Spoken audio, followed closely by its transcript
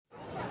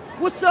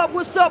What's up,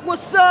 what's up,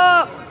 what's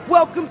up?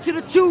 Welcome to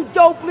the two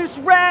dopeless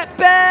rap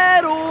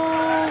battle.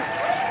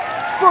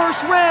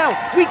 First round,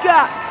 we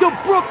got the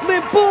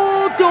Brooklyn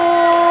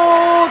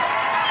Bulldog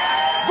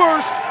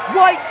versus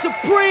White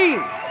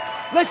Supreme.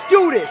 Let's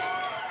do this.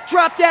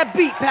 Drop that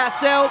beat,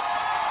 Pascal.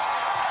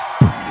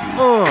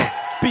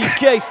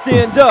 BK,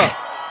 stand up.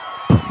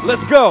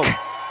 Let's go.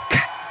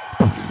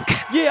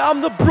 Yeah,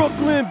 I'm the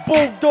Brooklyn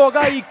Bulldog.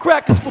 I eat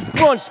crackers for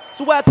brunch.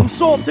 So add some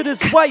salt to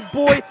this white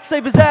boy.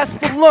 Save his ass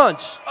for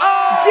lunch.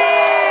 Oh,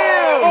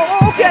 damn!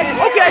 Oh, okay.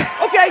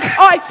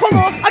 All right, hold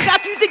on. I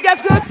got you. You think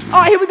that's good?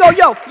 All right, here we go.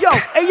 Yo.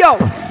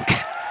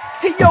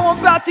 Hey, yo, I'm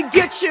about to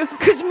get you.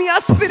 Cause me, I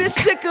spit it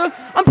sicker.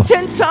 I'm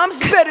 10 times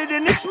better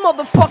than this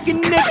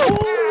motherfucking nigga.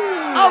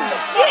 Oh,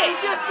 shit.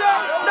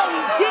 No, he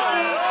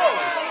didn't.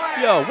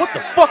 Yo, what the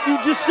fuck you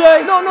just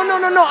say? No.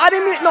 I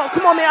didn't mean it. No,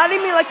 come on, man. I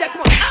didn't mean it like that.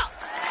 Come on. Ow.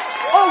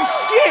 Oh,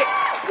 shit.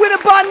 Winner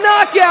by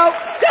knockout.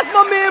 That's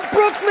my man,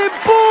 Brooklyn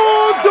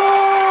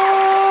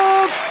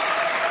Bulldog.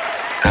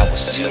 I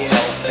was too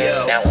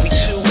hopeless, now we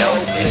too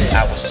hopeless.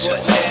 I was too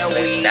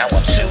hopeless, now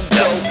I'm too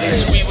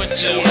dopeless. We were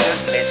too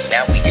hopeless,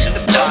 now we too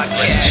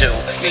dopeless.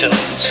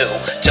 Too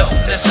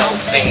dopeless, whole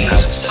fiends. I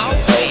was too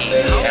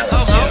hopeless, now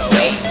I'm too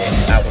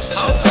hopeless. I was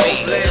too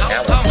hopeless,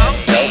 now I'm too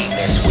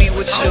dopeless. We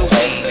were too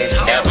hopeless,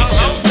 now we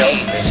too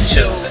dopeless.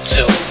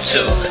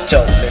 Too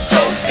dopeless,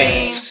 whole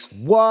fiends.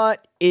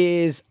 What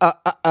is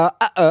up,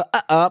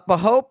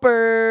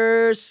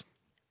 hopers?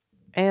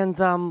 And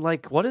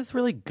what is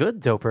really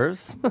good,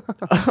 dopers?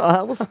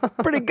 That was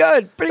pretty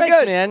good. Pretty Thanks,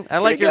 good, man. I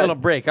like your little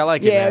break. I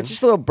like it, Yeah, man.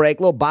 just a little break,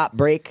 little bop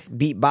break,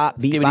 beat bop,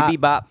 beat Skibbity bop. bee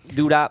bop,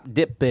 doo-dop,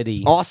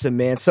 dip-bitty. Awesome,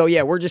 man. So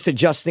yeah, we're just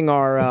adjusting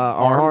our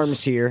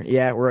arms here.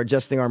 Yeah, we're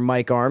adjusting our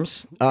mic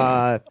arms.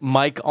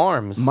 Mike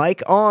Arms.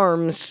 Mic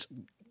arms.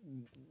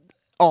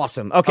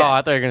 Awesome. Okay. Oh,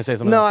 I thought you were going to say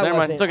something No, else. I Never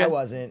mind. wasn't. It's okay. I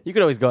wasn't. You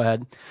could always go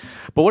ahead.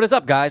 But what is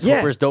up, guys? Yeah.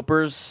 Hopers,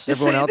 dopers,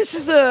 everyone else? This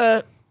is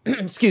a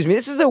excuse me.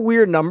 This is a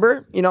weird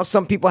number. You know,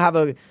 some people have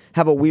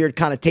a weird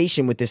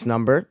connotation with this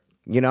number.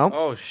 You know.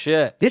 Oh,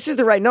 shit. This is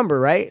the right number,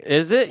 right?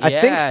 Is it? I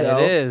think so.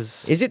 It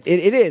is. Is it?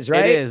 It is,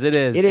 right? It is. It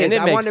is. And it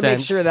I makes wanted to make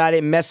sense. sure that I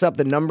didn't mess up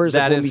the numbers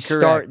That when is we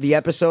start correct. the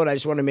episode. I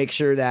just want to make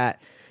sure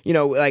that, you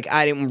know, like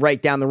I didn't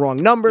write down the wrong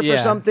number for Yeah.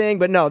 something.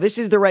 But no, this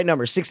is the right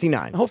number,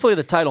 69. Hopefully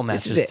the title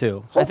This is matches, it.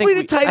 too. Hopefully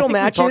the title I think we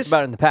matches. talked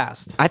about it in the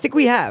past. I think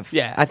we have.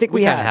 Yeah. I think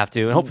we kinda have. have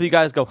to. And hopefully you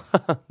guys go,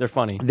 they're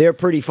funny. They're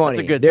pretty funny.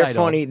 That's a good They're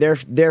title. funny.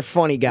 They're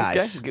funny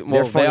guys. Okay. They're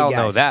Well, funny they all guys.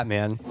 know that,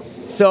 man.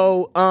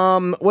 So,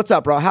 what's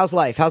up, bro? How's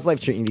life? How's life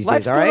treating you these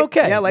Life's days? All right. doing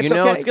okay. Yeah, life's you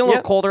know, okay. it's getting a little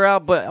Yep. colder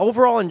out, but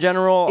overall, in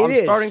general, It I'm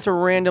is. starting to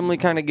randomly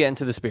kind of get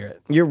into the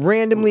spirit. You're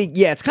randomly,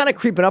 yeah, it's kind of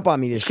creeping up on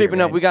me this year. Creeping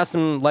up, man. we got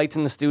some lights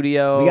in the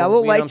studio. We got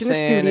little you know lights what in I'm the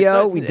saying? studio.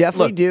 It's- We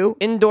definitely look, do.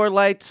 Indoor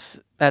lights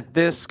at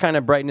this kind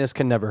of brightness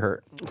can never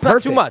hurt. It's not too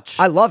Perfect. much.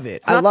 I love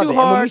it. I not love too it. And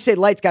when we hard. say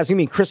lights, guys, we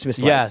mean Christmas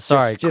lights. Yeah,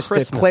 sorry, Just to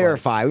Christmas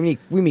clarify, lights.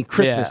 we mean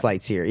Christmas Yeah.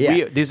 lights here.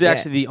 Yeah, These are Yeah.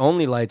 actually the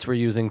only lights we're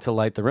using to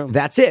light the room.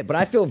 That's it. But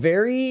I feel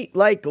very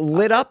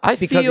lit up I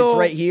because feel it's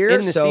right here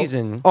in the so-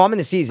 season. Oh, I'm in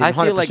the season. I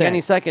 100%. feel like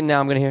any second now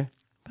I'm going to hear.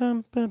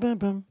 Bum, bum, bum,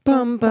 bum.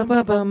 Bum, bum,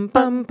 bum, bum,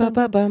 bum, bum,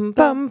 bum, bum, bum,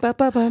 bum,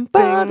 bum, bum,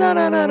 ba, da,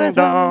 da, da, da,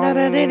 dum, da,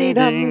 da, dee, dee,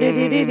 dum, dee,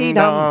 dee, dee, dee,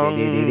 dum,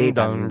 dee, dee, dee,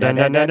 dum, da,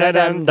 da, da, da,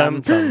 dum, dum,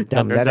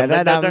 dum, da,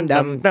 da, da,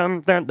 dum,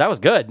 dum. That was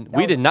good.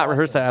 We did not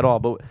rehearse that at all,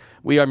 but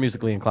we are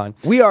musically inclined.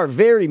 We are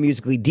very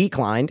musically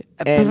declined,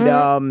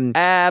 and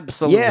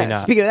Absolutely yeah.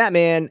 not. Speaking of that,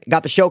 man,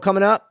 got the show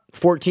coming up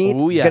 14th.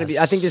 Ooh, It's gonna be.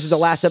 yes. I think this is the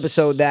last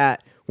episode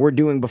that we're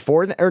doing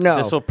before or no.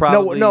 This will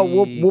probably no.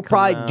 We'll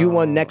probably come do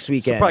one out- next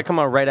weekend. This will probably come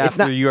out right It's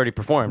after not- you already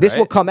performed. This right?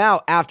 will come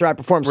out after I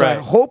perform. So I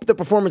Right. hope the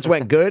performance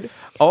went good.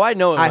 Oh, I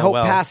know. It I went hope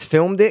well. Pass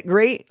filmed it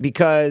great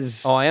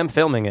because Oh, I am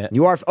filming it.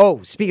 you are. Oh,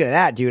 speaking of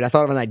that, dude, I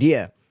thought of an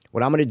idea.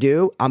 What I'm going to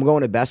do, I'm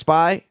going to Best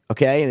Buy,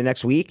 okay, in the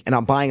next week, and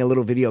I'm buying a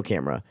little video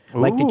camera,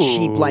 like the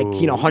cheap, like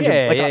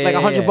 $100, like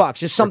 $100,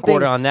 just something.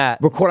 Record on that.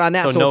 Record on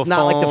that, So so no it's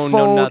not like the phone, no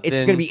phone. nothing.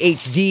 It's going to be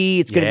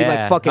HD. It's going to be like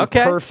Yeah. fucking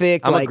Okay.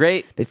 perfect. I'm like, a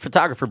great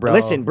photographer, bro.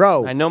 Listen,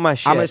 bro, I know my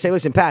shit. I'm going to say,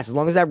 listen, Pass. As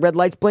long as that red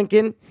light's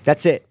blinking,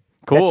 that's it.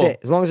 Cool. That's it.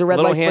 As long as the red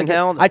Little light's blinking.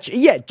 handheld?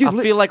 Yeah, dude.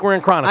 I feel like we're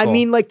in Chronicle. I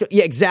mean, like,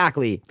 yeah,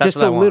 exactly. That's Just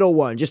what I a want. little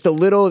one. Just a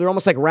little. They're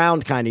almost like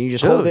round kind of. You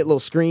just hold Dude, it, little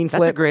screen That's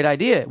flip. a great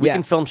idea. We Yeah.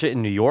 can film shit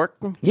in New York.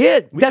 Yeah, We that's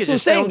could what I'm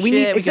just saying. film We shit,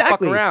 need we could fuck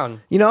exactly. around.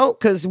 You know,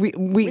 because we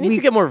need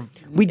to get more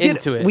we did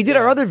into it, We did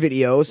our yeah. other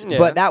videos, Yeah.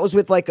 but that was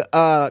with like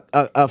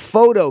a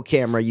photo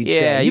camera. You'd Yeah,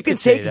 say you can could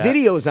say take that.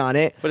 videos on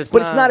it, But it's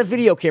not not- a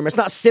video camera. It's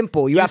not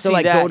simple. You have to see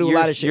like that, go to a you're-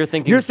 lot of shit.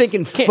 you're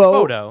thinking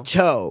photo.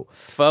 photo.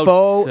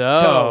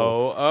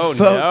 Oh, photo.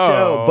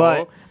 no. But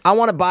I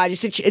want to buy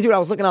just dude. I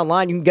was looking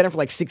online. You can get them for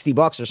like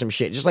 $60 or some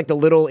shit. Just like the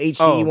little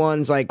HD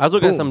ones. Like I was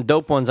looking boom. at some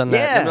dope ones on that.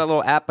 Yeah. Remember that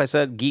little app I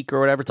said, Geek or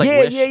whatever? It's like Yeah,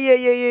 Wish.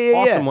 yeah.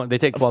 Awesome one. They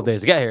take 12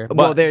 days to get here.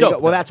 Well, but there you dope, go.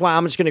 Well, though. that's why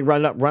I'm just gonna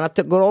run up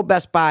to good old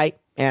Best Buy,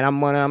 and I'm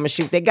gonna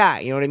shoot that guy.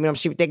 You know what I mean? I'm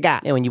shoot that guy.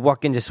 Yeah, when you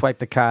walk in, just swipe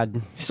the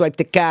card. Swipe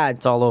the card.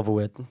 It's all over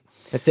with.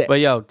 That's it. But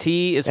yo,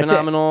 tea is That's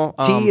phenomenal.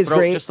 it. Tea is Throat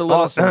great. Just a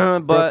little,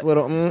 Awesome. but Throat's a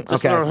little,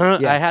 just okay. a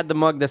little, Yeah. I had the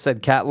mug that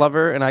said cat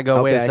lover, and I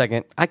go, wait a Okay.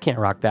 second, I can't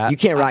rock that. You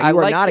can't rock. I You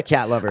are like- not a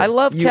cat lover. I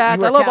love cats. You are I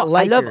a cat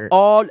love liker.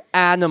 all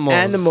animals.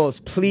 Animals,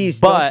 please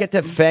But- don't get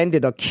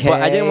offended, okay?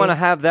 But I didn't want to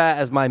have that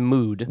as my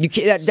mood. You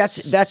can't.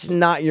 That's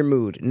not your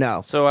mood.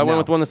 No. So I went No.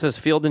 with one that says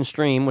Field and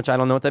Stream, which I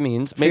don't know what that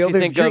means. Makes Field you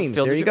of think Dreams. of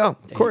Field There of you Dreams.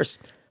 go. Of course.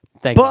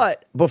 Thank you.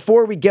 But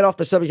before we get off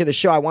the subject of the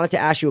show, I wanted to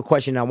ask you a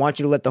question. And I want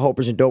you to let the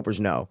Hopers and Dopers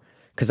know.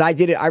 Because I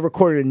did it. I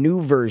recorded a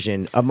new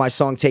version of my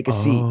song "Take a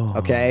Seat,"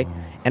 okay,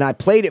 and I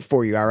played it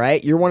for you. All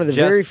right, you're one of the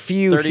Just very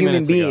few 30 human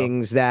minutes ago.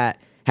 beings that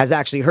has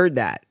actually heard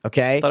that.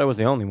 Okay, I thought I was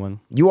the only one.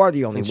 you are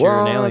the only Since you're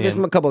an one. alien. There's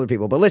a couple other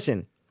people, but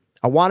listen,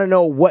 I want to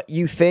know what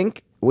you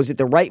think. Was it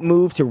the right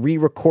move to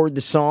re-record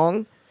the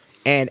song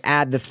and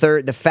add the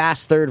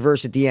fast third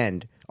verse at the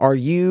end? Are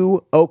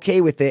you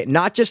okay with it?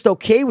 Not just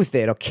okay with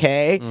it,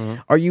 okay?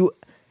 Mm-hmm. Are you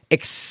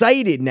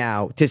excited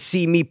now to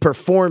see me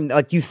perform?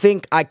 Like, you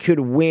think I could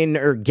win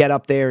or get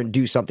up there and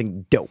do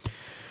something dope?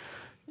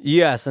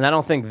 Yes, and I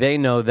don't think they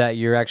know that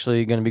you're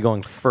actually going to be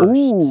going first.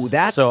 Ooh,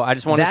 that's- so. I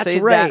just want to that's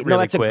say right. that No,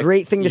 really that's a quick.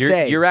 great thing to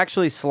say. You're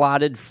actually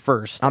slotted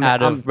first I'm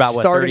out of about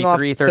what starting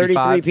 33, off 33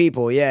 35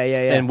 people. Yeah.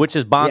 And which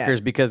is bonkers Yeah.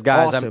 because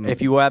guys, Awesome.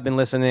 if you have been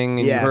listening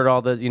and Yeah. you heard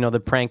all the the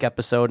prank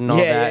episode and all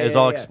Yeah, that, yeah, it's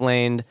yeah, all yeah.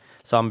 explained.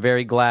 So I'm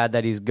very glad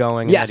that he's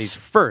going and Yes. that he's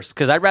first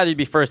because I'd rather you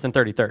be first than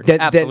 33rd.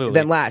 Than- Absolutely.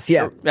 than last,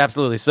 yeah.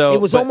 Absolutely. So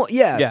It was but- almost-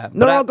 yeah. Yeah.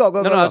 No, But no,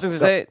 go, No, go, I was go,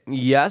 just going to say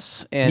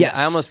yes, and Yes.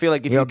 I almost feel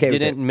like if You're you okay with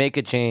didn't it. make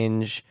a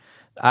change,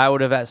 I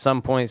would have at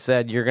some point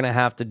said you're going to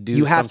have to do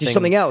You have to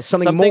something else,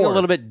 something more. a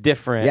little bit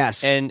different.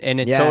 Yes. And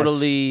it Yes.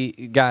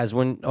 totally, guys,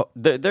 when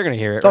they're going to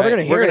hear it. Oh, right? they're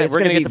going to hear it. It's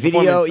going to be get the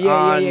video. performance Yeah.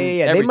 on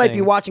They might be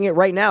everything. watching it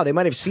right now. They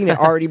might have seen it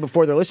already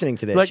before they're listening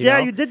to this. Like, you yeah,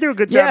 know? you did do a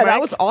good job, Yeah, that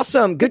Mike. was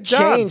awesome. Good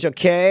job, change,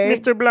 okay?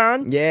 Mr.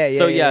 Blonde. Yeah.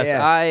 So yes,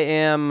 yeah. I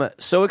am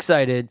so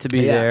excited to be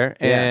Yeah, there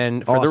yeah.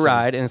 and for the Awesome.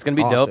 ride, and it's going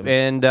to be Awesome. dope.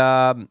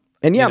 And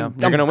And yeah, you're I'm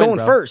gonna going win,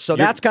 bro. first. So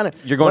You're- that's kind of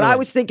you're going what to I win.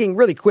 was thinking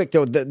really quick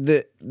though.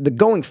 The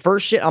going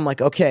first shit, I'm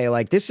like, okay,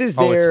 like this is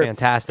Oh, it's their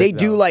fantastic, They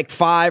do though. like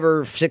 5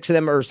 or 6 of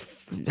them or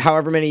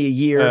however many a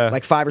year,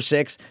 like 5 or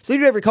 6. So they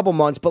do it every couple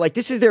months, but like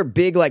this is their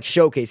big like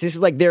showcase. This is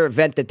like their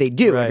event that they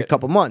do every Right.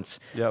 couple months.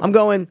 Yep. I'm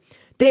going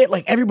they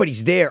like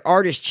everybody's there.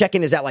 Artist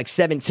check-in is at like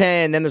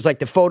 7:10. Then there's like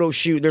the photo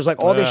shoot. There's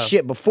like all this Yeah.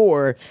 shit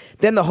before.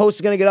 Then the host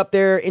is gonna get up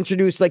there,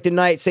 introduce like the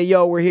night, say,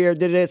 "Yo, we're here.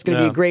 Did it? It's gonna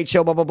be a Yeah. great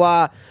show." Blah blah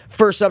blah.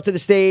 First up to the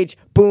stage,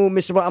 boom,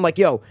 Mr. Blah. I'm like,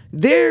 "Yo,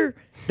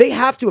 they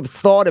have to have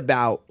thought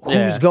about who's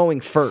Yeah.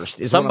 going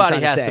first." Is somebody what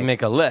I'm has trying to say.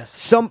 make a list.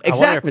 Some- I wonder if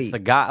exactly. it's the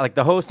guy, like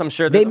the host. I'm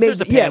sure They there's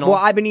made a panel. Well,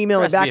 I've been There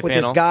emailing has to be back a with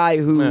this panel. guy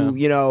who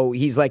Yeah.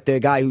 he's like the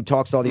guy who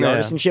talks to all the Yeah.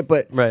 artists and shit.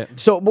 But Right.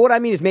 but what I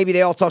mean is maybe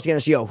they all talk together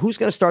and say, "Yo, who's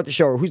going to start the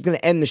show or who's going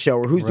to end the show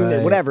or who's doing Right.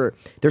 it?" Whatever.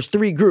 There's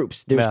 3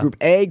 groups. There's Yeah. Group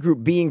A,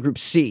 Group B, and Group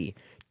C.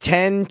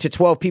 10 to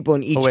 12 people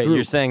in each Oh wait, group.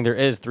 you're saying there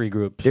is 3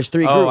 groups. There's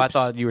 3 Oh, I groups.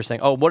 thought you were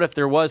saying. Oh, what if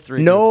there was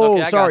 3 No, groups? Okay,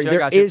 I got sorry, you, I there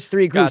got you. is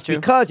 3 groups Got you.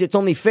 because it's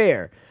only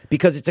fair.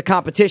 Because it's a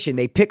competition.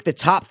 They pick the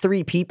top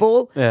 3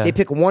 people. Yeah. They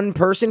pick one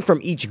person from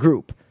each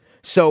group.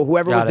 So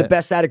whoever Got was the it.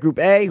 best out of Group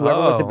A, whoever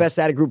was the Oh. best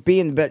out of Group B,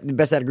 and the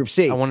best out of Group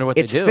C. I wonder what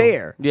it's they do.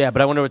 fair. Yeah,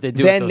 but I wonder what they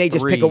do. Then with they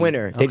those just pick a 3.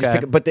 winner. They just Okay.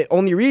 pick. But the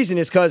only reason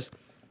is because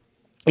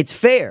it's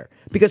fair.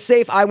 Because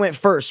say if I went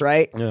first,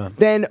 right? Yeah.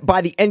 Then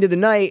by the end of the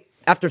night,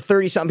 after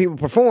 30-something people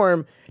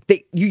perform,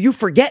 you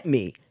forget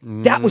me.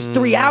 That was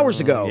 3 hours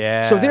ago.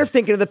 yeah. So they're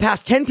thinking of the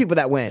past 10 people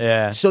that went.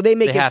 Yeah. So they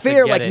make They it have to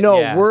fair. get Like, it, no,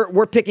 yeah.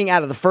 we're picking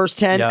out of the first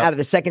 10, Yep. out of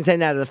the second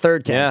 10, out of the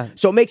third 10. Yeah.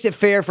 So it makes it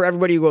fair for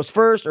everybody who goes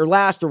first or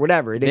last or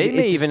whatever. They it's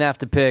may just- even have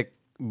to pick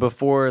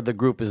before the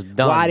group is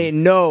done. Well, I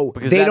didn't know.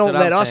 Because They that's don't what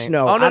let I'm us saying.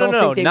 know. Oh no, I don't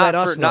no, think they not let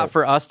us for, know. Not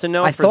for us to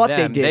know. I for thought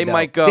them. they did, though.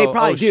 might go. They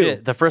probably oh, do.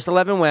 Shit, the first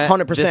 11 went.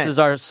 100%. This is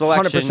our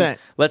selection. 100%.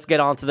 Let's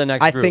get on to the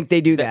next. I group. think they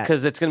do that.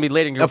 because it's going to be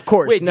later. In group. Of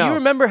course. Wait, no. do you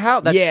remember how?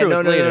 That's yeah, true. no,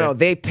 it's no, later. no.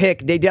 They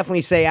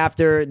definitely say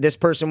after this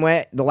person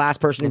went, the last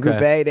person in Group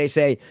Okay. A, they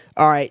say,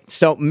 all right,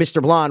 so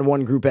Mr. Blonde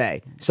won Group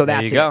A. So There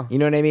that's you go. it. You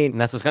know what I mean?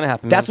 And that's what's going to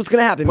happen. That's man. what's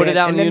going to happen, Put man. it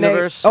out And in the then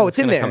universe. it's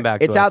in gonna there. Come back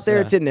to It's us. out there.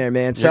 Yeah. It's in there,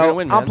 man. You're So gonna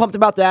win, I'm man. pumped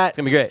about that. It's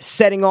gonna be great.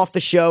 Setting off the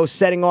show,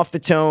 setting off the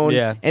tone.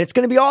 Yeah. And it's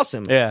going to be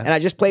awesome. Yeah. And I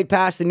just played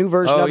past the new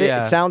version Oh, of it.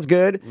 yeah. It sounds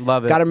good.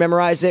 Love it. Got to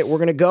memorize it. We're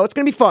going to go. It's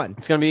going to be fun.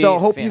 It's gonna be So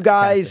hope you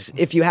guys, fantastic.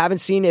 if you haven't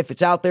seen it, if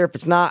it's out there, if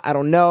it's not, I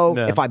don't know.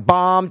 Yeah. If I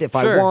bombed, if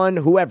I Sure. won,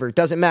 whoever, it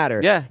doesn't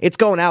matter. Yeah. It's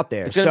going out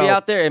there. It's going to So be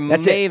out there. It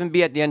that's may it. even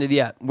be at the end of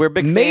the app. We're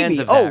big fans Maybe.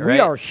 of that. We right?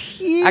 are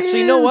huge Actually,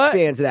 you know what?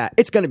 fans of that.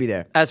 It's going to be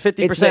there. As It's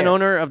 50% there.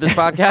 owner of this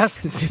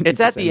podcast, it's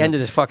at the end of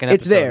this fucking episode.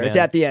 It's there. Man. It's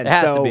at the end. It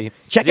has so to be.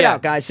 check it Yeah.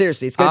 out, guys.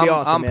 Seriously, it's going to be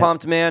awesome. I'm man.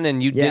 pumped, man,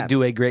 and you Yeah. did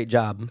do a great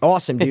job.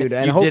 Awesome, dude.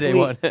 And you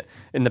hopefully did it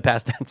in the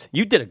past tense.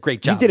 You did a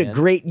great job. you did a man.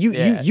 great. You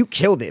Yeah. you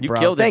killed it, You bro.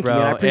 killed Thank it, bro. you,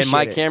 man. I appreciate and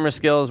my it. camera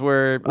skills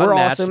were We're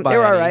unmatched awesome. by They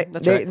were all Eddie. right.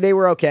 That's They right. they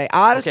were okay.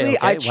 Honestly, Okay,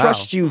 I wow.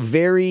 trust you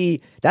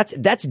very.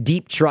 That's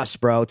deep trust,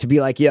 bro. To be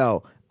like,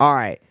 yo, all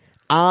right,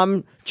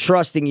 I'm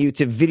trusting you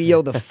to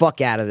video the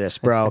fuck out of this,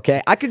 bro.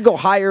 Okay, I could go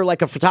hire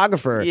like a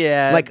photographer,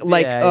 Yeah,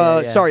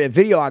 sorry, a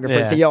videographer,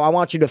 and say, yo, I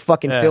want you to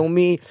fucking film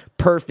me,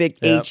 perfect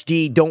Yep.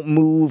 HD, don't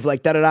move,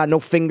 like da da da, no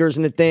fingers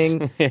in the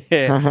thing.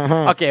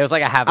 Okay, it was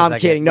like a half a I'm second.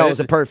 kidding. No, What it was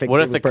if- a perfect. What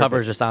it if was the perfect.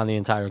 cover's just on the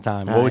entire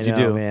time? What would I you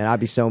know, do? man? I'd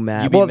be so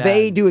mad. You'd be Well, mad.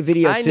 they do a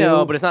video I too.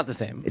 know, but it's not the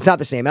same. It's not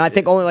the same, and I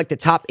think only like the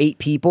top 8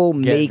 people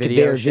make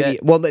video their shit?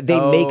 video. Well, they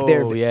make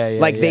their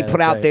they put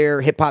that's out right.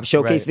 their hip hop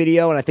showcase Right.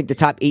 video, and I think the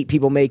top 8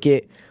 people make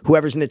it.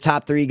 Whoever's in the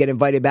top 3 get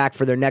invited back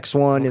for their next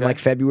one in Okay. like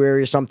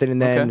February or something,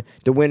 and then Okay.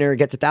 the winner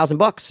gets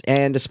 $1,000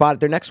 and a spot at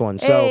their next one.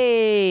 So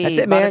Hey, that's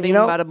it, bada man. bing, You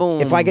know, bada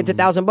boom. if I get to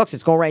 $1,000,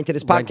 it's going right into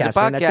this Right into podcast,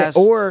 the man. That's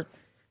podcast. it. Or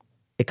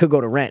it could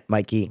go to rent,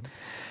 Mikey.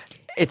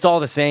 It's all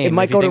the same. It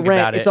might if you go to think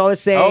rent. about it. It's all the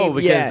same. Oh,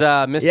 because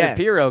Yeah. Mr. Yeah.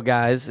 Piro,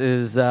 guys,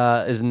 is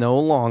no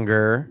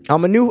longer.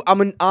 I'm a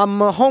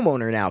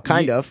homeowner now,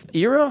 kind of.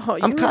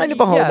 I'm kind of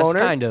a homeowner. Yes,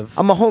 kind of.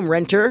 I'm a home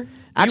renter.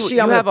 Actually,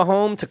 you I'm have a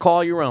home to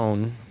call your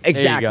own.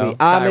 Exactly. There you go,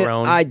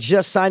 Tyrone. I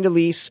just signed a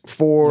lease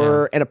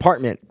for an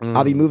apartment.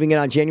 I'll be moving in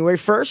on January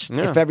 1st.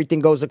 Yeah. If everything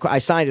goes, I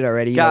signed it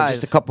already. You know, Guys,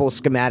 just a couple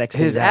schematics. His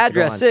things that have to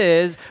go address on.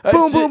 is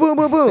boom, boom, boom,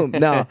 boom, boom.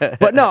 No,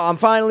 but no, I'm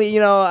finally. You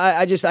know,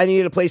 I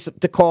needed a place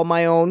to call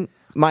my home,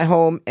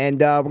 and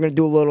we're gonna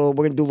do a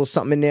little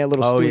something in there, a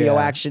little studio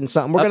action,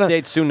 something. We're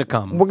Update soon to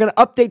come. We're gonna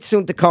update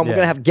soon to come. We're Yeah.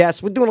 gonna have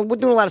guests. We're doing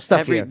a lot of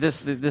stuff here. This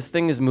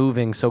thing is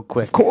moving so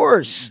quick. Of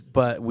course.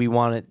 But we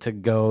want it to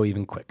go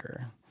even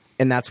quicker.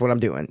 And that's what I'm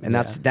doing, and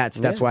that's Yeah.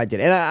 what I did.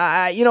 And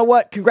I you know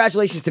what?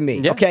 Congratulations to me.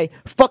 Yeah. Okay,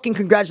 fucking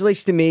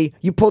congratulations to me.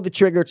 You pulled the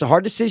trigger. It's a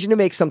hard decision to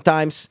make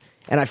sometimes,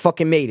 and I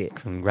fucking made it.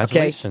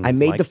 Congratulations, Okay? I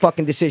made Mike. the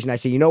fucking decision. I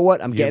said, you know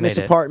what? I'm getting this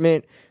made it.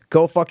 apartment.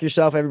 Go fuck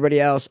yourself, everybody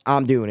else.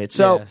 I'm doing it.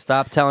 So, Yeah,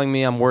 stop telling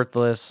me I'm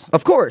worthless.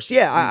 of course,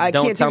 yeah, I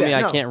Don't can't tell do me that.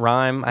 I No. can't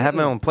rhyme. I have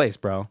my own place,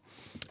 bro.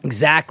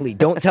 Exactly.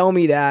 Don't tell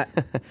me that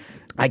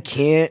I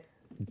can't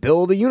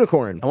build a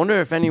unicorn. I wonder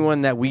if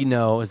anyone that we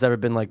know has ever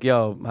been like,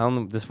 "Yo, I don't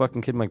know, this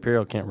fucking kid Mike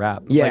Piro can't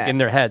rap." Yeah. Like in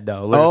their head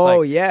though. They're Oh, just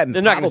like, yeah,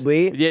 they're not gonna-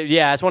 probably.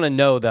 yeah, I just want to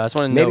know though. I just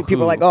want to know. Maybe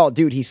people are like, oh,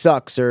 dude, he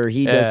sucks, or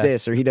he does Yeah.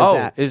 this, or he does Oh,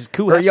 that. is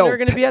Koo Or, Hefner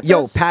gonna be at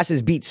Yo, this?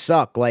 Pass's beats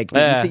suck. Like,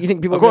 Yeah. you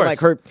think people Of are gonna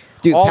course. like her?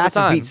 Dude, All the Pass's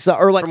time. beats suck,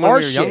 or like From when our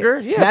we were shit. younger?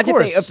 Yeah, of Imagine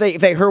course. if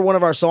they heard one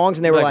of our songs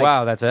and they were like,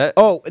 "Wow, that's it."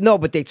 Oh no,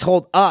 but they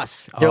told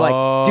us they're like,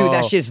 dude,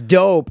 that Oh. shit's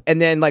dope.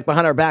 And then like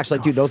behind our backs,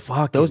 like, dude,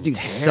 those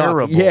dudes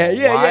Terrible. suck.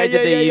 Yeah. Why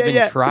did they even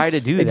yeah. try to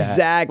do that?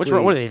 Exactly.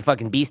 What are they,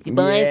 fucking Beastie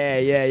Boys?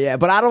 Yeah.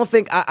 But I don't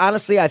think,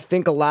 honestly, I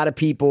think a lot of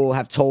people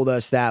have told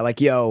us that,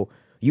 like, yo,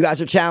 you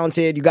guys are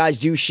talented. You guys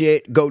do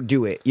shit. Go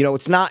do it. You know,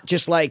 it's not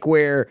just like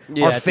where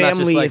Yeah, our it's not just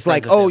family like is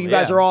like, friends and oh, family. you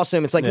guys Yeah. are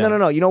awesome. It's like, Yeah.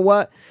 no. You know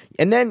what?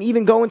 And then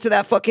even go into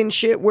that fucking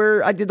shit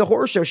where I did the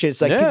horror show shit.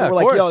 It's like Yeah, people of were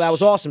like, yo, course. that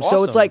was awesome.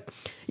 So it's Awesome. like,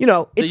 you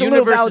know, it's The a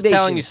little universe validation. is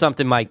telling you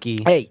something,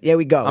 Mikey. Hey, there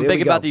we go. I'm There big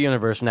we go. about the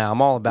universe now.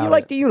 I'm all about You it.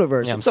 like the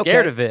universe. Yeah, I'm It's okay.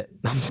 scared of it,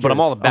 but I'm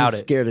all about I'm it.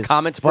 scared as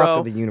comments, fuck bro.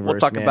 of the universe, We'll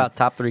talk man. about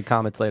top 3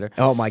 comments later.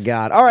 Oh my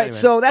god! All right, Anyway.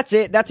 so that's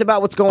it. That's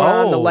about what's going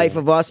on in the Oh. life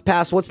of us.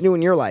 Pass. What's new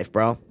in your life,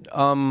 bro?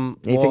 Well,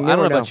 Anything I don't new know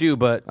or no? about you,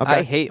 but Okay.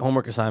 I hate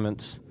homework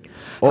assignments.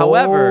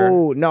 However,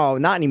 oh no,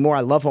 not anymore.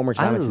 I love homework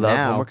I assignments love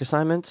now. homework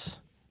assignments.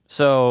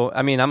 So,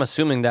 I mean, I'm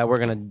assuming that we're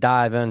going to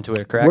dive into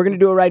it, correct? We're gonna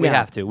do it right we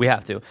now. We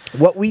have to.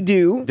 What we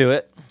do Do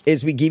it.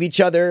 is we give each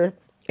other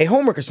a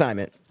homework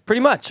assignment.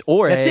 Pretty much.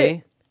 Or That's a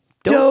it.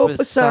 Dope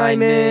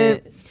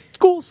assignment.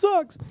 School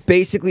sucks.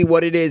 Basically,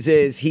 what it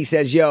is he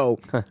says, "Yo,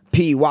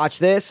 P, watch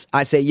this."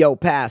 I say, "Yo,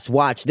 Pass,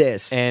 watch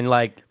this." And,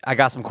 like, I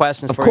got some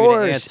questions Of for you to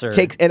course,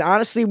 answer. and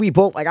honestly, we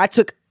both I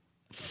took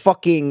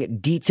fucking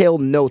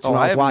detailed notes when Oh,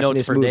 I I was have watching notes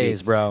this for movie.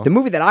 days, bro. The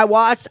movie that I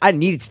watched, I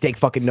needed to take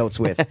fucking notes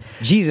with.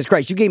 Jesus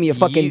Christ, you gave me a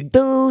fucking You-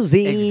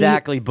 doozy.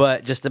 Exactly,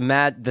 but just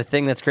the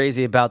thing that's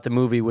crazy about the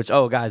movie, which,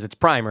 oh, guys, it's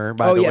Primer,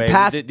 by Oh the yeah, way.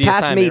 Pass The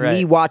Pass assignment, made me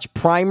right? watch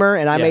Primer,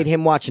 and I Yeah. made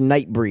him watch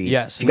Nightbreed.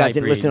 Yes, if you guys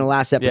didn't Nightbreed. listen to the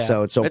last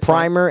episode. Yeah, So it's fine.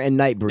 Primer and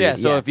Nightbreed. Yeah,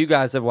 so if you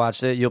guys have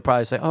watched it, you'll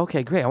probably say, oh,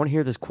 okay, great, I want to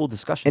hear this cool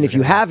discussion. and if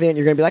you haven't,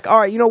 you're gonna be like, all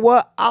right, you know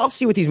what? I'll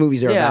see what these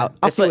movies are about.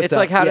 I'll it's see like, what's it's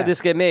like up. How Yeah. Did This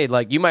Get Made?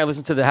 Like, you might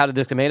listen to the How Did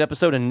This Get Made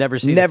episode and never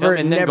see Never- the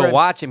film, and then never go have-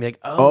 watch it and be like,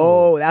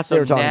 Oh, that's what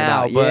so we're talking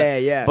now, about.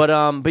 But, Yeah.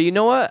 But you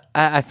know what?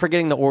 I'm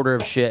forgetting the order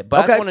of shit. But I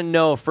Okay. just want to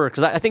know first,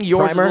 because I think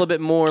yours is a Primer? little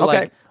bit more Okay.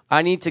 like,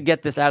 I need to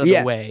get this out of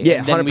Yeah, the way. yeah,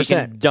 and then we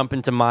 100%. can jump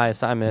into my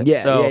assignment.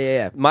 Yeah, so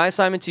yeah. My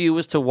assignment to you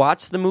was to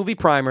watch the movie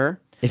Primer.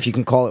 If you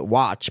can call it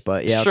watch,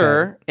 but yeah, okay.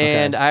 Sure. Okay.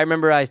 And I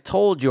remember I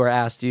told you or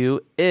asked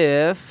you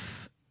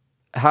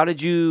how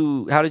did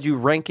you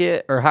rank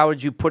it, or how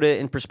would you put it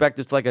in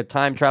perspective to like a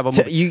time travel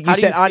movie? You How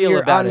do said feel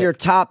about on it? your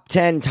top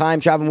 10 time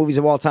travel movies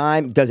of all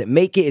time. Does it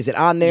make it? Is it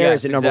on there? Yes,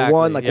 Is it number exactly.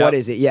 one? Like Yep. what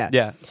is it? Yeah.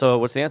 Yeah. So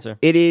what's the answer?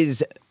 It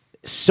is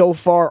so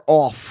far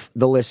off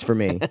the list for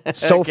me.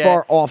 So Okay.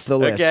 far off the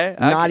list. Okay.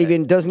 Not Okay.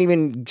 even doesn't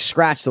even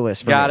scratch the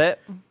list for Got me. it.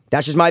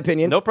 That's just my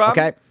opinion. No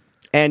problem. Okay.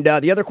 And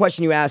the other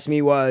question you asked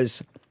me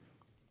was,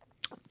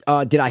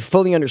 did I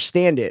fully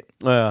understand it?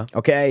 Yeah.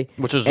 Okay.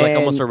 Which was like And-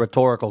 almost a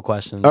rhetorical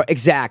question.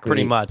 Exactly.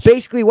 Pretty much.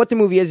 Basically, what the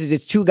movie is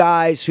it's two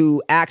guys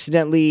who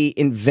accidentally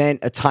invent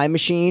a time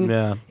machine.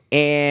 Yeah.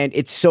 And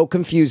it's so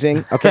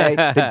confusing. Okay.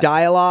 The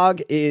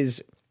dialogue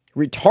is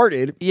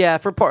retarded. Yeah,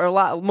 for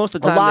most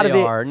of the time A lot they of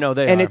it are. No,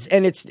 they and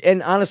are.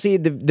 And honestly,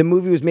 the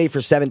movie was made for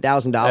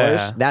 $7,000.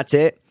 Yeah. That's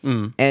it.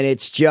 And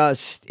it's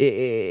just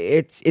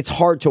it's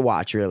hard to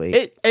watch. Really,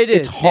 It is.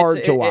 It's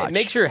hard to watch. It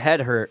makes your head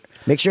hurt.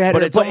 Makes your head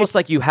but hurt. It's almost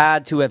like you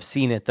had to have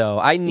seen it, though.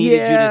 I needed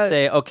you to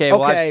say, okay,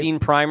 well, I've seen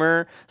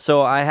Primer,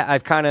 so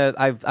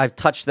I've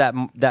touched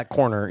that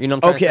corner. You know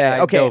what I'm trying to say?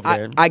 Okay, dove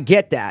there. I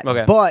get that.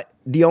 Okay. But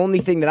the only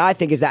thing that I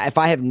think is that if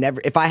I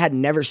had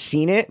never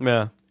seen it,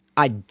 Yeah.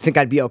 I think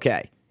I'd be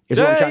okay. Is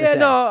what I'm trying to say.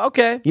 No,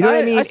 okay. You know what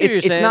I mean? I see what you're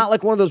It's saying. not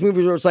like one of those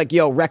movies where it's like,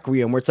 yo,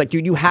 Requiem, where it's like,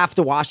 dude, you have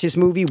to watch this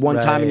movie one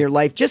time in Right. your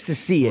life just to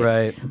see it.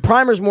 Right.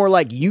 Primer's more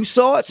like you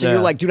saw it, so Yeah.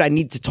 you're like, dude, I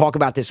need to talk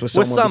about this with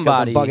someone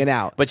because I'm bugging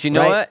out. But you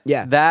know Right? what?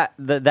 Yeah.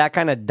 That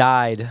kind of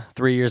died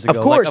 3 years ago.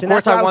 Of course, Like, and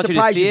that's why I was want you to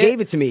surprised see you it.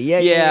 gave it to me.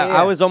 Yeah.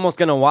 I was almost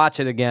gonna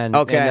watch it again.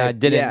 Okay, and I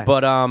didn't. yeah.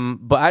 But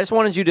I just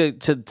wanted you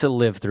to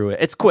live through it.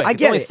 It's quick. I It's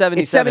get only it.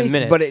 77 it's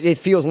minutes, but it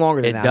feels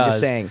longer than It that. does. I'm just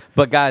saying.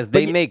 But guys,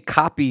 they you- make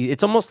copy.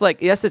 It's almost like,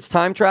 yes, it's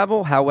time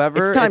travel. However,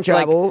 It's time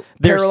travel, Like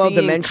they're parallel seeing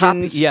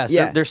dimensions. Yes,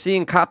 Yeah. they're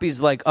seeing copies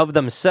like of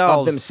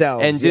themselves.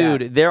 And yeah.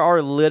 dude, there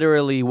are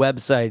literally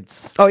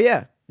websites Oh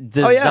yeah.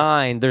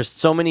 designed. There's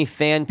so many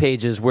fan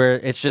pages where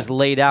it's just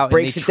laid out.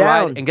 Breaks and it they tried,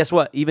 down. And guess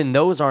what? Even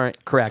those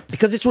aren't correct.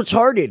 Because it's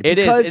retarded. It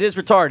Because is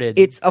retarded.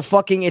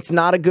 It's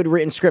not a good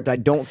written script. I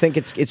don't think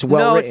it's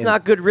well no, written. it's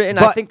not good written.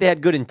 I But think they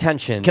had good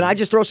intention. Can I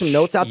just throw some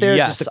notes out there?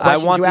 Yes, just the I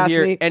questions want you to asked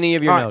hear me? any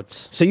of your All right.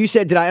 notes. So you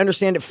said, did I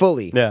understand it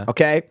fully? Yeah.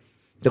 Okay.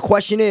 The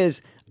question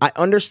is, I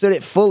understood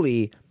it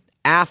fully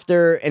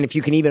after, and if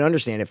you can even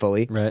understand it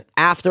fully, Right.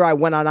 after I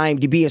went on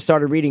IMDb and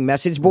started reading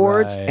message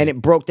boards, Right. and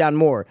it broke down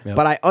more. Yep.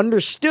 But I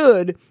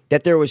understood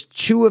that there was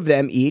 2 of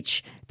them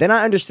each. Then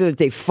I understood that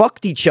they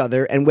fucked each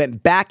other and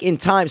went back in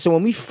time. So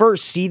when we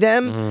first see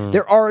them,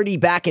 they're already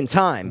back in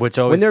time. Which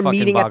always when they're fucking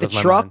meeting at the boggles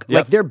my truck, mind. Yep.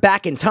 like they're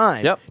back in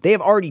time. Yep. They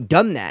have already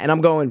done that, and I'm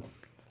going,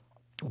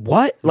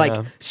 what? Like,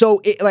 Yeah. so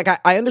it, like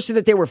I understood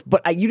that they were,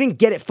 but you didn't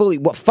get it fully.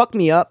 What fucked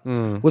me up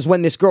was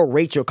when this girl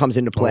Rachel comes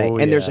into play, Oh,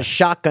 and there's yeah. a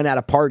shotgun at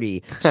a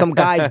party. Some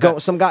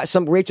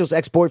Rachel's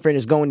ex-boyfriend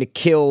is going to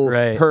kill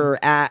Right. her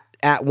at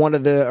one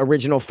of the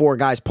original 4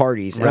 guys'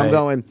 parties, and I'm Right.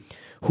 going,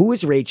 who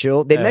is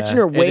Rachel? They mention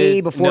her It way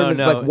is- before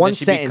no, like one then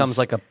she sentence. becomes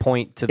like a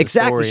point to the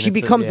Exactly, story. she and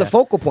it's becomes the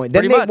focal point.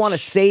 Then Pretty they much. want to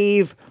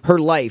save her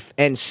life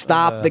and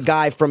stop the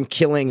guy from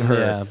killing her.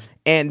 Yeah.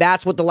 And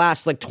that's what the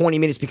last like 20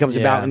 minutes becomes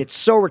Yeah. about, and it's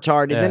so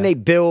retarded. Yeah. Then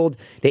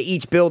they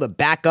each build a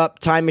backup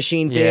time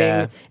machine thing,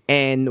 Yeah.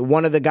 and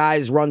one of the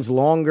guys runs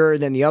longer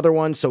than the other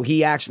one, so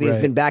he actually has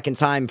Right. been back in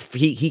time.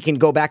 He can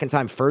go back in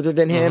time further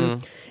than him, Mm-hmm.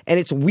 and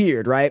it's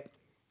weird, right?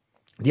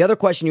 The other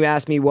question you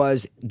asked me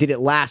was, did it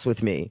last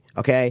with me?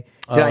 Okay,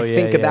 did Oh, I yeah,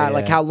 think yeah, about it?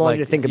 Like, yeah. how long Like,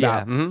 did I think yeah,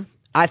 about? mhm.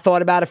 I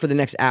thought about it for the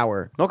next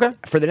hour. Okay.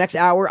 For the next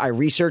hour, I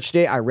researched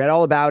it. I read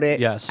all about it.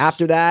 Yes.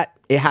 After that,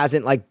 it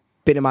hasn't like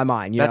been in my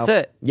mind. You That's know?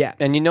 it. Yeah.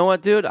 And you know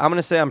what, dude? I'm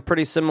gonna say I'm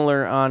pretty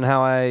similar on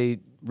how I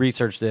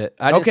researched it.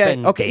 I didn't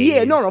spend Okay. Yeah.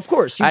 days. No. Of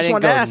course. You I just didn't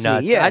wanted to go ask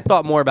nuts. me. Yeah. I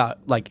thought more about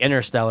like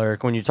Interstellar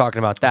when you're talking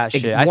about that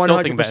shit. I still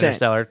think about 100%.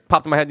 Interstellar.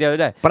 Popped in my head the other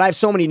day. But I have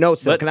so many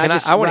notes though. But Can I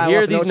just? I wanna rattle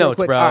hear off these notes real notes,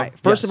 quick? bro. All right.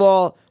 First Yes. of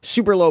all,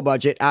 super low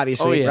budget,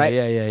 obviously. Oh yeah, right?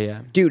 yeah.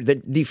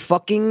 Dude, the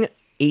fucking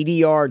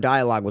ADR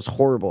dialogue was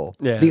horrible.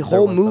 Yeah, the there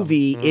whole was some.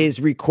 movie is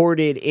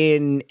recorded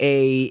in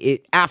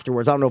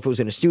afterwards. I don't know if it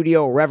was in a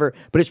studio or wherever,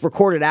 but it's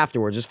recorded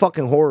afterwards. It's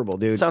fucking horrible,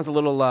 dude. It sounds a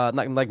little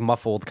like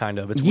muffled, kind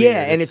of. It's Yeah,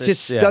 weird. and it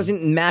just yeah.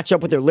 doesn't match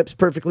up with their lips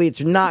perfectly.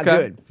 It's not Okay.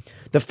 good.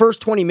 The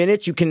first 20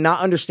 minutes, you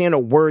cannot understand a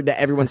word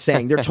that everyone's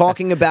saying. They're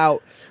talking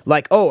about,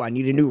 like, oh, I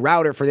need a new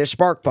router for this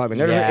spark plug. And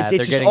Yeah, it's they're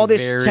just getting all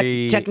this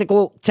very-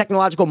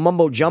 technological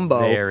mumbo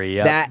jumbo. Very,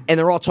 yep. that, and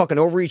they're all talking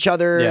over each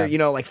other, Yeah. you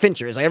know, like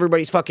Finchers. Like,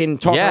 everybody's fucking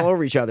talking Yeah. all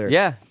over each other.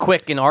 Yeah,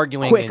 quick and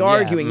arguing. Quick and,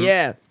 arguing,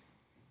 yeah.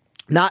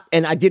 Not,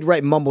 and I did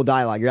write mumble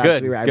dialogue. You're Good,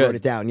 absolutely right. I good. wrote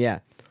it down, yeah.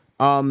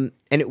 And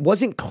it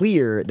wasn't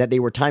clear that they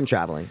were time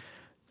traveling.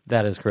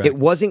 That is correct. It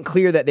wasn't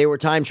clear that they were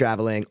time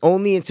traveling.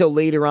 Only until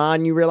later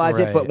on you realize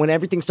it. Right. But when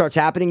everything starts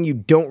happening, you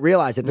don't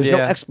realize it. There's no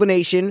Yeah.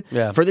 explanation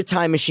Yeah. Mm-hmm. for the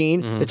time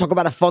machine. They talk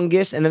about a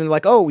fungus, and then they're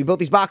like, "Oh, we built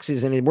these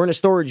boxes, and we're in a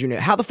storage unit.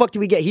 How the fuck did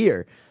we get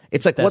here?"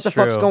 It's like, what That's the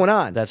fuck's true. going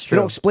on? That's They true.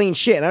 don't explain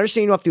shit. And I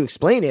understand you don't have to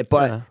explain it,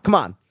 but come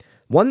on.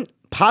 One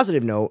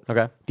positive note: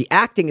 Okay. the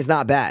acting is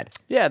not bad.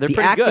 Yeah, they're the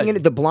pretty acting good. in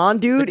it. The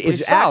blonde dude They're is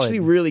pretty solid. actually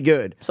really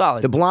good.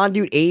 Solid. The blonde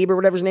dude, Abe or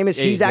whatever his name is,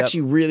 Abe, he's yep.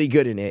 actually really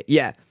good in it.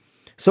 Yeah.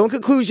 So in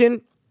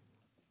conclusion,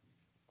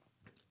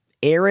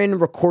 Aaron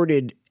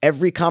recorded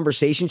every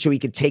conversation so he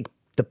could take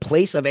the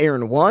place of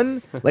Aaron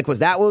 1? Like, was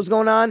that what was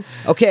going on?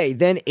 Okay,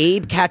 then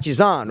Abe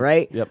catches on,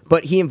 right? Yep.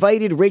 But he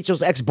invited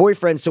Rachel's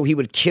ex-boyfriend so he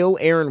would kill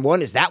Aaron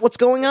 1. Is that what's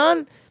going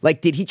on?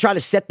 Like, did he try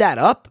to set that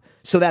up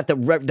so that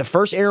the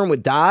first Aaron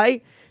would die?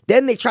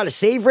 Then they try to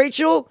save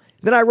Rachel?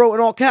 Then I wrote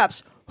in all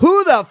caps,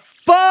 who the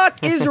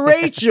fuck is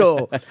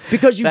Rachel?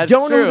 Because you That's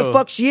don't know who the true.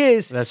 fuck she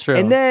is. That's true.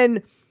 And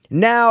then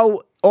now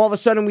all of a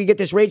sudden we get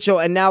this Rachel,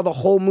 and now the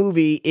whole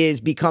movie is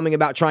becoming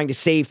about trying to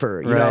save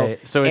her. You know,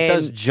 So it And-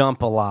 does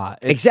jump a lot.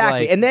 It's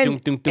exactly. like And then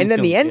dunk, dunk, dunk, and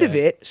then the dunk. end of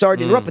Yeah. it. Sorry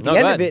to interrupt, but the No,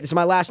 end go of ahead. it. This is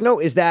my last note.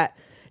 Is that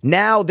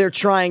now they're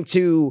trying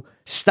to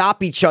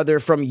stop each other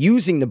from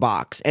using the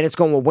box. And it's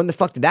going, well, when the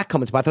fuck did that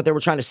come into play? I thought they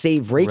were trying to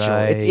save Rachel.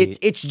 Right.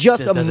 It's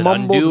just Does a it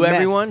mumbled undo mess.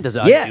 everyone? Does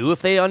it undo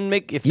if they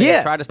if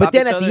they try to stop but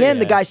then each at other? the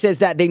end, the Yeah. guy says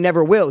that they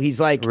never will. He's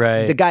like,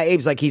 Right. the guy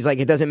Abe's like, he's like,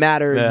 it doesn't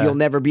matter. Yeah. You'll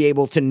never be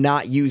able to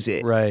not use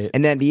it. Right.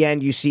 And then at the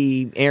end, you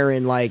see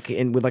Aaron like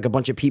with like a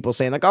bunch of people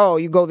saying like, oh,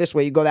 you go this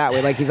way, you go that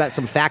way. Like he's at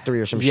some factory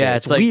or some shit. Yeah,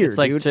 It's like weird, it's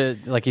like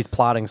dude. like he's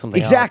plotting something.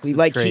 Exactly, else.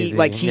 like It's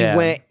he crazy.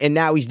 went and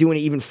now he's doing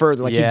it even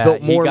further. Like Yeah, he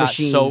built more got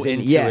machines. so and,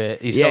 into yeah,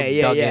 it. He's yeah, so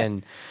yeah, dug yeah.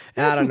 in.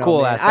 I There's don't some know,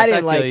 cool man. aspects. I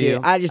didn't like feel it. you.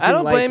 I just I didn't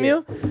don't like blame it.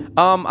 you.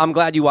 I'm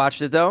glad you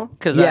watched it though,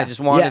 because I Yeah,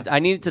 just wanted. yeah. I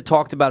needed to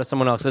talk about it to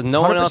someone else. Because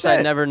no one else I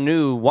 100%. never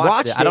knew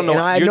watched it. I don't know.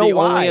 and I You're know the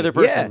why. only other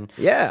person.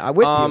 Yeah, I'm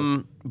with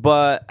you.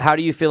 But how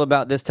do you feel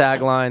about this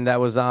tagline that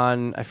was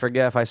on? I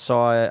forget if I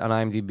saw it on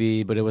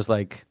IMDb, but it was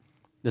like,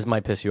 "This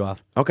might piss you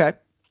off." Okay.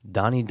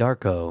 Donnie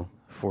Darko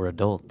for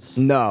adults.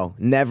 No,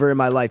 never in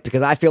my life,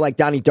 because I feel like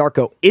Donnie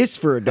Darko is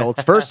for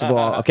adults. First of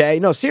all, okay,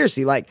 no,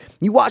 seriously, like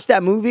you watch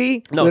that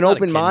movie No, with it's an not a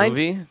open kid mind.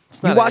 movie.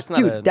 It's You not a- watch, it's not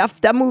dude. a-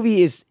 That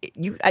movie is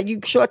you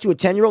show that to a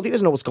 10-year-old. He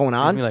doesn't know what's going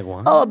on. be like,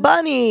 what? Oh, a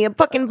bunny, a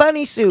fucking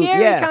bunny suit. Scary,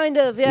 yeah, kind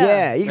of, yeah.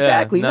 yeah,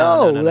 exactly.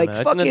 No, like no.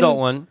 It's fucking an adult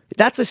one.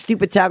 That's a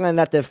stupid tagline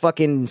that the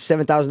fucking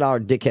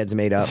 $7,000 dickheads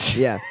made up.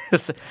 Yeah.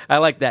 I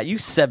like that. You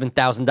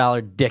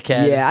 $7,000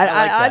 dickhead. Yeah, like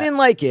I that. didn't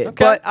like it,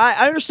 Okay. but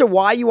I understood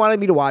why you wanted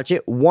me to watch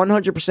it.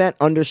 100%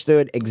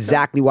 understood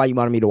exactly why you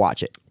wanted me to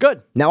watch it.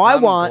 Good. Now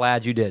I'm want.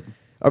 glad you did.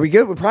 Are we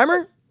good with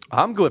Primer?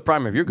 I'm good with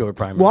Primer. If you're good with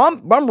Primer.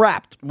 Well, I'm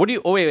wrapped. What do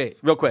you? Oh wait,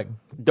 real quick.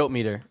 Dope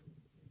meter.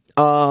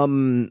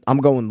 I'm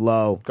going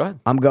low. Go ahead.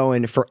 I'm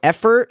going for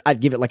effort. I'd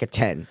give it like a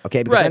 10.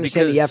 Okay, because I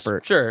understand the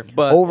effort. Sure,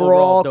 but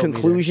overall dope meter.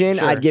 conclusion,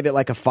 Sure. I'd give it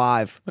like a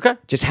 5. Okay.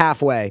 just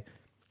halfway.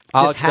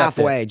 I'll Just accept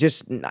halfway. it.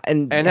 Just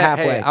and And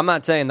halfway. hey, I'm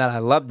not saying that I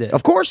loved it.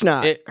 Of course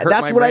not. It hurt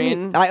That's my what I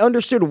brain. mean. I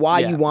understood why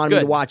Yeah, you wanted me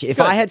to good, watch it. If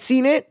good. I had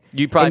seen it,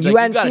 You'd probably and be you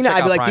like, hadn't "You gotta seen it, check I'd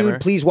be out like, Primer."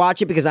 dude, please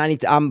watch it because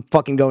I'm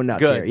fucking going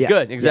nuts here. Good. Yeah.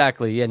 Good.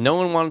 Exactly. Yeah. No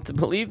one wanted to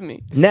believe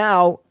me.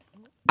 Now,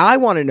 I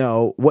want to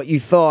know what you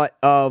thought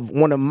of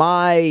one of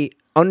my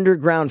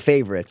underground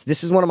favorites.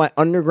 This is one of my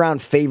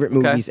underground favorite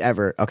movies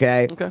ever.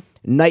 Okay. Okay.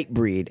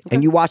 Nightbreed,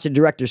 and you watch the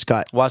director's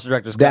cut. Watch the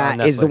director's cut That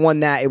on is the Netflix. one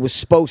that it was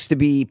supposed to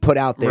be put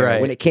out there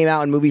Right. when it came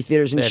out in movie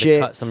theaters and They had to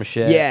shit. cut some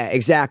shit. Yeah,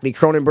 exactly.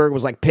 Cronenberg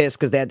was like pissed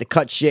because they had to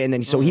cut shit, and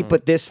then so he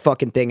put this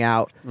fucking thing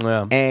out.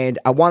 Yeah. And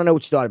I want to know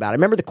what you thought about it.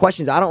 Remember the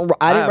questions? I didn't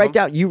have write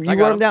them. down. You I wrote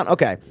got them down.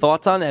 Okay.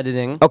 Thoughts on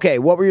editing? Okay.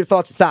 What were your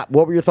thoughts? Stop.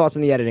 What were your thoughts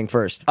on the editing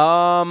first?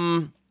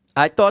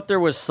 I thought there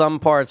was some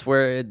parts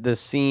where the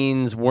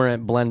scenes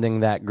weren't blending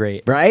that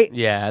great. Right?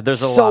 Yeah,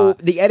 there's a so lot.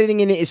 the editing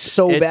in it is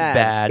so It's bad.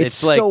 bad.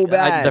 It's like so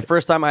bad. the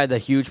first time I had the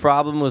huge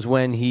problem was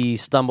when he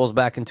stumbles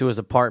back into his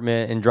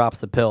apartment and drops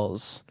the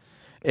pills.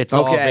 It's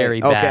all Okay,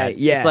 very okay, bad.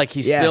 yeah, It's like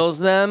he yeah. spills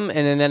them,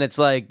 and then it's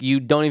like you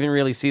don't even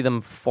really see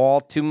them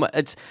fall too much.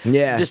 It's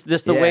Yeah,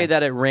 just the yeah. way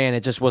that it ran.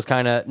 It just was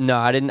kind of no.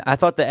 I didn't. I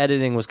thought the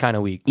editing was kind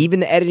of weak.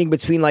 Even the editing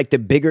between like the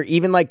bigger,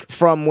 even like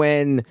from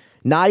when,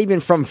 not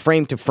even from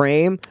frame to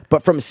frame,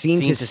 but from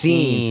scene to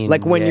scene.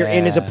 Like when you're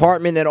in his yeah.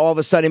 apartment, then all of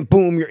a sudden,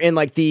 boom, you're in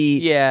like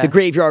the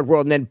graveyard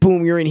world, and then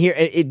boom, you're in here.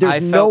 There's I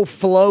no felt-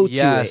 flow to it.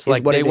 Yes, is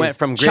like what they it went is.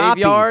 from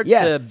Choppy, graveyard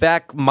yeah. to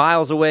back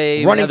miles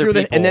away, running with through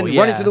other the and then people.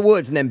 running Yeah. through the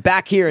woods and then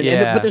back here and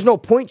Yeah. but there's no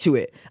point to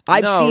it.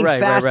 I've No, seen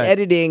right, fast right.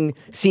 editing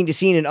scene to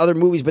scene in other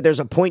movies, but there's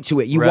a point to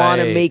it. You want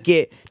to Right. make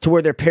it to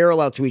where they're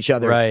parallel to each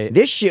other. Right.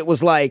 This shit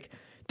was like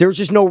there was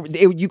just no.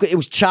 It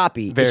was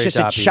choppy. Very it's just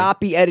choppy. a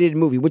choppy edited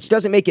movie, which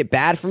doesn't make it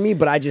bad for me.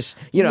 But I just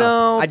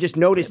I just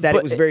noticed that it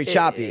but was very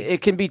choppy.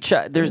 It can be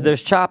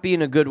there's choppy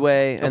in a good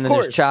way, and then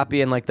course. there's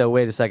choppy in like the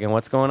wait a second,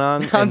 what's going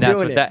on? I'm and that's doing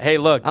what it. That, hey,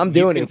 look, I'm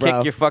doing you it, can bro.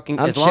 kick your fucking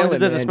I'm as long as it chilling,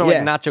 doesn't man. smell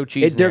Yeah. like nacho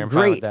cheese. They're in there, I'm fine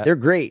with great. that. They're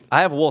great.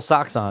 I have wool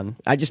socks on.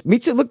 Me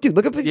too. Look, dude,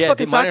 look at these Yeah,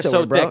 fucking dude, mine socks are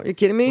over, so bro. thick. Are you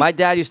kidding me? My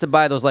dad used to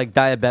buy those like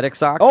diabetic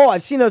socks. Oh,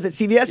 I've seen those at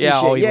CVS and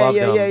yeah, shit. oh, he loved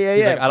them.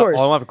 He's like, Of course.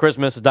 All I want for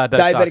Christmas is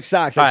Diabetic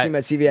socks. All I've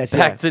right, seen them at CVS.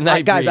 Back to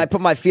Nightbreed. Guys, I put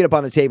my feet up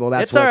on the table.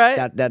 That's It's all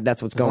right. That's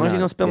what's As going long on. as you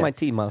don't spill my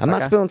tea, I'm not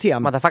motherfucker. spilling tea.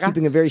 I'm Motherfucker.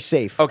 keeping it very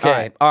safe.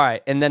 Okay, all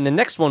right. And then the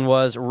next one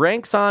was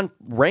rank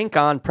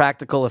on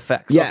practical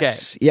effects.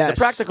 Yes, okay. yes.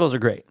 The practicals are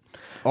great.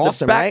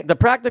 Awesome, right? The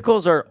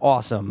practicals are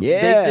awesome.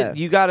 Yeah.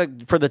 You got to,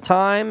 for the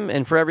time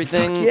and for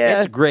everything, Fuck yeah.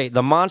 it's great.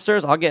 The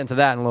monsters, I'll get into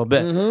that in a little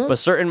bit. But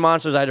certain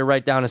monsters I had to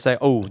write down and say,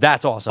 oh,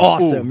 that's awesome.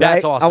 Awesome, Ooh,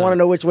 that's right? awesome. I want to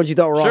know which ones you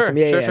thought were awesome.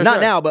 Yeah, yeah.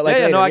 Not now, but like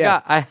later. No,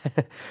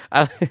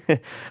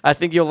 I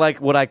think you'll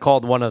like what I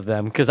called one of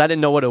them because I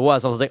didn't know what it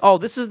was. I was like, oh,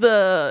 this is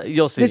the,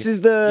 you'll see. This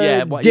is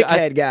the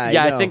dickhead guy.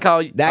 Yeah, no. I think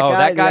how that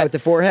guy, the guy with the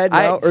forehead,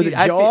 no? Or the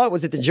jaw?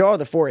 Was it the jaw or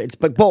the forehead? It's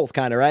but both,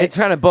 kind of, right? It's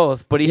kind of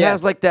both, but he Yeah.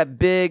 has like that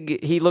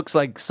big. He looks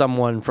like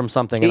someone from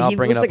something, and I'll he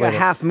bring looks it up like later. a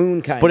half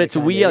moon kind of. But it's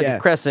weird, like a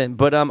crescent.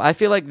 But I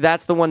feel like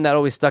that's the one that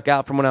always stuck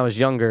out from when I was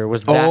younger.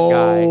 Was that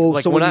guy?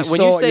 Like so when when you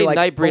saw it, say you're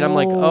like, Nightbreed, I'm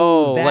like,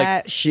 oh, oh, that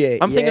like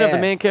shit. I'm thinking of the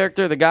yeah. main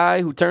character, the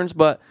guy who turns.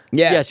 But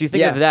Yeah, yes, you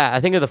think yeah. of that. I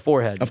think of the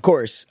forehead. Of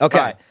course. Okay.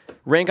 All right.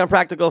 Rank on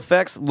practical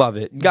effects, love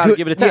it. You gotta Good.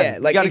 give it a 10. Yeah,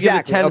 like, you gotta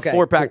exactly. give it a 10 Okay, for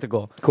cool.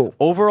 practical. Cool.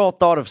 Overall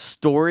thought of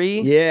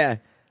story. Yeah.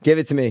 Give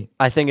it to me.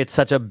 I think it's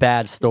such a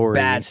bad story.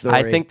 Bad story.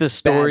 I think the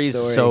story Bad is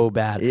story. so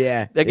bad.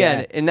 Yeah,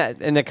 Again, yeah.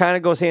 and that kind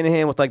of goes hand in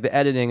hand with like the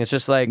editing. It's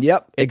just like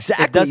Yep,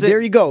 exactly.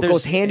 There you go. It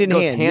goes hand in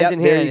hand. Yep,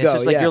 there you It's go,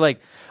 just like yeah. you're like,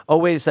 oh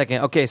wait a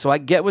second. Okay, so I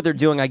get what they're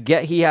doing. I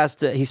get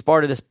he's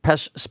part of this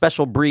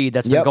special breed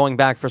that's been Yep. going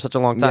back for such a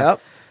long time.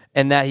 Yep.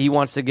 And that he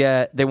wants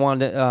to they want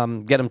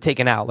to get him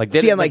taken out. Like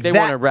they, See, and like they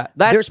that, want to.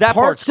 there's That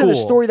parts part's to the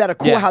cool. story that are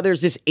cool. Yeah. How there's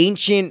this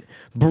ancient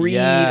breed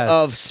Yes.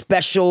 of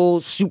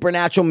special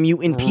supernatural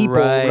mutant people,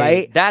 Right.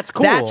 right? That's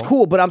cool. That's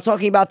cool. But I'm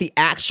talking about the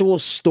actual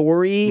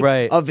story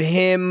Right. of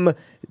him.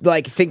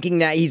 Like thinking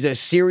that he's a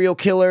serial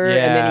killer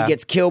and then Yeah. he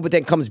gets killed, but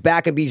then comes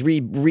back and he's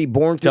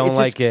reborn. Don't It's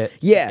like just- it.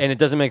 Yeah, and it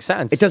doesn't make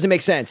sense. it doesn't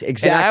make sense.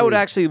 Exactly. And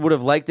I would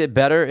have liked it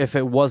better if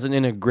it wasn't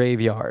in a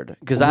graveyard.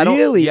 Because I don't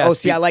Really? yes, Oh,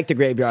 see, I like the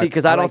graveyard. See,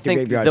 because I I don't like the think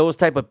graveyard. those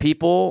type of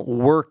people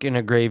work in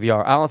a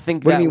graveyard. I don't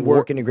think. What do that you mean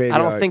work in a I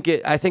graveyard? don't think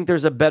it. I think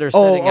there's a better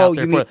setting out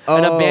there you for mean-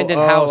 an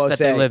abandoned house that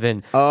say. they live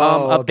in.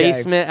 Oh, A okay.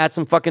 basement at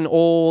some fucking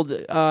old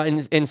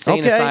insane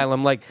Okay.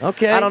 asylum. Like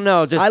Okay, I don't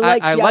know. Just I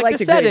like the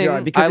the setting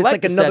graveyard because I it's like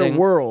like the another setting.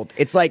 world.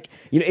 It's like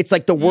it's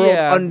like the world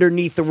Yeah.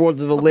 underneath the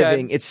world of the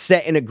living. It's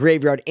set in a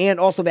graveyard, and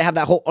also they have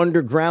that whole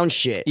underground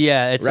shit.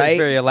 Yeah, it's right?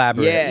 very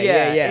elaborate.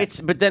 Yeah.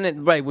 It's but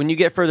then right when you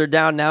get further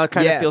down, now it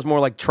kind of Yeah. feels more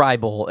like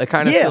tribal. It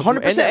kind of Yeah, feels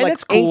 100%, and like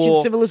it's cool.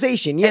 ancient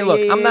civilization. Yeah, Hey, look,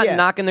 yeah, I'm not yeah.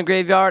 knocking the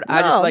graveyard.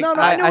 I No, just like no,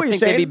 I know what you're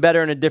think they'd be saying.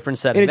 better in a different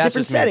setting. In a That's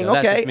different just me, setting, though.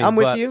 That's okay, just me. I'm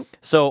with But- you.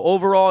 So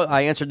overall,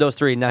 I answered those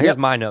three. Now here's Yep.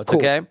 my notes. Cool.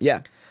 Okay, Yeah.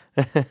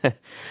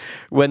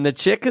 when the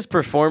chick is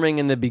performing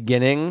in the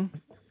beginning.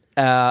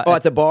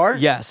 At the bar?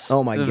 Yes.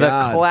 Oh my The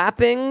God.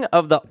 clapping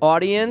of the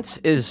audience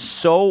is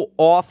so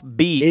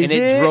offbeat, Is and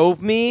it it?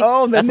 drove me.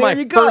 Oh, then that's there my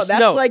you go. first That's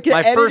note. like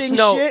my first editing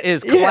note shit.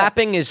 is Yeah.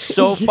 clapping is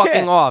so Yeah.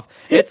 fucking off.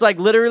 It's like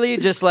literally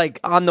just like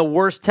on the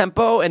worst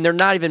tempo, and they're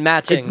not even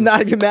matching. It's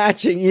not even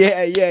matching. Yeah.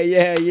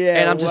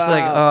 and I'm just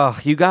like, Wow. oh,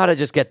 you gotta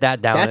just get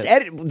that down. That's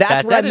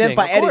That's what I meant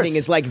by of course. editing.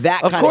 Is like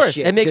that Of kind course, of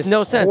shit. it makes Just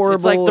no sense.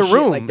 It's like horrible The shit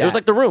Room. like It was that.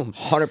 like The Room.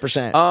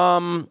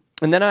 100%.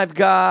 And then I've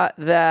got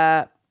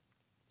that.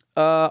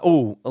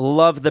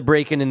 Love the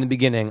break-in in the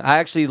beginning. I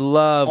actually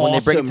love when they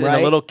break Awesome, into right?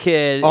 the little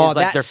kid. Oh, is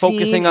like that they're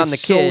focusing scene on the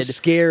is so kid.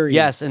 scary.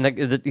 Yes, and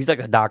he's like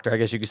a doctor, I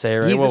guess you could say.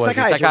 Right? He's What a was he?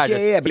 psychiatrist.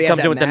 Yeah, but he he comes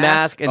has in with that the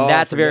mask, and mask. Oh,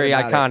 that's forget very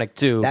about it. iconic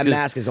too. That 'cause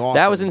mask is That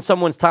awesome. was in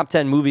someone's top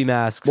 10 movie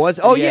masks. Was?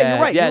 Oh, yeah,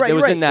 you're right, Yeah, you're right, it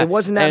was you're in right. that. It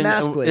was in that And,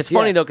 mask list, It's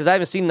funny yeah. though because I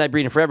haven't seen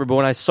Nightbreed in forever, but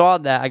when I saw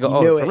that, I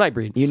go, knew oh, it. from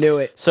Nightbreed. You knew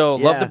it. So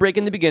love Yeah. the break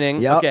in the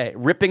beginning. Yep. Okay,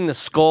 ripping the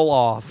skull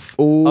off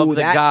Ooh, of the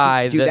that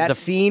guy. dude, that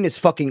scene is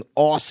fucking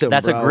awesome.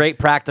 That's bro. a great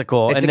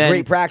practical. It's and a then,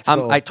 great practical.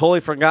 I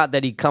totally forgot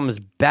that he comes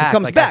back.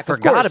 comes like, back, I of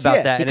forgot course, about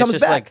yeah. that. He And comes it's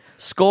just back. like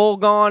skull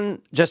gone,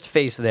 just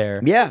face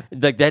there. Yeah.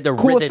 Like they had to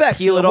Cool they effects,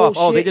 peel the it off.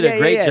 whole Oh, they shit. did Yeah, a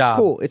great yeah, job. it's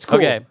cool. It's cool.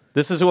 Okay.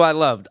 This is who I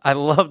loved. I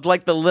loved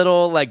like the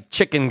little like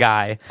chicken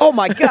guy. Oh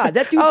my God,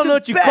 that dude's I don't know the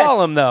what you best.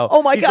 call him though.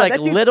 Oh my he's God, like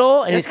that dude,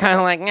 little and he's kind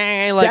of like,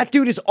 like that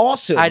dude is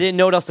awesome. I didn't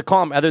know what else to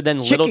call him other than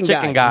little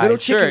chicken guy. Little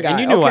Sure, chicken guy. and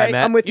you knew who okay, I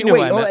meant. I'm with you. knew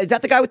who Wait, I meant. is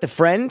that the guy with the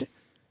friend?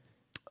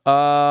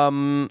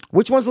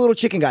 Which one's the little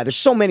chicken guy? There's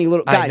so many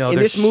little I guys know, in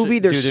there's this movie.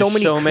 There's dude, so there's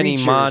many so many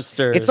creatures.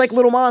 monsters. It's like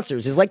Little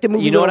Monsters. It's like the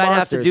movie. You know what Little I'd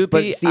have to Monsters, do,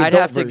 but Pete? it's the I'd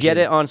adult have to get version.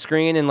 it on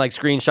screen and like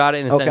screenshot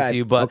it and send it to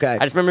you. But okay.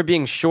 I just remember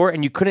being short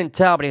and you couldn't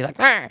tell. But he's like,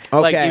 like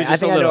Okay, he was I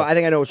just think a I know. little. I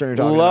think I know what you're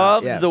talking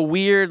Love about. Yeah. the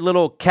weird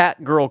little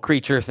cat girl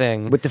creature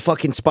thing. with the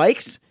fucking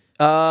spikes.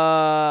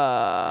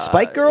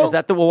 Spike Girl? Is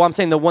that the? Well, I'm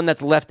saying the one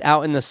that's left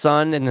out in the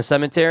sun in the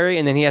cemetery,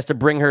 and then he has to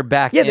bring her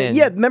back Yeah, in.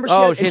 remember? She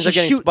oh, has, she ends up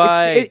getting shoot,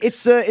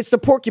 spikes. It's the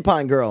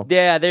porcupine girl.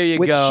 Yeah, there you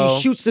go.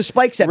 She shoots the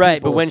spikes at right,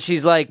 people. but when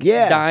she's like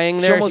Yeah, dying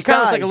she there, she almost kind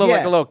of looks like a dies, little yeah.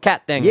 like a little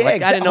cat thing. Yeah,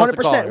 like, I didn't know what to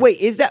call her. 100%. Wait,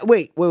 is that?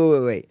 Wait.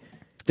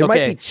 There might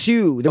Okay. be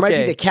two. There might be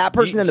Okay. the cat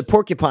person and the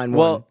porcupine one.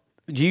 Well,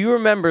 do you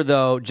remember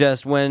though?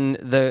 Just when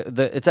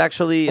the it's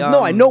actually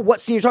no, I know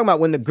what scene you're talking about.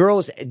 When the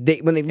girls when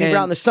they leave her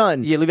out in the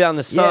sun. Yeah, leave it out in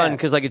the sun Yeah.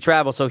 because like it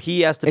travels. So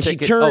he has to. And she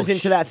pick it. turns Oh,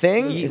 into that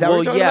thing? Is that what well,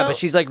 you're talking yeah, about? but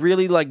she's like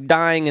really like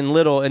dying and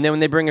little, and then when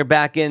they bring her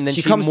back in, then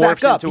She she comes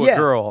morphs back up, into yeah, a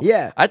girl.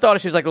 yeah. I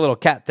thought she was like a little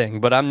cat thing,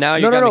 but I'm now.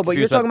 No. But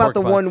you're talking about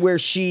the one where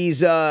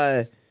she's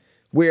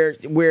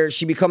where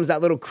she becomes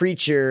that little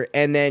creature,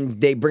 and then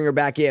they bring her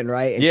back in,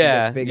 right? And she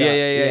Yeah, gets big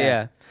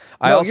yeah. up.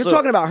 I You're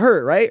talking about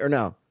her, right? Or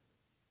no?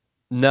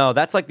 No,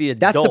 that's like the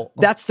That's adult.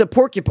 that's the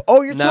porcupine.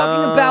 Oh, you're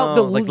talking about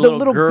the like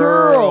little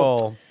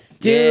girl.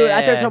 Dude,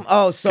 I thought you were talking.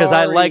 Oh, sorry. Because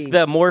I like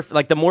the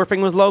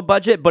morphing was low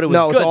budget, but it was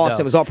No, it was good. awesome.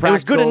 Though. It was all It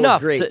was good practical. It was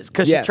enough great.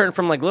 because Yeah. she turned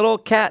from like little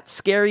cat,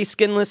 scary,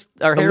 skinless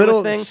or a hairless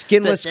little thing,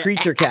 skinless to-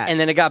 creature cat. and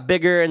then it got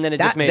bigger, and then it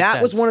just made that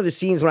sense. was one of the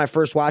scenes when I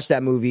first watched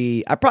that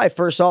movie. I probably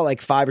first saw it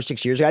like 5 or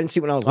 6 years ago. I didn't see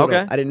it when I was little.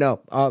 Okay. I didn't know.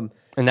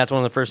 and that's one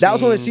of the first. That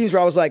was one of the scenes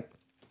where I was like,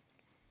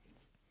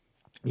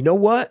 you know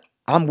what?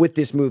 I'm with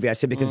this movie. I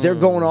said, because they're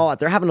going all out.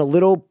 They're having a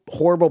little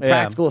horrible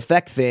practical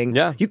effect thing.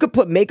 Yeah. You could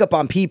put makeup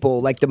on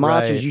people, like the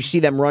monsters. Right. You see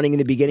them running in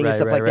the beginning and Right,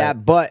 stuff right, like right.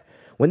 that. But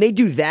when they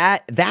do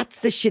that,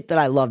 that's the shit that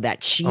I love.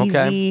 That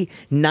cheesy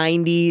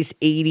 90s,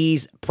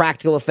 80s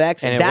practical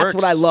effects. And it That's works.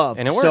 what I love.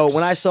 And it So works.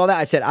 when I saw that,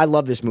 I said, I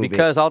love this movie.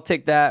 because I'll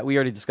take that. We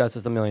already discussed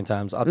this a million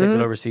times. I'll take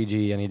it over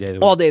CG any day of the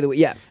week. all day of the week.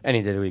 Yeah.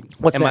 Any day of the week.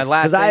 What's and next? my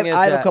last 'Cause I thing have- is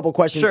I have a that- couple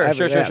questions. Sure, I have-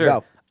 sure. yeah,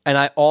 go. And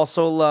I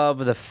also love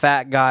the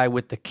fat guy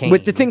with the cane.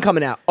 With the thing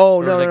coming out. Oh,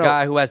 Or no, the no, no.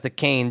 guy who has the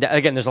cane.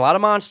 Again, there's a lot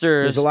of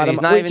monsters. There's a lot and of.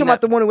 he's not Wait, even talking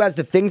about the one who has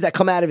the things that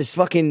come out of his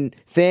fucking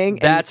thing. and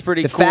That's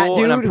pretty the cool. fat dude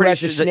and I'm who pretty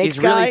has the sure that snakes he's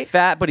guy. really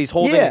fat, but he's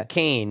holding Yeah. a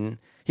cane.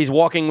 He's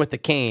walking with the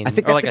cane. I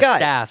think or that's like the a guy.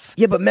 staff.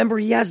 Yeah, but remember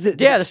he has the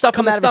Yeah, the stuff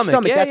coming in out the of his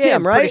stomach. stomach. Yeah, That's yeah,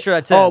 him, I'm right? pretty sure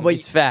that's Oh, him. but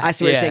He's fat. I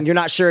see what you're Yeah. saying. You're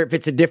not sure if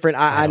it's a different.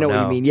 I know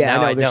what you mean. Yeah,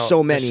 Now I know. There's don't.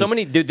 so many. There's so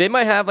many. Dude, they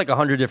might have like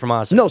 100 different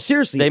monsters. No,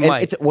 seriously. They And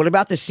might. what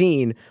about the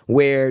scene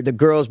where the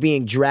girl's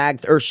being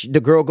dragged, or the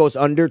girl goes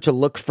under to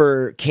look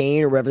for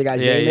Kane or whatever the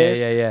guy's Yeah, name yeah,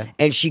 is? yeah.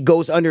 And she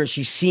goes under and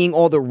she's seeing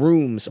all the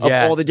rooms of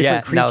Yeah, all the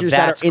different yeah. Now creatures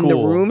that that's are in cool.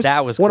 the rooms.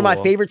 That was one of my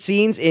cool. favorite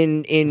scenes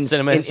in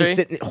Cinema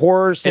history?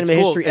 horror It's cinema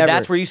cool, history 'cause ever.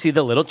 That's where you see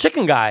the little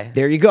chicken guy.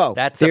 There you go.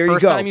 That's the There you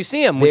first go. time you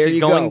see him when There she's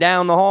you going go.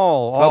 down the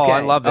hall. Oh, Okay, I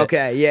love it.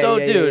 okay, yeah, So,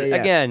 yeah, dude, yeah.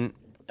 again,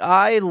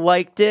 I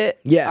liked it.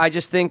 Yeah. I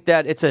just think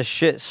that it's a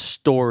shit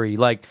story.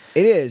 Like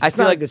It is. I It's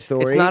feel not a like good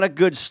story. It's not a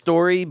good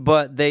story,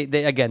 but they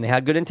again they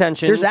had good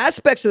intentions. There's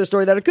aspects of the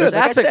story that are good. There's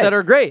like I aspects said. that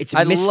are great. It's I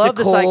love the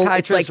mystical,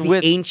 psychiatrist it's like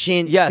with the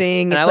ancient yes,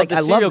 thing. and It's I like love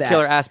the I love serial that.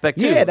 killer aspect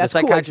too. Yeah, that's the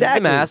cool. psychiatrist with Exactly.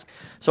 the mask.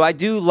 So I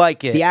do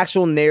like it. The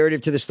actual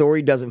narrative to the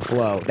story doesn't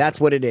flow. That's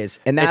what it is,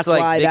 and that's it's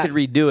like why they that could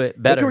redo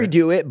it better. They could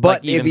redo it, but Like,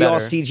 it'd even be all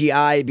better.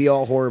 CGI. It'd be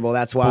all horrible.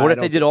 That's why. But what I if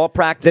they don't- did all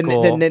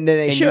practical? Then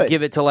they and should you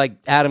give it to like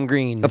Adam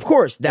Green. Of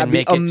course, that'd and be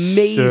make it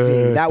amazing.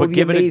 sick, That but would be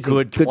give amazing. It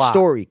a good plot.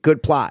 story,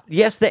 good plot.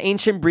 Yes, the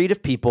ancient breed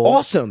of people.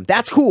 Awesome.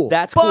 That's cool.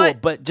 That's cool,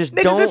 but just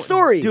make don't. a good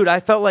story, Dude, I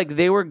felt like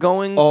they were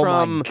going Oh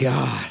from my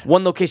God.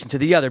 one location to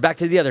the other, back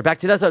to the other, back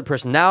to that other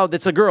person. Now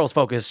it's the girl's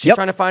focus. She's Yep.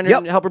 trying to find her Yep.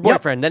 and help her Yep.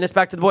 boyfriend. Then it's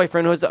back to the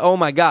boyfriend who's oh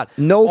my God.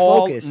 No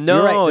All- focus. No,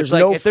 You're right. it's There's like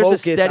no if there's a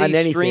focus steady, on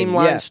anything.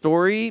 streamlined Yeah.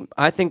 story,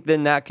 I think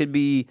then that could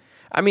be.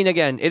 I mean,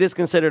 again, it is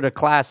considered a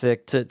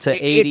classic to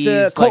 80s.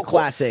 It's a cult like,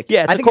 classic.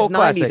 Yeah, it's I a think cult it's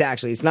 90s classic.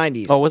 actually. It's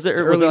 90s. Oh, was it?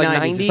 It's Or was early it like 90s.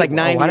 90? It's like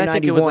 90 oh, or I 91.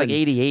 think it was like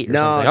 88 or no,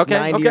 something. it's Okay,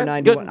 90 okay. or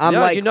 91. Good. I'm no,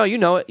 like, you know it. You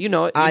know it. You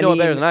know it I better mean,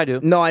 than I do.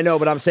 No, I know,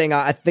 but I'm saying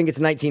I think it's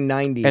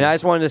 1990. And I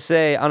just wanted to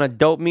say, on a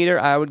dope meter,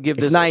 I would give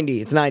It's this 90.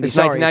 It's 90. It's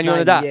Sorry, 1990 on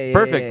the 90. dot. Yeah, yeah,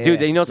 Perfect, yeah, dude.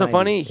 yeah. You know what's so It's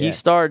funny? 90, He yeah.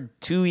 starred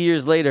 2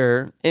 years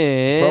later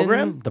in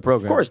Program? The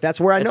Program. Of course, that's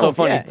where I It's know so him.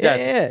 funny.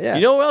 Yeah, yeah.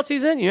 You know who else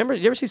he's in? You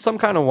ever see Some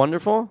Kind of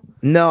Wonderful?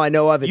 No, I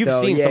know of it. You've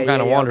though. seen Yeah, Some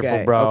Kind of yeah, Wonderful,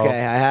 okay. bro.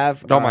 Okay, I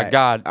have. Oh All my right.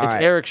 God, All it's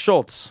right. Eric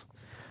Schultz,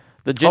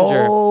 the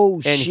ginger.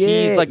 Oh, and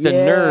shit, he's like the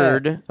yeah.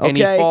 nerd, and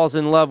he Okay. falls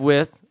in love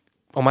with.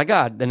 Oh my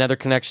God! Another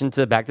connection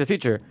to Back to the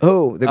Future.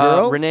 Who, the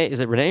girl? Renee?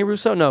 Is it Renee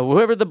Russo? No,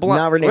 whoever the blonde.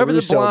 Not Renee whoever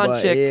Russo, the blonde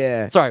but chick.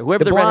 yeah. Sorry,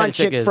 whoever the, blonde redheaded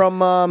chick is from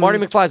Marty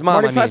McFly's mom.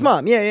 Marty I McFly's mean.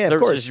 mom. Yeah, of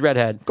course. She's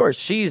redhead. Of course.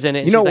 She's in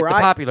it. You know she's where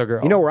like the I- popular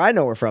girl. You know where I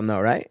know her from, though,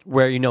 right?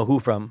 Where you know who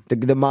from?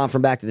 The mom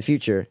from Back to the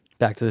Future.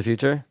 Back to the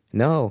Future.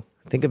 No,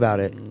 think about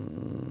it.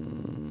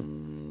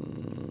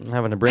 I'm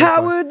having a brain. fart.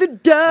 Howard the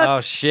Duck.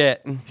 Oh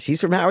shit! She's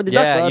from Howard the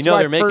Yeah, Duck. Bro. you That's know where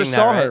they're I making first that,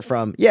 saw right? her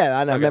from. Yeah,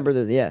 I remember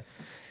the. Yeah.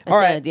 All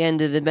right, at the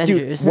end of the dude.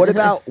 Avengers. What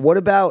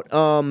about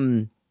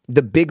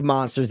the big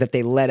monsters that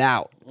they let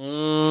out?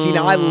 See,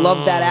 now I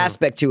love that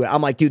aspect to it.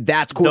 I'm like, dude,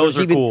 that's cool. Those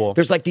There's are cool.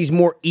 There's like these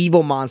more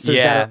evil monsters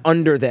Yeah. that are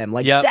under them.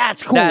 Like, Yep.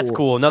 that's cool. That's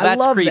cool. No, I that's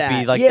love creepy.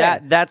 that. Like yeah.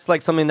 that's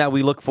like something that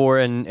we look for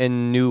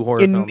in new horror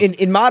films.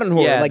 In modern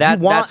horror, Yeah, like that-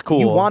 you want that's cool.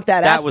 You want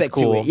that, That was aspect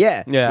cool. to it.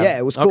 Yeah, yeah,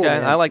 it was cool. Okay,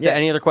 man. I like yeah. that.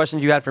 Any other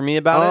questions you had for me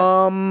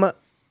about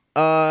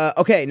it?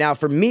 Okay, now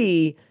for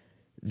me,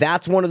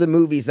 that's one of the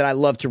movies that I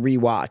love to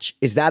rewatch.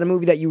 Is that a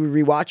movie that you would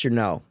rewatch or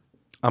no?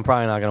 I'm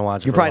probably not gonna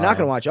watch it. You're probably not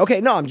going to watch it. Okay,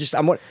 no, I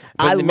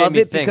it made love me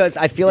it think. because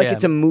I feel like Yeah.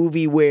 it's a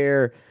movie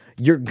where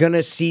you're going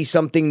to see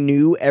something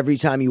new every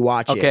time you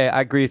watch it. Okay,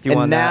 I agree with you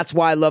and on that. that's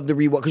why I love the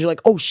rewatch because you're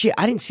like, oh shit,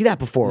 I didn't see that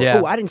before.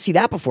 Yeah. Oh, I didn't see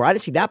that before. I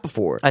didn't see that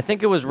before. I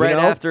think it was right know?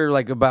 after,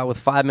 like, about with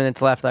 5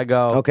 minutes left. I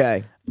go.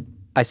 Okay.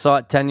 I saw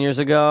it 10 years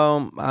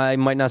ago. I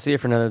might not see it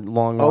for another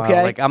long while.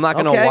 Okay. Like, I'm not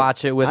going to Okay.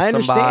 watch it with I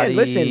understand. somebody.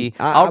 Listen,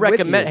 I'll I'm with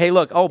recommend. you. Hey,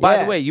 look. Oh, by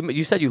Yeah. the way,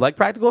 you said you like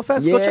practical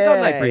effects. Go check out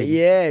Nightbreed.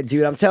 Yeah,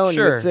 dude, I'm telling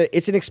Sure. you,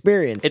 it's an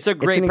experience. It's a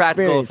great an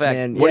practical experience, effect.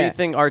 man. What do Yeah. you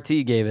think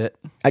RT gave it?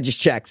 I just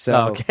checked.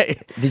 So Okay.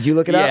 Did you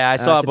look it up? Yeah, I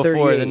saw it it's a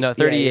before. 38. The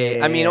 38.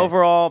 Yeah, I mean, yeah.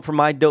 overall, for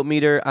my dope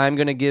meter, I'm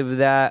going to give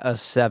that a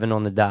 7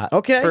 on the dot.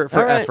 Okay, For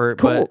all right, effort,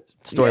 cool. but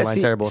storyline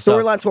terrible.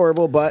 Storyline's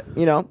horrible, but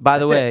By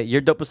the that's way, it.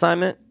 your dope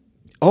assignment.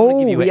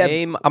 Oh, I'm we have,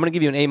 going to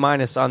give you an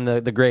A- on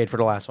the grade for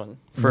the last one.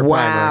 For a primer.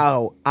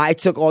 wow! I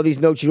took all these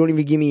notes. You don't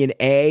even give me an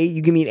A.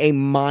 You give me an A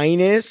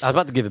minus. I was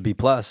about to give it B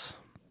plus.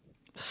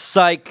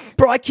 Psych.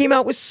 Bro, I came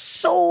out with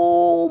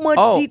so much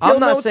Oh, detailed I'm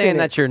not notes saying in it.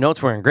 that your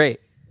notes weren't great.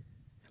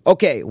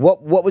 Okay,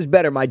 what was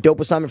better, my dope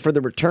assignment for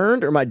the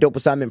returned or my dope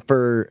assignment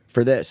for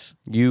this?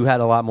 You had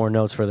a lot more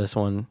notes for this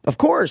one. Of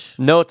course.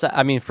 Notes.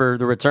 I mean, for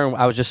the return,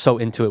 I was just so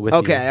into it with you.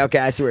 Okay,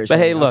 I see where you're But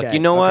saying. hey, look, Okay, you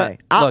know okay.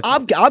 what?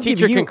 Look, I'll teacher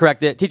give you. can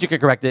correct it. Teacher can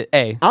correct it.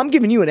 A. I'm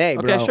giving you an A,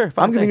 bro. Okay, sure,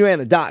 fine, I'm giving you thanks. an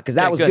A on the dot because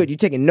that Okay, was good. good. You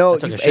taking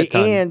notes, I took a shit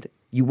ton. and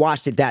you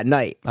watched it that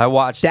night. I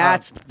watched.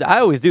 That's- I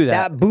always do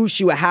that. That boosts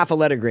you a half a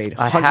letter grade. 100%.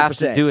 I have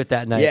to do it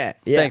that night. Yeah.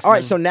 Thanks, All right,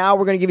 man. so now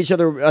we're gonna give each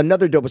other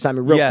another dope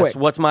assignment real yes. quick.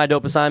 What's my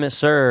dope assignment,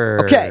 sir?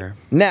 Okay.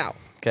 Now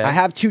Okay. I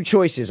have two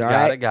choices. All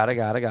right. Got it.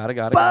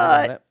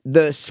 But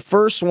the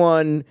first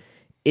one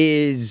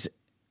is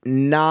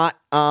not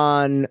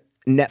on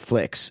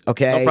Netflix.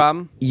 Okay, No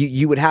problem.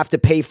 You would have to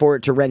pay for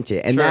it to rent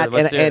it, and Sure, that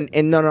let's hear it.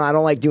 and no, I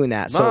don't like doing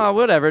that. So Nah,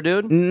 whatever,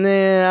 dude.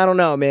 nah, I don't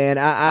know, man.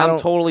 I I'm don't,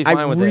 totally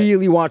fine with it. I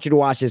really want you to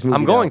watch this movie.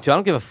 I'm going to. I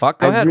don't give a fuck.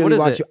 Go I ahead. really What is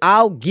want it? you.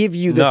 I'll give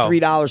you the No.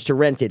 $3 to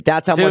rent it.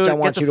 That's how Dude, much I get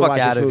want the you to fuck watch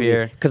out this of movie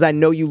here. because I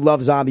know you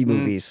love zombie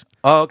movies.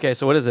 Oh, okay.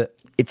 So what is it?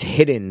 It's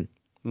Hidden.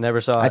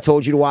 Never saw it. I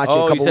told you to watch it a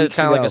Oh, couple you said weeks it's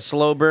kind of ago. like a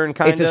slow burn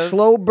kind It's of? a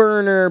slow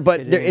burner,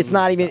 but Hidden it's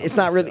not even. It's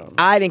not really.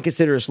 I didn't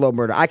consider it a slow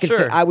burner. I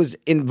consider. Sure. I was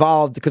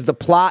involved because the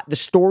plot, the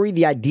story,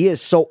 the idea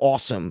is so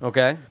awesome.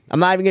 Okay. I'm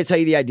not even going to tell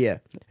you the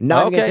idea.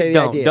 Not even going to tell you the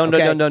idea. Don't.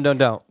 okay?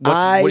 Don't.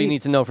 What do you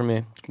need to know from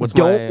me? What's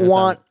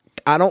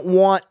I don't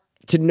want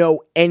to know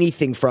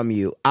anything from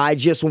you. I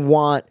just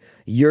want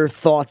your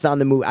thoughts on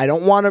the movie. I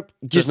don't want to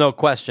There's just no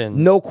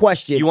question. No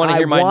question. You wanna I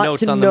hear my want notes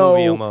to on the know,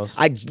 movie almost.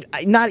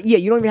 Not. Yeah,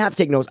 you don't even have to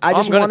take notes. I I'm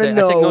just gonna want to take-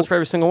 know. I take notes for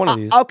every single one of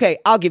these. Okay,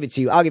 I'll give it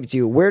to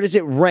you. Where does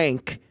it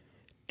rank?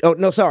 Oh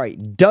no, sorry.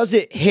 Does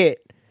it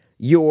hit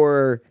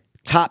your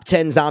top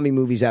 10 zombie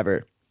movies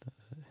ever?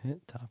 Hit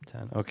top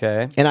 10.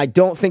 Okay. And I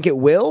don't think it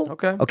will.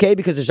 Okay. Okay,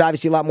 because there's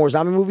obviously a lot more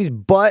zombie movies,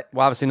 but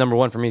Well, obviously, number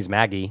one for me is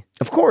Maggie.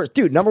 of course,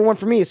 dude, number one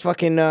for me is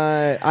fucking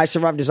I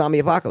Survived a Zombie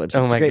Apocalypse.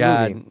 Oh It's a my great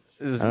god, movie.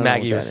 This I don't know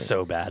Maggie what was that is.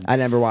 so bad. I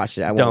never watched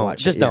it. I won't Don't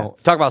watch just it. yeah.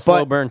 don't talk about slow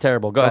But- burn.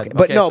 Terrible. Go ahead. Okay,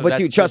 but Okay, no, so but that-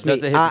 dude, trust me.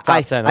 does it hit the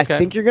I top 10, okay?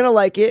 think you're gonna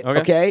like it. Okay.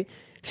 Okay,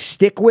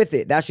 stick with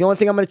it. That's the only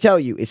thing I'm gonna tell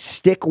you is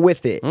stick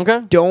with it.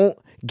 Okay. Don't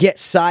get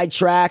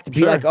sidetracked. Be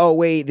Sure. like, oh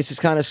wait, this is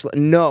kind of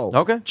no.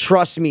 Okay.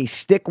 Trust me.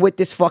 Stick with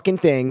this fucking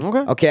thing.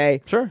 Okay.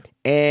 Okay. Sure.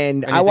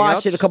 And I Anything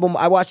watched else?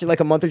 I watched it like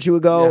a month or two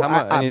ago.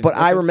 Yeah, how mu- but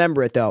I okay.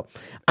 remember it though.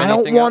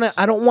 Anything else?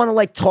 I don't want to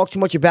like talk too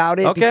much about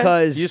it Okay.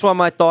 because You just want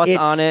my thoughts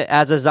it's- on it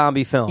as a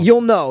zombie film.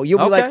 You'll know. You'll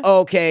be Okay. like,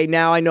 okay,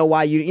 now I know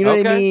why you know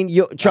what I Okay. mean?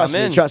 You'll trust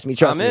I'm me, in. trust me.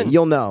 I'm in.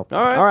 You'll know.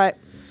 All right.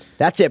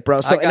 That's it, bro.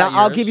 So I and got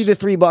I'll yours. give you the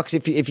 $3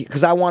 if you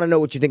because I want to know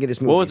what you think of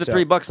this movie. What was the so.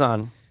 $3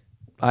 on?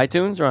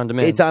 iTunes or on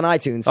demand? It's on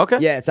iTunes. Okay.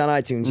 Yeah, it's on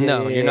iTunes. Yeah,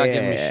 No, yeah, you're not yeah,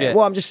 giving me yeah. shit.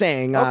 Well, I'm just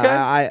saying. Okay.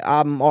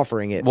 I'm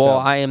offering it. Well, so.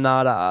 I am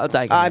not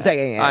taking I'm it.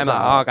 taking it, I'm so-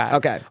 not. Okay.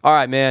 okay. All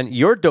right, man.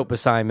 Your dope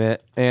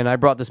assignment, and I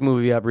brought this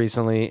movie up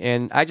recently,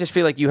 and I just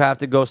feel like you have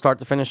to go start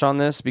to finish on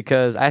this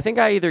because I think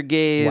I either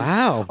gave.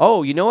 Wow.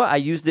 Oh, you know what? I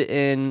used it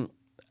in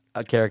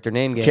a character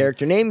name game.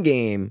 Character name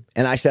game,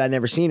 and I said I'd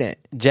never seen it.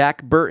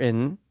 Jack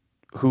Burton,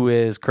 who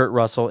is Kurt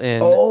Russell in.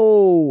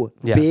 Oh,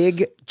 Yes.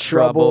 Big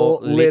Trouble,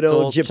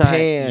 Little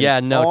Japan. China. Yeah,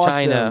 no, Awesome.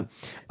 China.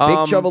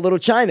 Big Trouble, Little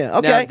China.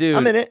 Okay, Now, dude,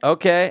 I'm in it.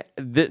 Okay,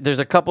 there's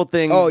a couple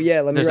things. Oh, yeah,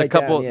 let me there's write a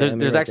couple. down. Yeah, there's let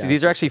me there's write actually down.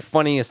 these are actually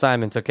funny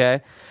assignments.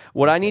 Okay,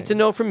 what I need to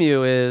know from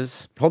you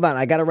is Hold on,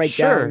 I gotta write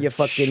sure, down your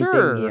fucking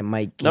sure. thing here,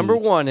 Mikey. Number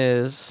one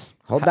is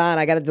Hold on,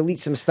 I gotta delete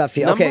some stuff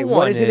here. Number Okay, what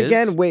one is it is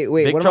again? Wait,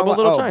 Big what Trouble, am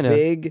I, Little China.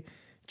 Big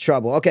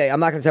Trouble. Okay, I'm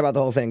not gonna tell about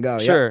the whole thing. Go.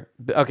 yeah. sure.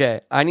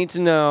 Okay, I need to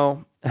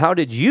know how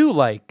did you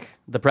like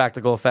the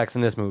practical effects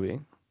in this movie?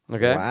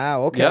 Okay.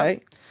 Wow. Okay.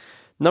 Yep.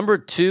 Number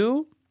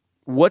two,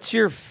 what's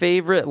your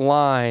favorite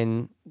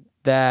line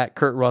that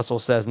Kurt Russell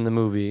says in the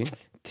movie?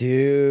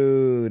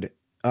 Dude.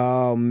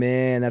 Oh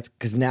man, that's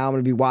because now I'm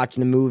gonna be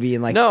watching the movie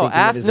and like No, thinking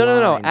of his no.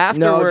 lines.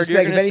 Afterward, just you're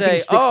like, gonna if anything say,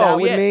 sticks "Oh, out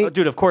with yeah, me, oh,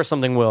 dude, of course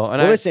something will." And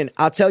well, I, listen,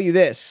 I'll tell you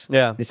this.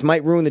 Yeah. This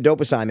might ruin the dope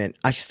assignment.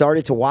 I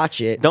started to watch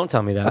it. don't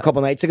tell me that. A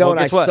couple nights ago, Well, and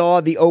I guess what? saw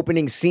the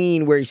opening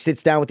scene where he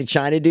sits down with the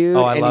China dude,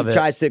 Oh, I and love he it.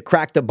 tries to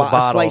crack the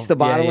bottle. slice the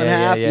bottle Yeah, in yeah,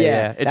 half.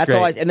 yeah. It's that's all.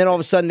 great. And then all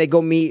of a sudden, they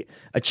go meet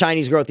a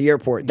Chinese girl at the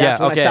airport. That's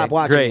yeah, when okay, I stopped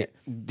watching great. it.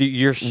 Dude,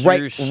 you're Right-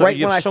 you're so, right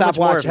you when have I so stopped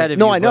much more watching ahead it. of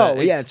No, you, I know.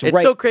 but Yeah, it's it's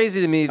right- so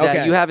crazy to me that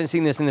Okay. you haven't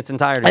seen this in its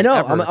entirety. I know.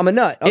 ever. I'm a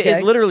nut. It is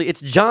Okay. literally it's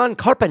John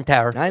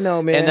Carpenter. I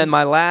know, man. And then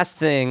my last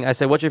thing, I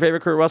said, "What's your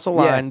favorite Kurt Russell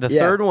line?" The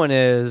yeah. third one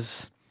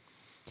is.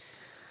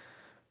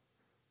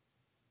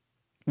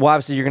 Well,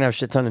 obviously, you're gonna have a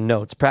shit ton of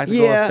notes.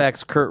 Practical Yeah.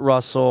 effects, Kurt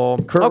Russell,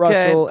 Kurt okay,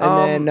 Russell,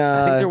 and then,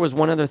 I think there was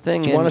one other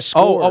thing. Do you in- want to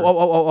score?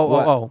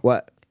 Oh.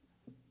 What?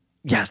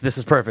 Yes, this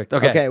is perfect.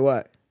 Okay. Okay,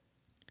 what?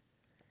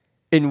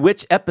 In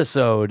which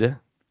episode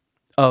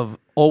of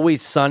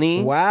Always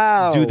Sunny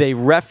Wow. do they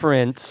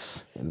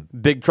reference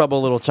Big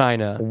Trouble Little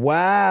China?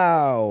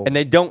 Wow. And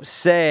they don't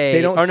say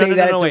They don't or no, say no,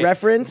 that no, it's a wait.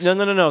 reference?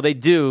 No. They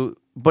do,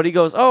 but he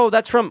goes, "Oh,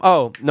 that's from."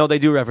 Oh, no, they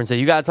do reference it.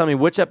 You got to tell me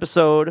which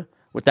episode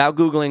without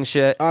googling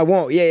shit. I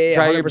won't. Yeah.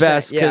 Try your 100%.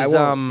 best, Yeah, I because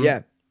won't. Yeah.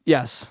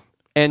 yes,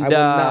 and I will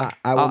not.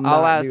 I will I'll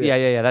not ask. do it.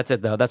 Yeah. That's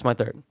it though. That's my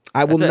third.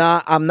 I will That's it.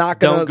 not. I'm not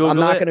Don't gonna. Google I'm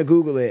not it? gonna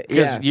Google it.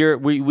 Yeah. Because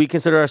we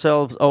consider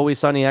ourselves Always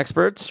Sunny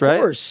experts, right?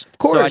 course, of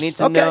So I course. need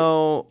to Okay.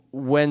 know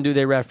when do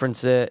they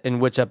reference it in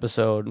which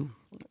episode,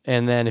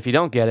 and then if you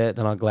don't get it,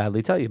 then I'll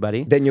gladly tell you,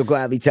 buddy. Then you'll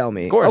gladly tell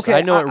me. Of course, Okay.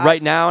 I know it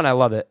right now, and I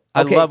love it.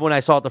 Okay. I love when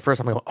I saw it the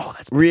first time. I go, "Oh,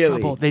 that's Big Really?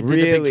 Trouble. They did the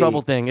really? Big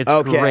Trouble thing. It's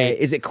okay. great."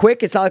 Is it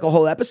quick? It's not like a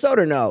whole episode,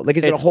 or no? Like,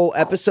 is it a It's- whole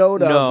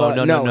episode? No, of,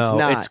 no, it's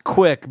not. It's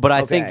quick, but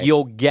I think Okay.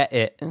 you'll get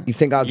it. You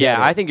think I'll get Yeah,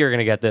 it? I think you're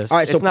gonna get this. All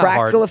right. So It's not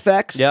practical hard.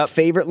 effects. Yep.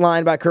 Favorite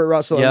line by Kurt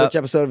Russell. And Yep. which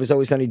episode of It's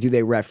Always Sunny do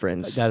they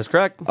reference? That is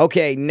correct.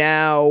 Okay.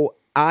 Now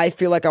I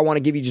feel like I want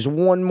to give you just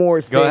one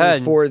more thing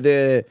ahead. for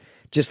the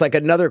just like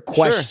another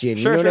question.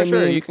 Sure, you know what I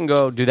mean? You can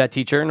go do that,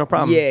 teacher. No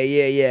problem.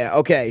 Yeah.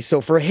 Okay.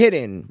 So for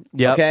Hidden.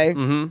 Yep. Okay.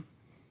 Mm-hmm.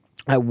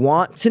 I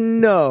want to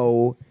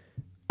know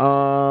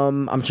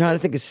I'm trying to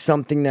think of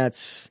something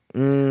that's.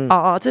 You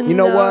You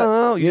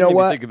know what? You know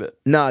what? Think of it.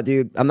 Nah,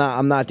 dude, I'm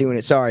not doing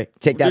it. Sorry,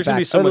 take that There should back.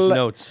 be so much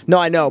notes. No,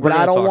 I know, but We're I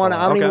gonna don't talk want to. a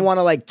I lot. don't even Okay. want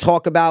to like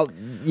talk about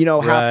halfway.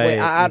 Right,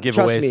 I and give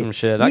trust away me. some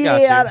shit. I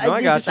got you. Yeah, No,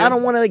 I got you. I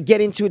don't want to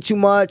get into it too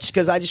much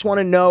because I just want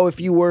to know if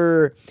you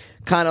were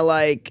kind of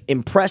like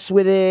impressed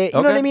with it.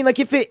 You know what I Okay. mean? Like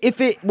if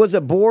it was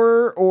a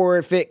bore or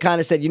if it kind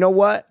of said, you know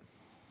what.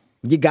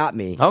 You got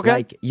me. Okay.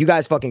 Like, you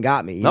guys fucking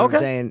got me. You know what I'm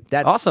Okay. saying?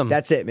 That's Awesome.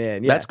 That's it,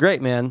 man. Yeah. That's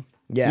great, man.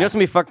 Yeah. You know what's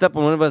gonna be fucked up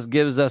when one of us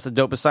gives us a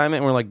dope assignment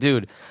and we're like,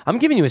 dude, I'm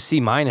giving you a C-,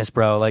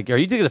 bro. Like, are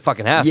you doing a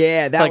fucking F?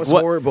 Yeah, that Like, was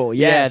what- horrible.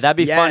 Yeah, Yes, that'd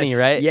be yes. funny,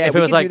 right? Yeah, if we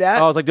it was could like, do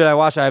that. I was like, dude, I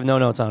watched. I have no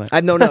notes on it. I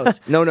have no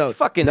notes. No notes.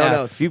 Fucking no F.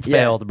 notes. You Yeah.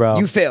 failed, bro.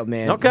 You failed,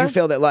 man. Okay. You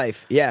failed at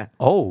life. Yeah.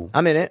 Oh,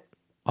 I'm in it.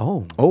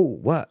 oh, Oh,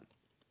 what?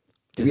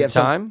 Do Is we it have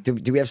some- time? Do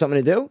we have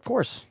something to do? of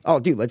course. Oh,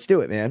 dude, let's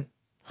do it, man.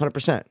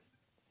 100%.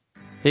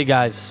 Hey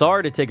guys,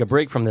 sorry to take a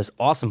break from this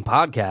awesome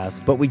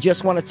podcast. But we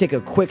just want to take a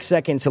quick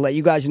second to let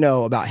you guys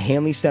know about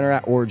Hanley Center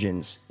at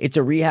Origins. It's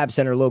a rehab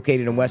center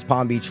located in West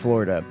Palm Beach,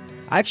 Florida.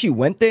 I actually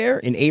went there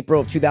in April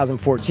of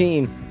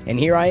 2014, and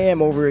here I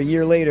am over a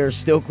year later,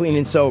 still clean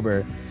and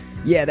sober.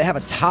 Yeah, they have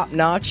a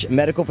top-notch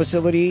medical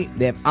facility,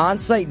 they have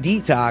on-site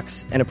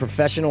detox, and a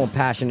professional and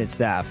passionate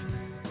staff.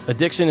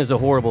 Addiction is a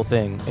horrible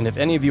thing, and if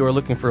any of you are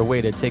looking for a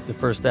way to take the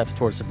first steps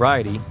towards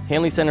sobriety,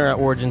 Hanley Center at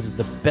Origins is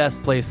the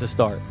best place to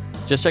start.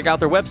 Just check out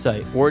their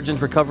website,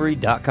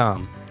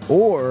 originsrecovery.com.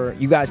 Or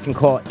you guys can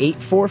call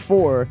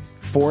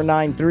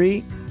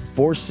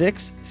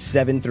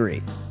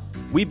 844-493-4673.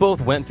 We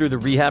both went through the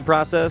rehab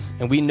process,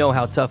 and we know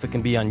how tough it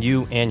can be on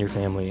you and your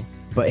family.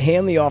 But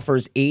Hanley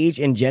offers age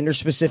and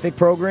gender-specific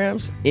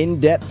programs,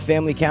 in-depth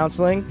family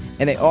counseling,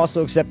 and they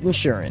also accept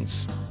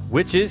insurance.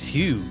 Which is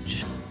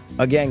huge.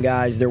 Again,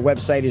 guys, their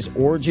website is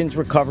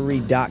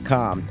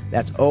originsrecovery.com.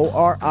 That's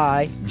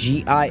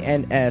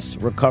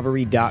ORIGINS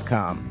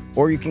recovery.com.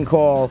 Or you can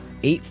call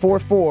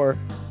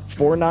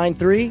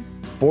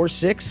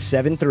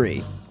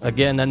 844-493-4673.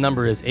 Again, that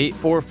number is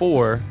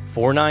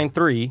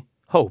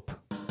 844-493-HOPE.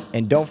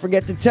 And don't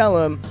forget to tell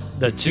them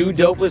The two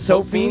dopeless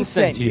Hope Fiends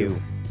sent you.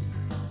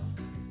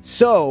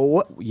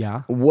 So,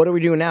 Yeah. what are we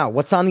doing now?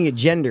 What's on the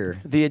agenda?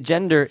 The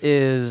agenda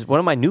is one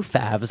of my new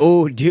favs.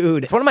 Oh,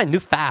 dude. It's one of my new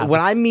favs.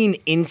 When I mean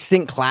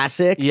instant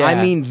classic, Yeah. I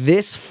mean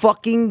this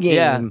fucking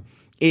game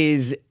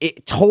is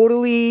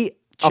totally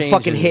a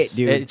fucking hit,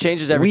 dude. It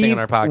changes everything on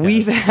our podcast.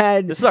 We've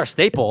had This is our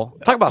staple.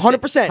 Talk about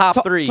 100%.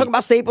 top three. Talk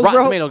about staples,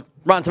 Rotten bro.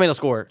 Rotten Tomato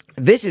score.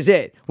 This is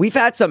it. We've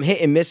had some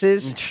hit and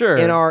misses Sure.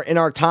 in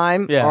our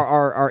time, Yeah.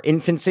 our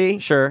infancy.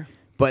 Sure.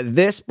 But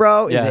this,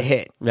 bro, is Yeah. a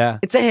hit. Yeah.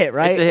 It's a hit,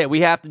 right? It's a hit.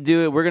 We have to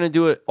do it. We're going to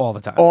do it all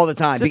the time. All the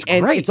time. It's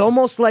And great. it's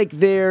almost like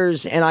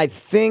and I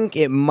think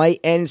it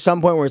might end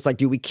some point where it's like,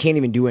 dude, we can't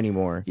even do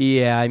anymore.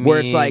 Yeah, I mean, Where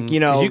it's like, you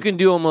know-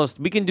 'cause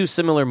we can do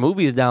similar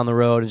movies down the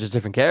road and just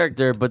different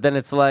character, but then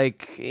it's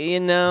like, you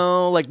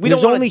know, like we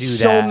There's don't wanna only do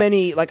so that.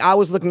 many. Like I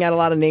was looking at a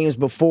lot of names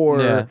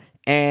before, Yeah.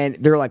 and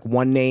they're like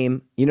one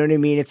name. You know what I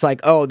mean? It's like,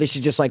 oh, this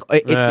is just like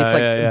it's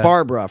like yeah.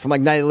 Barbara from like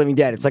Night of the Living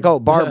Dead. It's like, oh,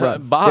 Barbara.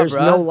 There's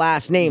Barbara. no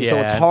last name, so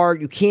it's Yeah.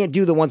 hard. You can't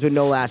do the ones with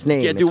no last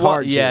name. Yeah, it's do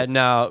hard. what? Yeah, to.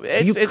 no.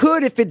 You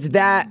could if it's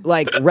that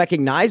like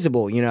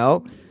recognizable. You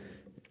know,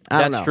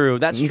 I don't That's know. true.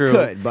 That's you true.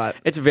 Could, but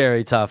it's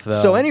very tough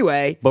though. so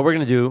anyway, but we're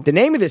gonna do the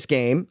name of this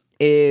game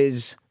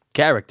is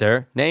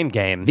character name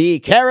game. the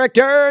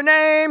Character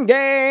Name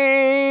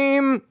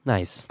Game.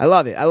 Nice. I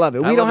love it. I love it.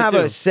 We I don't love have it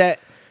too. a set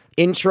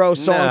intro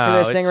song for No,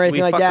 this thing or anything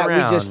we like fuck that.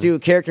 around. We just do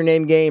character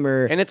name game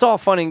or And it's all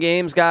fun and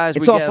games, guys.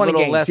 It's we all get fun a and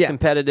little games, less yeah.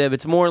 competitive.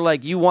 It's more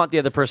like you want the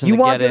other person you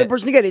to want get the other it.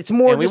 person to get it. It's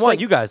more and we just want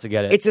like you guys to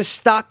get it. It's a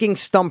stocking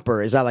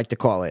stumper, as I like to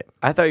call it.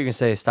 I thought you were going to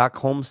say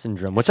Stockholm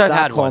Syndrome, which I've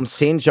had Stockholm once.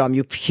 Syndrome.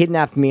 You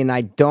kidnapped me, and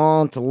I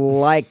don't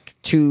like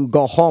to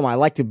go home. I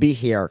like to be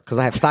here because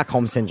I have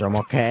Stockholm Syndrome,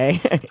 okay?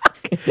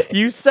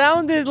 You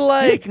sounded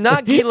like,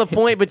 not Guy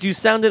Lapointe, but you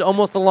sounded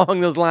almost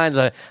along those lines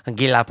of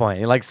Guy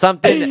Lapointe. Like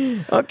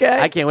something. Okay.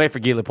 I can't wait for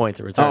Guy Lapointe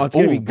to return. Oh, it's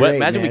gonna be great,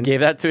 Imagine man. we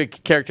gave that to a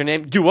character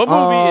name. Dude, what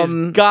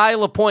movie is Guy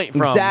Lapointe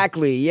from?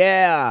 Exactly,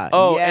 yeah.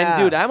 Oh, yeah.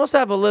 and dude, I almost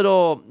have a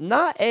little,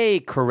 not a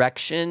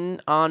correction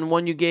on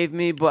one you gave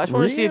me, but I just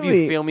want to see if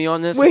Really? you feel me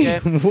on this. Wait,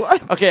 okay?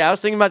 what? Okay, I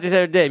was thinking about this the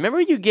other day.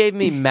 Remember you gave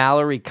me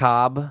Mallory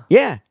Cobb?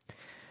 Yeah.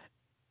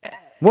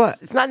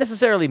 What? It's not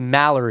necessarily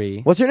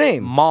Mallory. What's her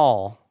name?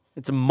 Maul.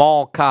 It's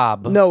Maul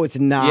Cobb. No, it's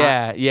not.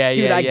 Yeah,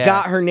 Dude, I yeah.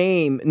 got her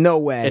name. No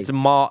way. It's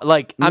Maul.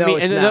 Like I No, mean,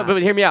 it's not.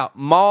 but hear me out.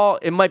 Maul.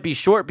 It might be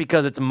short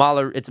because it's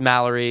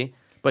Mallory,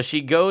 but she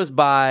goes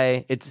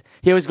by.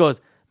 He always goes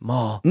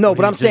Maul. No, what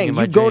but are I'm doing saying in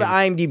you my go to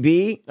dreams?"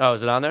 IMDb. Oh,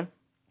 is it on there?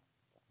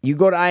 You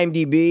go to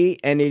IMDb,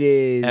 and it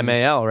is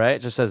MAL, right?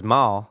 It just says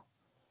Maul.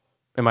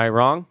 Am I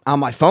wrong? on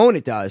my phone.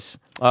 It does.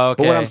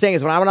 Okay. But what I'm saying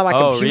is, when I went on my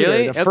Oh, computer,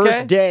 really? the Okay.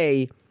 first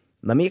day.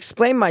 Let me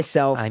explain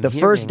myself. I'm the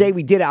first hearing. day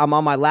we did it, I'm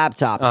on my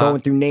laptop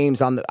going through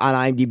names on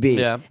IMDb,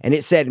 Yeah. and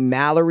it said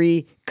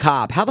Mallory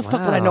Cobb. How the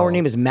fuck would I know her Wow.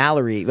 name is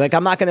Mallory? Like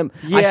I'm not gonna.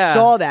 Yeah. I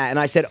saw that and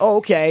I said, "Oh,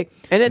 okay."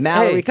 And it's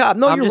Mallory hey, Cobb.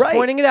 No, I'm you're just right.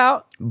 pointing it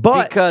out,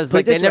 But because put it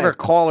like they this never way.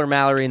 call her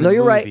Mallory in No, the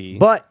you're movie. right.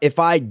 But if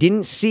I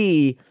didn't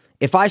see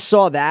if I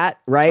saw that,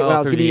 right, when I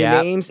was through giving the you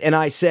app? names, and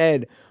I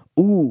said,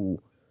 ooh,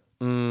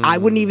 I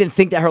wouldn't even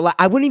think that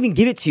I wouldn't even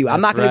give it to you. I'm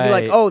not That's going to be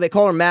like, right. oh, they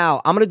call her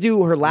Mal. I'm going to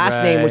do her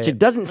last name, which Right. it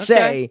doesn't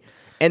say.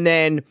 And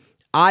then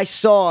I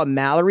saw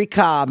Mallory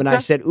Cobb, and I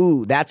said,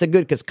 ooh, that's a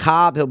good, because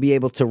Cobb, he'll be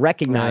able to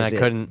recognize I it.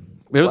 couldn't.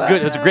 It was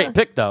good. It was a great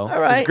pick, though. All It was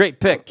right. a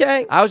great pick.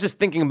 Okay. I was just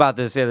thinking about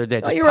this the other day.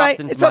 It just you're popped right.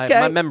 into It's my, okay.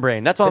 my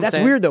membrane. That's all I'm That's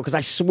saying. weird, though, because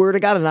I swear to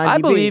God, on IMDb, I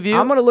believe you.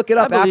 I'm going to look it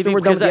up I believe after you, we're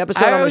done with because the episode.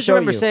 I I'm going to always show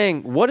remember you.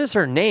 saying, "What is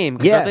her name?"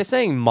 Because Yeah. are they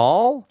saying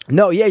Maul?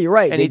 No, yeah, you're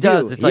right. And they he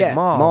does. do. It's like yeah,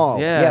 Maul.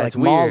 Yeah, like it's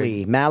weird.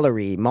 Molly,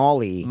 Mallory,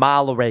 Molly.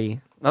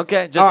 Mallory.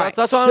 Okay, just All right,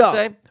 that's all so- I'm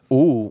saying.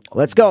 Ooh,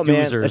 Let's go,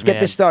 man. Doozers, Let's get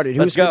man. this started.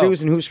 Let's Husker go.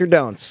 do's and Husker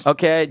don'ts.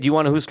 Okay, do you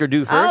want a Husker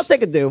do first? I'll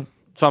take a do.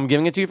 So I'm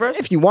giving it to you first.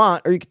 If you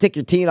want, or you can take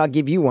your tea and I'll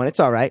give you one. It's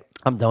all right.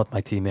 I'm done with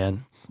my tea,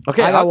 man.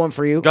 Okay, I got one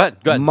for you. Go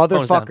ahead. Go ahead.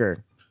 Phone's down.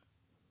 Motherfucker.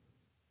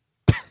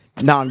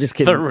 No, I'm just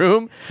kidding. The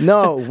Room.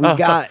 No, we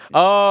got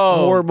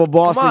horrible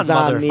bosses come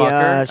on, on the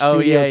motherfucker.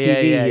 studio yeah,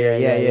 TV yeah, here.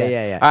 yeah.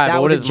 Yeah. All right, that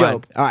but was what a is mine?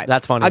 joke. All right,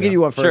 That's funny. I'll give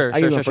you one first. Sure, I'll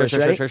give you one sure, first. sure,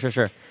 Ready?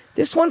 sure.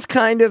 This one's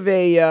kind of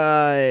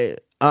a.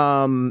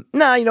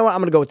 Nah, you know what?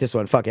 I'm gonna go with this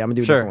one. Fuck it, I'm gonna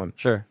do a different one.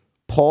 Sure.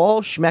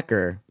 Paul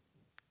Schmecker.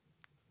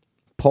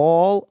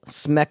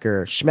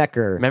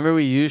 Schmecker. Remember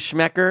we used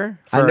Schmecker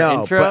for I know, our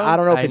intro? but I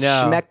don't know if it's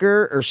know.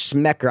 Schmecker or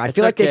Smecker. I It's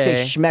feel like they say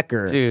okay.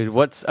 Schmecker. Dude,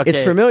 what's okay?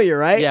 It's familiar,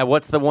 right? Yeah.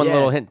 What's the one Yeah.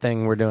 little hint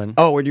thing we're doing?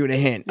 Oh, we're doing a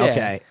hint. Yeah.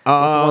 Okay.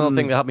 What's the one little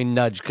thing that helped me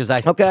nudge? Because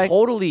I Okay.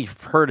 totally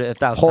heard it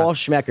 1,000 Paul times.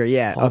 Schmecker.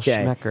 Yeah. Paul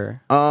okay.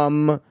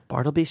 Schmecker.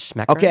 Bartleby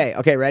Schmecker.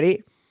 Okay.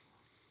 Ready?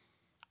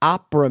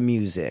 Opera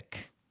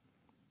music.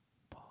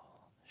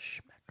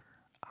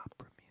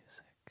 Opera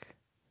music.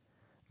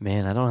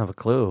 Man, I don't have a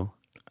clue.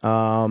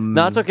 Um,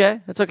 No, it's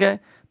okay. It's okay.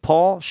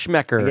 Paul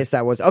Schmecker. I guess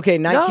that was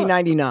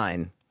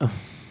 1999.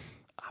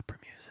 Opera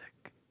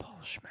music. Paul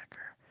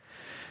Schmecker.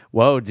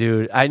 Whoa,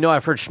 dude. I know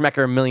I've heard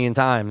Schmecker a million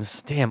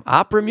times. Damn.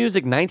 Opera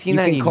music, You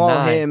 1999. can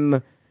call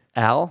him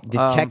Al?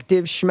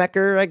 Detective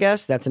Schmecker. I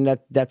guess that's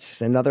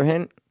another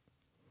hint.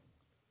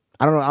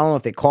 I don't know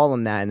if they call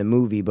him that in the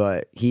movie,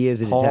 but he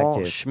is a Paul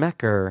detective.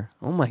 Schmecker.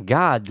 Oh my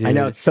God, dude. I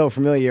know it's so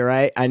familiar,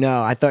 right? I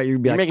know. I thought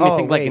you'd be You're like, making me oh,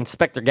 think like wait,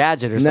 Inspector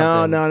Gadget or No,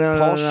 something. no.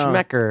 Paul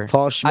Schmecker.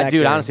 Paul Dude,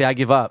 Schmecker. honestly, I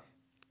give up.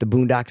 the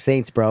Boondock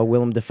Saints, bro.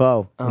 Willem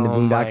Dafoe in the Oh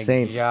Boondock my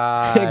Saints.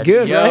 God.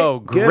 Good, Yo,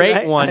 right? Good, great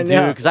right? one, I dude.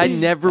 know. Because I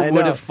never I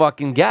would know. have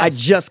fucking guessed. I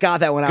just got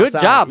that one Good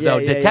outside. job, Yeah, though,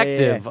 yeah,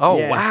 detective. yeah. Oh,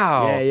 Yeah.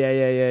 wow.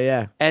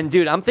 Yeah. And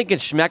dude, I'm thinking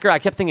Schmecker. I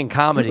kept thinking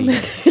comedy.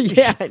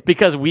 Yeah.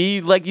 Because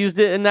we like used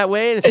it in that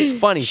way, and it's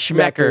just funny.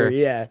 Schmecker.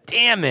 yeah.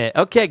 Damn it.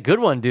 Okay, good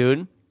one, dude.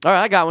 All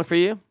right, I got one for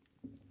you.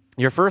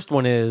 Your first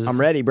one is. I'm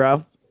ready,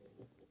 bro.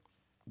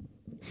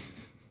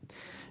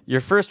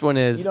 Your first one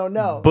is. You don't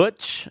know.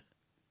 Butch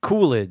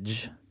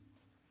Coolidge.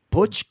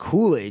 Butch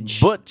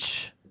Coolidge.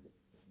 Butch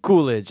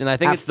Coolidge, and I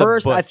think At it's the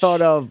first, I Butch.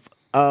 thought of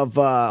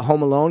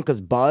Home Alone because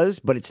Buzz,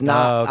 but it's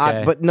not. Oh,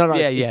 okay. But no.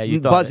 Yeah, you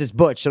thought Buzz it. is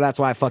Butch, so that's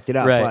why I fucked it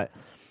up. Right.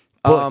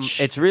 But Butch.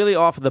 It's really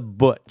off of the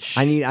Butch.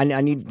 I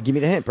need. Give me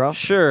the hint, bro.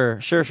 Sure.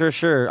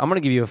 I'm gonna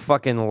give you a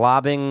fucking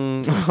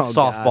lobbing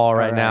softball God.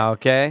 right All now,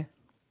 okay?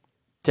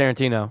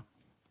 Tarantino.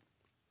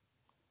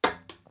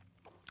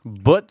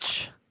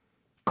 Butch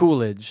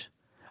Coolidge.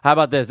 How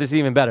about this? This is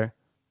even better.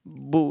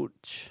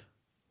 Butch.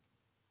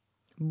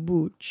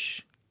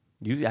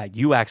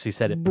 You actually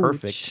said it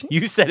perfect.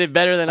 You said it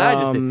better than I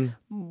just did.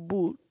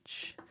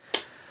 Butch.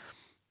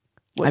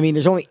 I mean,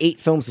 there's only 8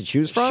 films to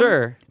choose from.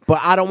 Sure. But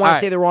I don't want All to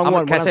right, say the wrong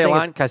one. Can I What say I'm a saying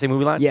line? is- Can I say a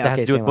movie line? Yeah, that has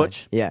okay, to do say with line.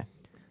 Butch? Yeah.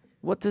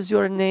 What does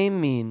your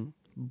name mean?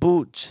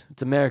 Butch.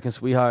 It's American,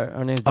 sweetheart.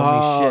 Our names don't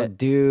Oh, mean shit.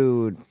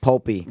 dude,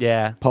 pulpy.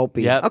 Yeah.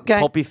 Pulpy. Yep. Okay.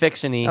 Pulpy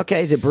fiction-y.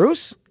 Okay, is it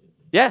Bruce?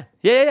 Yeah.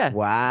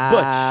 Wow.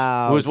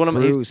 Butch. Who was one of my,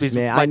 Bruce, he's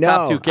man. my I know.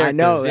 top 2 I characters.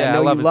 know. Yeah, I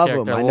know love you his love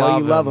character. him. I know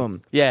you love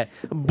him. Yeah.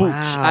 Booch.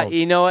 Wow.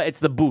 You know what? It's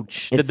the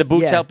Booch. Did It's- the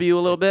Booch yeah. help you a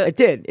little bit? It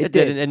did. It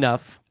did.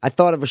 enough. I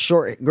thought of a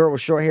short girl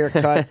with short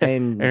haircut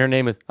and And her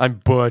name is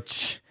I'm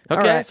Butch.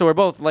 Okay, right. so we're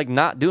both like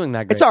not doing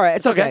that great. It's all right.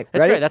 It's okay. It's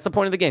Ready? great. That's the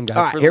point of the game, guys.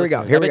 All right, for the here we go.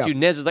 listeners. Here I we bet go. you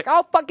Niz is like,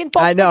 oh, fucking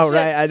Pulp I know, Fiction.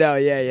 right? I know.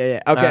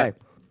 Yeah. Okay. right.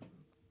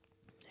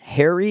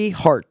 Harry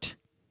Hart.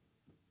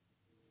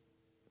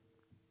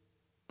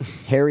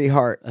 Harry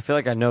Hart. I feel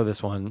like I know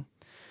this one.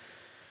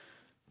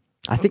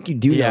 I think you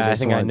do know Yeah, I this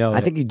think I one. know I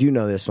it. think you do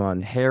know this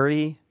one.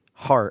 Harry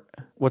Hart.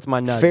 What's my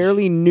nudge?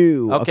 Fairly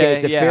new. Okay,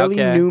 It's a yeah, fairly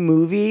okay. new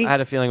movie. I had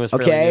a feeling it was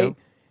fairly Okay.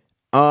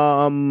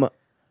 new.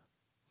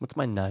 What's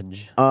my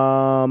nudge?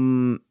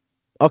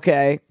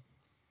 Okay.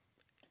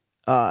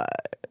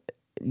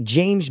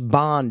 James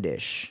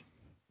Bondish.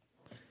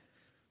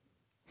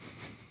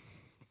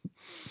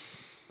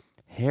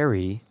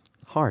 Harry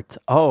Hart.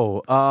 Oh,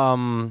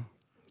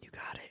 You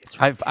got it. It's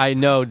I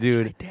know,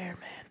 dude. right there,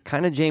 man.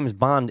 Kind of James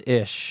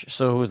Bond-ish.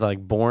 So it was like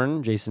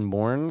Jason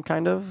Bourne,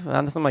 kind of.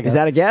 Something like Is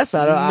that a guess?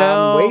 No.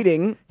 I'm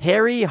waiting.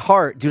 Harry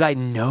Hart. Dude, I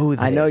know this.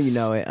 I know you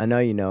know it. I know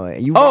you know it.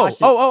 You Oh,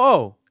 watched it.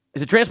 oh.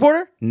 Is it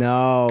Transporter?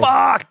 No.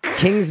 Fuck.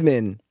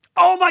 Kingsman.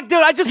 Oh my dude,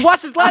 I just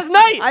watched this last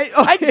night.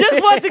 I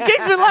just watched The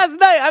Kingsman last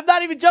night. I'm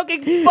not even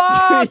joking.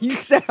 Fuck. You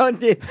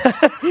sounded.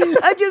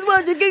 I just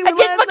watched the Kingsman I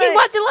just fucking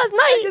watched it last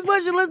night. I just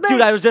watched it last night.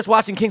 Dude, I was just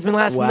watching Kingsman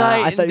last Wow,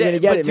 night. I thought you were gonna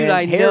get it, dude, man.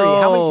 I Harry.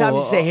 know. How many times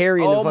did you say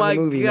Harry in the fucking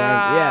movie, man?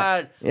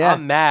 God. Yeah.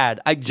 I'm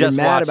mad. I just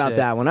You're mad watched about it.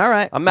 that one. All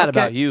right. I'm mad Okay.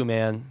 about you,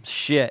 man.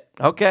 Shit.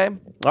 Okay.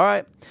 All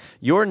right.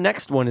 Your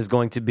next one is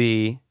going to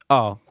be.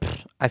 Oh,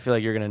 I feel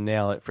like you're gonna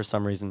nail it for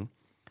some reason.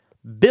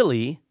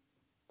 Billy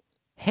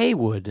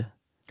Haywood.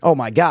 Oh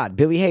my God,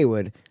 Billy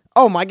Haywood.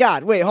 Oh my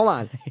God, wait, hold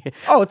on.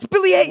 Oh, it's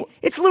Billy Hay.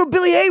 It's little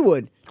Billy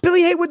Haywood.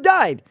 Billy Haywood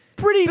died.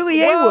 Billy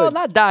Well, Haywood.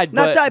 not died,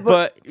 Not died,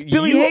 but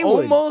Billy you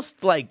Haywood.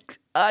 almost like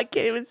I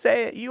can't even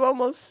say it. You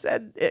almost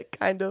said it,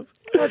 kind of.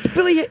 No, it's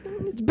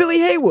Billy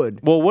Haywood.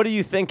 Well, what are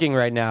you thinking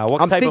right now?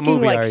 What I'm type of thinking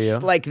movie like are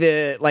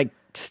you? like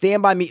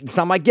Stand By Me. It's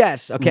not my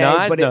guess, okay?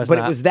 No, but no, it's it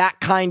not. was that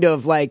kind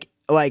of like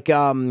hey,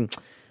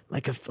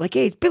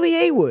 it's Billy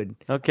Haywood.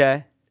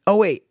 Okay. Oh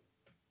wait,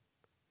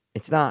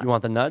 it's not. You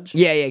want the nudge?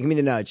 Yeah, give me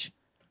the nudge.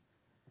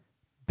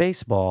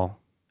 Baseball.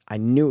 I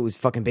knew it was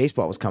fucking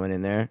baseball was coming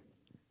in there.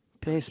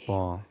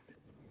 Baseball.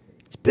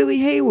 It's Billy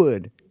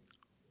Haywood.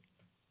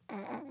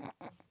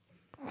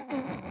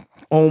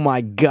 Oh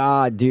my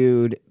God,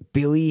 dude.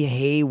 Billy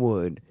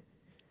Haywood.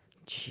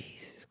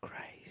 Jesus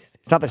Christ.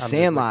 It's not the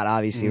Sandlot,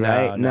 obviously,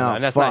 right? No,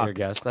 that's fuck. not your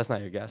guess. That's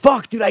not your guess.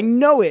 Fuck, dude, I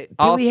know it.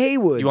 Billy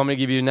Haywood. You want me to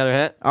give you another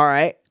hint? All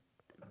right.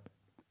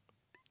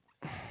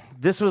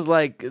 This was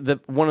like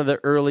one of the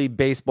early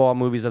baseball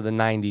movies of the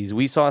 90s.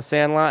 We saw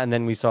Sandlot, and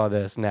then we saw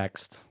this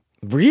next.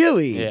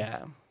 Really?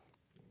 Yeah.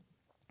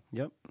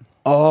 Yep.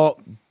 Oh,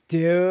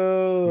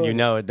 dude. You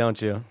know it,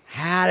 don't you?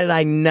 How did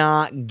I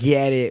not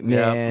get it,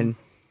 man?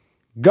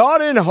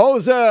 Garden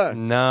Hoser.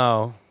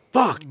 No.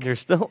 Fuck. You're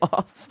still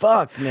off.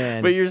 Fuck,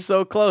 man. But you're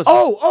so close.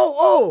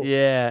 Oh.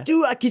 Yeah.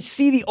 Dude, I could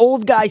see the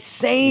old guy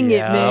saying it,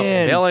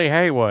 man. Billy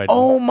Haywood.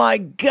 Oh my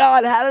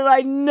God! How did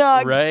I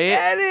not Right?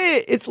 get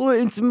it? It's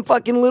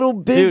fucking Little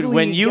Big Dude, League,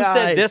 when you guys.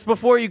 said this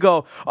before, you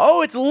go,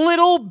 "Oh, it's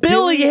Little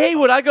Billy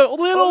Haywood." I go,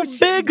 "Little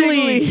Big Big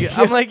League." League.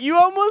 I'm like, "You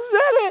almost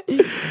said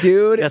it."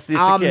 dude. That's the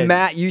I'm kid.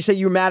 mad. You said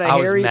you were mad at I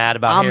was Harry. mad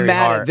about I'm Harry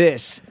mad Hart. at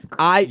this.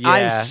 I'm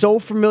Yeah. so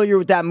familiar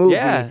with that movie.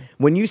 Yeah.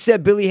 When you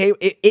said Billy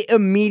Haywood, it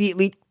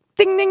immediately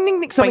ding ding ding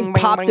ding something Bing,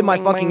 bing, popped bing, in my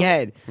bing, fucking bing.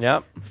 head.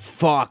 Yep.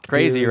 Fuck,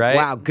 Crazy, dude. right?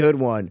 Wow, good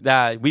one.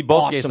 We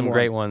both gave Awesome some one.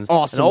 great ones.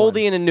 Awesome An one.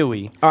 oldie and a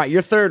newie. All right,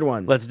 your third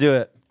one. Let's do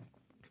it.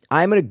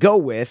 I'm gonna go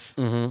with.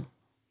 Mm-hmm.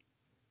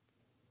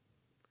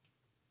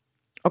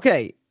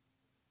 Okay,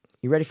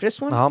 you ready for this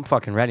one? Oh, I'm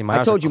fucking ready.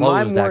 I told you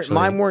mine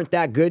actually. weren't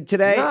that good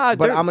today. Nah,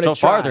 but they're- I'm gonna so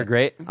try. far they're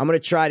great. I'm gonna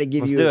try to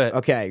give Let's you. do it.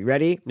 Okay,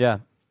 ready? Yeah.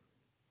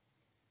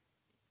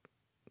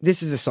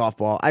 This is a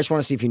softball. I just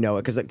want to see if you know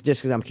it, just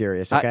because I'm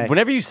curious. Okay.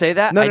 Whenever you say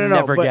that, no, I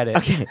never but- get it.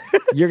 Okay,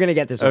 you're gonna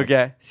get this one.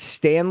 Okay.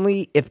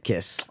 Stanley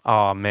Ipkiss.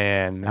 Oh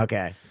man.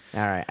 Okay. All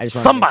right. I just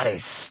wanted Somebody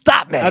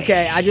stop me.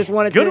 Okay. I just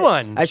wanted Good to.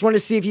 one. I just wanted to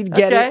see if you'd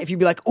get Okay. it. If you'd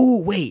be like, "Oh,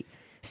 wait,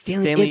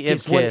 Stanley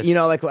Ipkiss." What, Ipkiss. you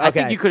know, like okay. I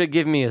think you could have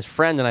given me his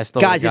friend, and I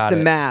still Guys, got it's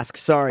The it. Mask.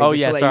 Sorry. Oh just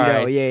yeah, to let sorry. You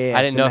know. Yeah.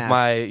 I didn't The know if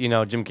Mask.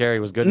 my Jim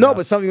Carrey was good. No, enough.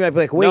 but some of you might be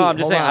like, "Wait." No, I'm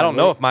just hold saying on, I don't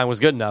know wait. if mine was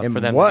good enough It for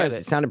them. was. To get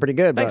It sounded pretty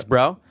good. Thanks, but-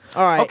 bro.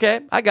 All right.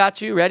 Okay, I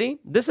got you. Ready?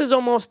 This is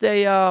almost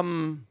a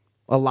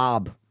A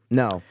lob.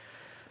 No.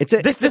 It's a.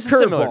 This it's a is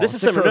similar. curveball. This is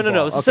It's a similar. No.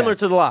 curveball. This is Okay. similar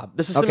to the lob.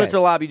 This is similar Okay. to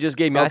the lob you just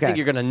gave me. I Okay. think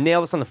you're gonna nail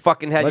this on the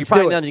fucking head. Let's you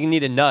probably do it. know you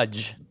need a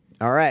nudge.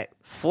 All right.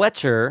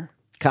 Fletcher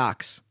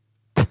Cox.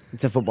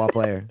 It's a football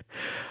player.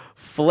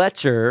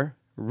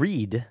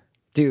 Reed.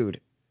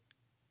 Dude.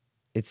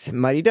 It's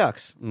Mighty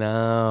Ducks.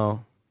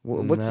 No.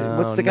 What's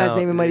the guy's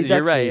name in Mighty Ducks?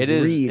 You're right. It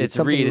is. Reed. It's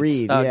something Reed.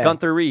 Reed. Yeah.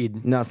 Gunther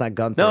Reed. No, it's not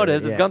Gunther. No, it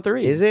is. Yeah. It's Gunther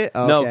Reed. Is it?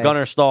 No, Okay.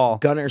 Gunnar Stahl.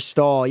 Gunnar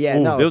Stahl. Yeah,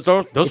 Ooh, no. those It's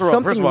are first of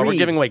something all, we're Reed.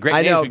 giving away great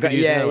I names. know. We could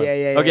use Yeah. another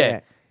one. Okay. Yeah.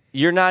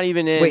 You're not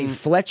even in. Wait,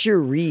 Fletcher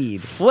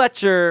Reed.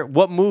 Fletcher.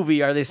 What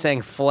movie are they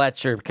saying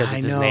Fletcher? Because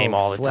it's his name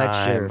all the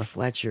time.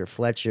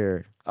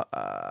 Fletcher.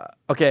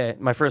 Okay,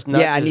 my first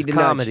nudge Yeah, I is need the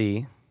nudge.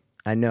 comedy.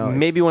 I know.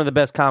 Maybe one of the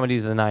best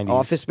comedies of the 90s.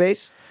 Office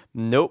Space?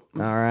 Nope.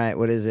 All right,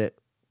 what is it?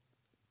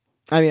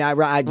 I mean,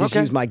 I just Okay.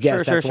 use my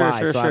guess. Sure, That's sure, why.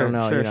 sure, so I don't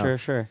know. Sure, you know.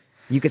 sure.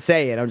 You could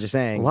say it. I'm just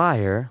saying.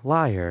 Liar.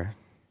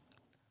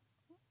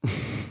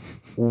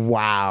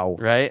 Wow.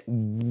 Right?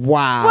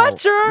 Wow.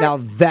 Fletcher! Now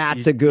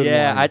that's a good one.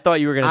 Yeah, I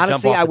thought you were going to jump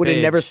Honestly, off I the would have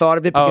page. never thought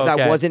of it because Oh,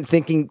 okay. I wasn't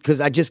thinking, because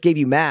I just gave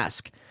you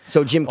Mask.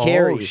 So Jim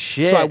Carrey. Oh,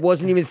 shit. So I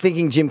wasn't even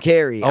thinking Jim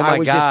Carrey. Oh my I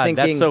was God, just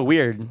thinking, that's so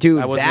weird.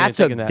 Dude, I wasn't even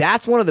thinking that.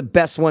 that's one of the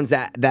best ones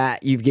that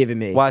you've given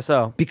me. Why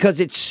so? Because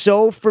it's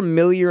so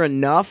familiar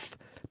enough,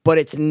 but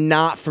it's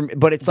not from.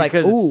 But it's like,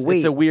 Because ooh, it's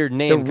wait, a weird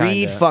name, The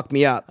Reed kinda. fucked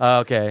me up.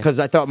 Okay. Because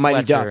I thought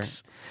Mighty Fletcher.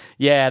 Ducks.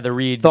 Yeah, the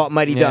Reed. Thought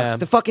Mighty yeah.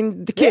 Ducks.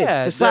 The kid,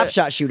 Yeah, the slap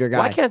shot shooter guy.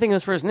 Why can't I think of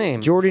his first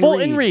name? Jordan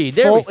Fulton Reed.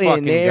 There Fulton, we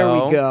fucking there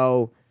go. we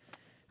go.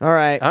 All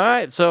right. All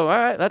right,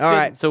 that's All good.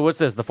 right. So what's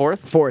this? The fourth?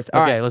 Fourth.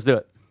 All Okay, right. let's do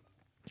it.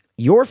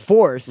 Your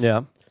fourth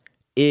Yeah.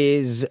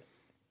 is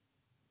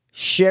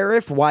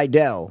Sheriff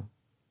Wydell.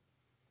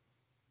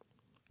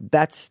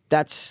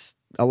 That's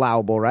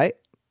allowable, right?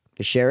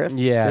 The sheriff?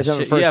 Yeah, Doesn't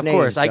have a first yeah, of name,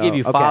 course. I so- gave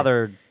you okay.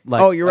 father.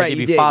 Like, Oh, you're I right. gave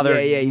You you did.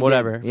 father. Yeah, you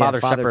whatever. did. Yeah, Father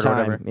Shepherd or Time.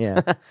 whatever.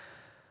 Yeah.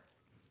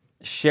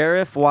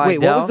 Sheriff Wydell.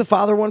 Wait, what was the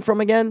father one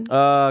from again?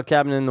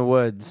 Cabin in the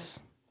Woods.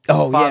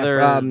 Oh, Father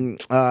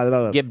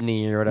yeah.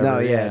 Gibney or whatever. No,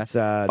 yeah, it's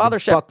Father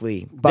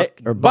Buckley.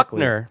 Buckner.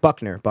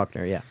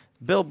 Buckner, yeah.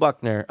 Bill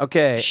Buckner.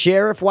 Okay.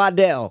 Sheriff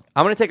Waddell.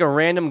 I'm going to take a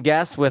random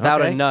guess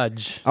without a Okay.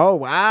 nudge. Oh,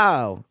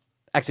 wow.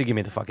 Actually, give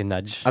me the fucking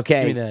nudge.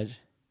 Okay. Give me the nudge.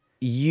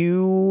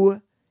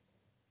 You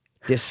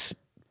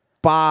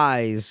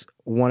despise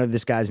one of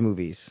this guy's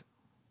movies.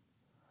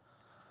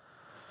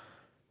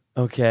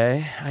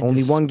 Okay.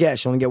 Only one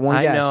guess. You only get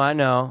one guess. I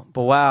know.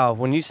 But wow,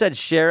 when you said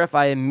sheriff,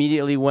 I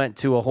immediately went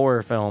to a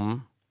horror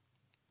film.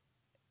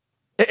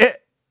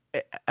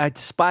 I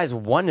despise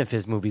one of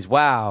his movies.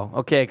 Wow.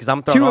 Okay, because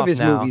I'm thrown Two off of his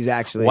now. movies,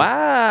 actually.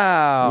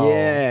 Wow.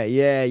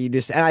 Yeah. You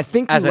just, and I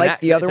think you As an like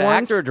the other as an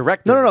ones. actor or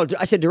director? No.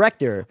 I said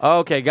director.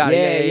 Okay, got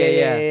it.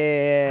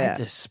 Yeah. I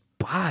despise.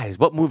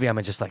 What movie?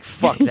 I'm just like,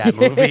 fuck that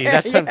movie.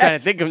 That's what I'm trying to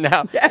think of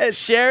now. Yes.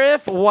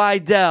 Sheriff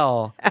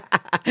Wydell.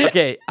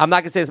 Okay, I'm not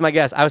going to say it's my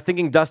guess. I was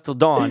thinking Dusk Till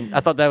Dawn. I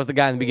thought that was the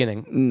guy in the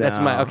beginning. No, That's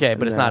my, okay,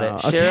 but it's not it. no.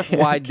 Sheriff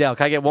Wydell.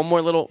 Can I get one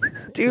more little?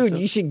 Dude,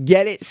 you should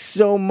get it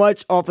so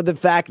much off of the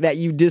fact that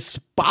you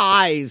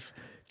despise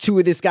two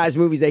of this guy's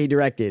movies that he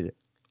directed.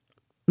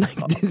 Like,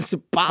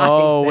 despise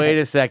Oh, them. wait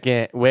a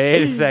second.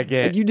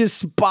 Like, you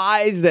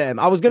despise them.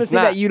 I was going to say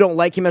not- that you don't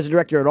like him as a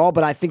director at all,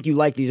 but I think you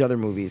like these other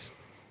movies.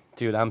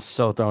 Dude, I'm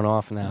so thrown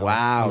off now.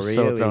 Wow, I'm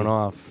so really? thrown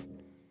off.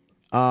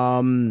 I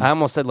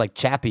almost said like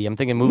Chappie. I'm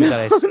thinking movies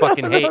that I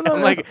fucking hate.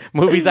 I'm like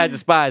movies I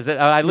despise.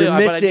 I You're but I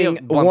missing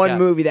do bump one out.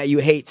 movie that you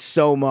hate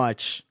so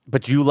much.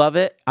 But you love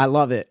it? I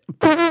love it.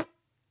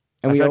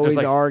 And we feel like always just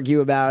like-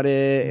 argue about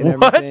it and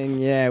What?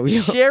 everything. Yeah,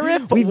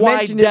 Sheriff we've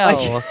mentioned it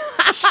Wydell.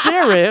 like-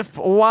 Sheriff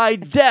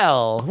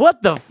Wydell.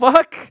 What the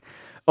fuck?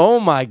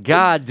 Oh my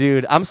god,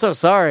 dude. I'm so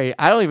sorry.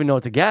 I don't even know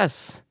what to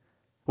guess.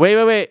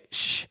 Wait.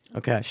 Shh.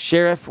 Okay.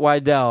 Sheriff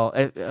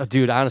Wydell.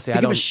 Dude, honestly, I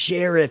Think of don't. a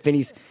sheriff, and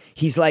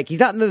he's like, he's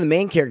not one of the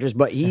main characters,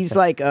 but he's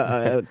like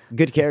a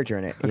good character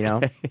in it, you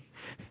know?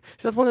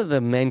 That's one of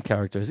the main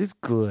characters. He's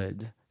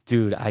good.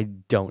 Dude, I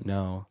don't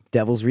know.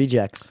 Devil's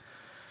Rejects.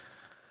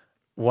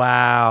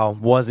 Wow.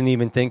 Wasn't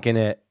even thinking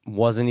it.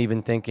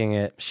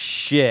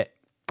 Shit.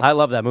 I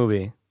love that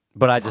movie.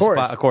 But I just,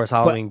 of course,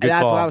 Halloween. But Good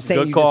that's call. what I was saying.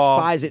 Good You call.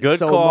 despise it Good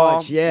so call.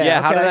 much.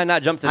 Yeah. How did okay. I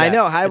not jump to that? I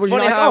know. How it's would you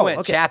funny like, how I oh, went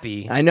okay.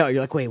 Chappie. I know.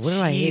 You're like, wait, what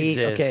do I hate?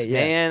 Jesus, Okay, yeah.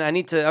 man. I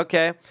need to.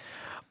 Okay.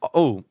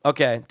 Oh,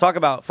 okay. Talk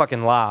about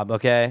fucking Lob.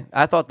 Okay.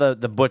 I thought the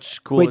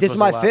Butch Coolidge. Wait, this is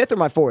my fifth or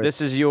my fourth?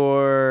 This is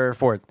your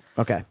fourth.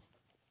 Okay.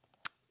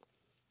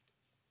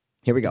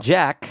 Here we go.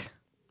 Jack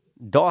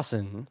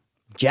Dawson.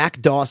 Jack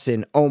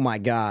Dawson. Oh my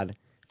god.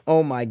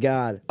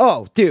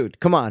 Oh, dude,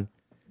 come on.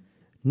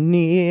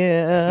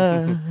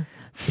 Near,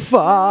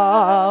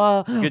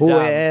 far, Good job.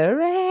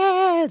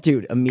 wherever.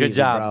 Dude, immediately, Good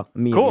job. bro.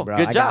 Immediately, Cool. bro.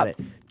 Good I job. got it.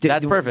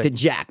 That's perfect. The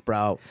Jack,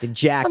 bro. The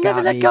Jack I'll got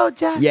never let me. go,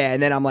 Jack. Yeah,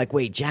 and then I'm like,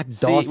 wait, Jack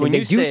Dawson. when They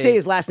you do say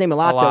his last name a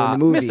lot, though, in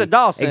the movie. Mr.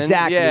 Dawson.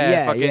 Exactly. Yeah,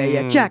 Yeah.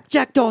 fucking-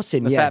 Jack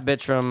Dawson. The yeah. fat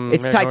bitch from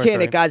It's American Horror Story.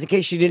 Titanic, guys. In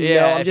case you didn't know,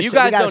 Yeah, I'm if just you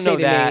guys we gotta don't say know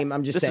the that, name.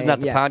 I'm just this saying. is not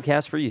the yeah.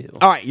 podcast for you.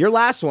 All right, your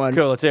last one.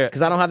 Cool, let's hear it.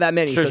 Because I don't have that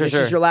many. Sure, so this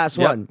is your last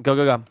Yep. one.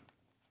 Go.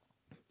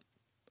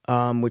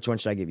 Which one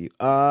should I give you?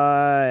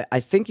 I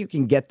think you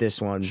can get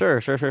this one. Sure.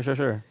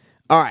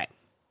 All right.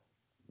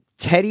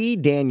 Teddy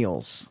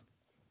Daniels.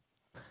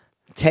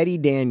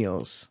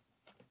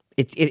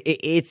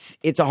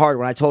 It's a hard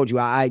one. I told you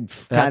I kind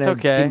That's of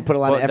okay. didn't put a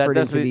lot of Well, effort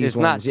into these It's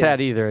ones. not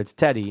Ted either. It's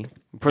Teddy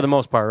for the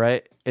most part,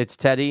 right? It's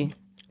Teddy.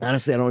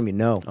 Honestly, I don't even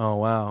know. Oh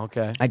wow.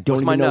 Okay. I don't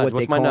What's my even know nudge? what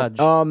What's they my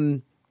call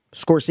nudge?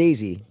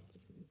 Scorsese.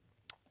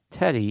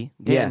 Teddy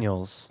Yeah.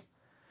 Daniels.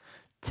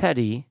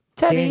 Teddy.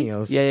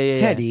 Daniels. Yeah.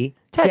 Teddy.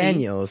 Teddy.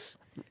 Daniels.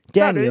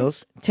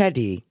 Daniels.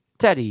 Teddy.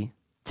 Teddy.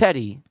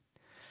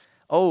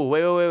 Oh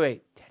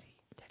wait. Teddy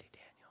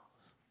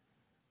Daniels.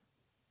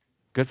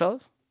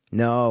 Goodfellas.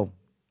 No.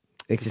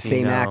 It's the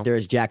same Casino. actor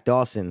as Jack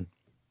Dawson.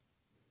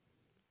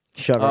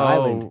 Shutter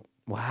Island.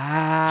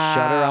 Wow.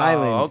 Shutter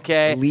Island.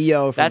 Okay.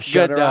 Leo from That's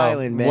Shutter good, though.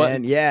 Island, man.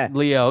 What- Yeah.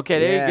 Leo. Okay,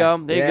 there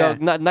Yeah, you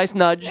go. Nice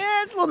nudge.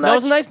 Yeah, it's a little That nudge.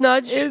 was a nice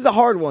nudge. It is a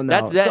hard one,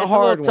 though. That's it's a a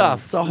hard little tough.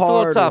 one. It's a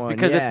hard little tough one,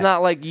 because yeah. it's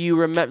not like you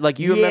remember. Like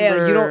you Yeah,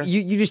 remember.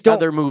 you just don't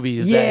other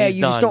movies. Yeah, that he's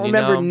you just done, don't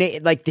remember You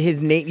know? like his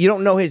name. You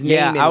don't know his name.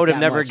 Yeah, in I it would have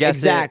that never much. guessed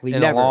exactly. it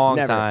in never, a long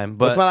never. time.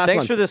 What's But my last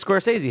thanks one? for the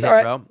Scorsese hit, all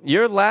right. bro.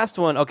 Your last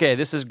one. Okay,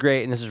 this is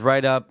great, and this is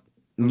right up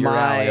your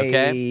My alley.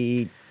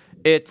 Okay.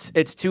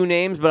 It's two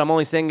names, but I'm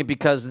only saying it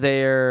because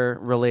they're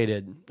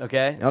related.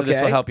 Okay, so this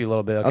Okay. will help you a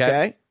little bit.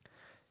 Okay,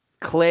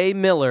 Clay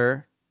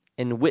Miller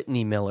and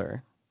Whitney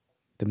Miller.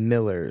 The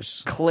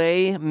Millers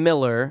Clay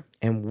Miller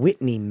and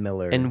Whitney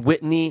Miller and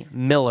Whitney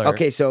Miller.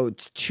 Okay, so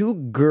it's two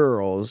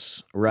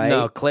girls, right?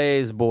 No,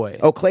 Clay's boy.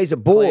 Oh, Clay's a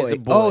boy. Clay's a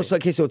boy. Oh, so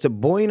it's a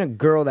boy and a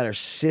girl that are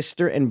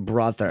sister and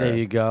brother. There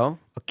you go.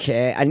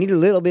 Okay, I need a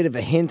little bit of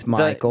a hint,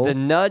 Michael. The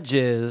nudge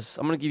is.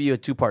 I'm going to give you a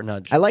 2-part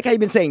nudge. I like how you've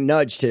been saying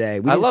nudge today.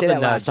 We I didn't love say the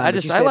that last nudge. time.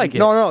 but you I said- like it.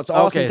 No, it's an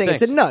awesome Okay, thing.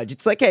 thanks. It's a nudge.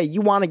 It's like, hey,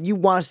 you want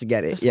us to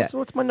get it. Yeah.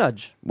 What's my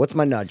nudge? What's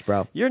my nudge,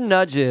 bro? Your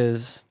nudge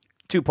is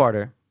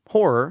 2-parter.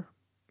 Horror.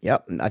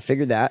 Yep, I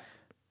figured that.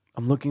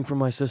 I'm looking for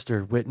my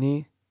sister,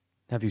 Whitney.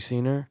 Have you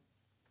seen her?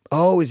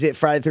 Oh, is it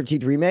Friday the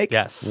 13th remake?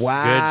 Yes.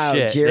 Wow. Good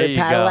shit. Jared There you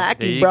go. There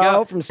Padalecki, you bro,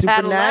 go. from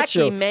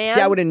Supernatural. Padalecki, man.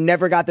 See, I would have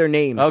never got their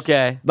names.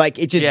 Okay. Like,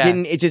 it just Yeah.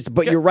 didn't, it just,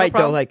 but Good, you're no right,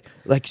 though.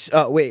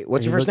 problem. Wait,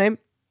 what's your first name?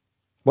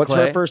 What's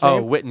Clay? her first name?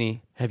 Oh,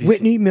 Whitney. Have you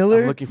Whitney seen,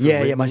 Miller? I'm looking for Yeah,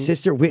 Whitney. yeah, my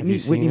sister, Have Whitney you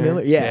seen her?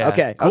 Miller. Yeah,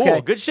 okay, Cool.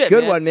 okay. Good shit,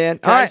 Good man. one, man.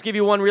 Can All I right. just give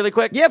you one really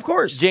quick? Yeah, of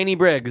course. Janie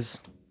Briggs.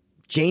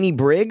 Janie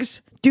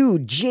Briggs?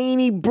 Dude,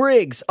 Janie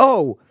Briggs.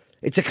 Oh,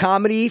 it's a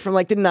comedy from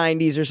like the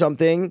 90s or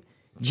something.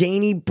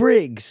 Janie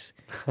Briggs.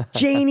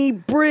 Janie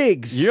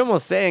Briggs. You're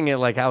almost saying it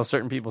like how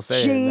certain people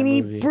say Janie it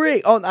in that movie.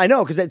 Briggs. Oh, I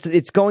know, because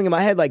it's going in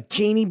my head like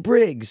Janie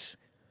Briggs.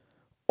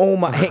 Oh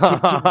my! Hey,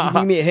 can you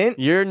give me a hint?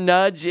 Your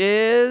nudge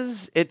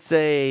is it's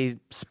a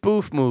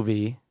spoof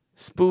movie,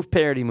 spoof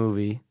parody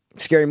movie.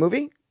 Scary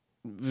movie?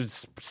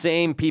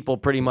 Same people,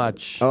 pretty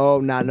much. Oh,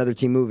 not another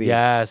teen movie.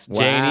 Yes, Wow.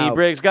 Janie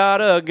Briggs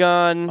got a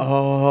gun.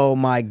 Oh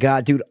my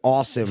god, dude,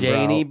 awesome, bro.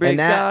 Janie Briggs And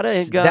that, got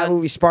a gun. That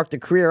movie sparked the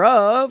career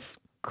of.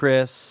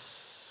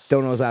 Chris.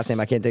 Don't know his last name.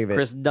 I can't think of it.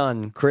 Chris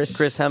Dunn. Chris-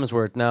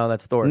 Hemsworth. No,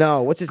 that's Thor.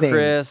 No, what's his name?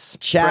 Chris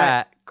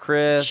Chat-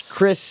 Pratt.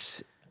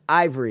 Chris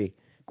Ivory.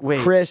 Wait.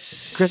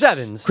 Chris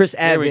Evans. Chris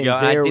There we Evans. go.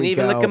 I There didn't we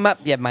even go. look him up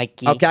yet,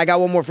 Mikey. Okay, I got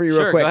one more for you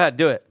Sure, real quick. go ahead.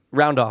 Do it.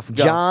 Round off. Go.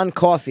 John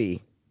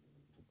Coffey.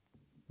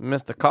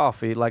 Mr.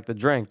 Coffee, like the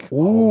drink.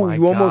 Ooh, oh my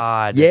you almost.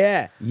 God.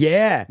 Yeah.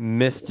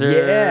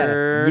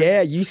 Mr.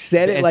 Yeah, you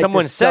said it And like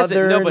someone the says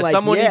Southern, it. No, but like,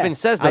 someone yeah. even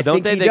says that, I don't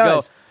think they? he They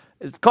does. go,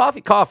 it's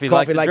coffee, Coffee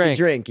like like the the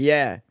drink.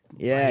 Yeah.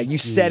 You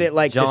said it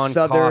like John the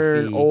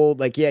Southern Coffey. old,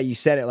 like, yeah, you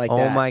said it like Oh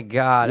that. my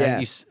God. Yeah.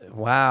 And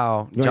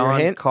wow. You want John your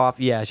hint?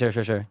 Coffee. Yeah,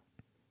 sure.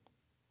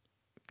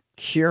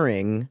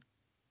 Curing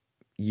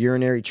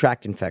urinary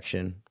tract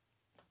infection.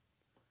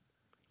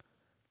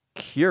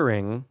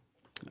 Curing.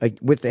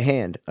 With the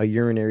hand, a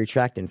urinary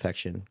tract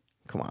infection.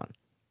 Come on.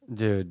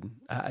 Dude,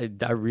 I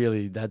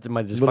really, that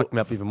might just Little- fuck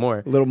me up even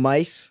more. Little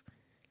mice.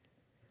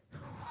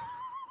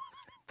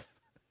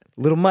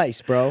 Little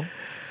mice, bro.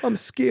 I'm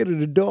scared of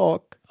the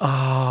dark.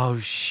 Oh,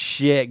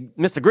 shit.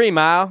 Mr. Green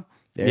Mile.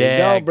 There you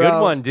Yeah, go, bro.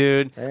 good one,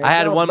 dude. There you I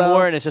had go, one bro.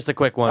 more, and it's just a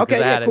quick one because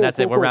Okay, I yeah, had it. cool, And that's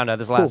it. cool, We're cool. round out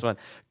this last Cool. one.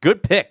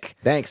 Good pick.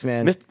 Thanks,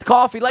 man. Mr.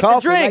 Coffee, like Coffee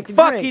the drink. like the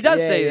Fuck, drink. he does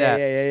Yeah, say yeah,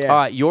 that. yeah. All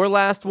right, your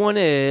last one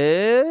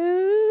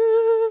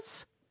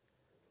is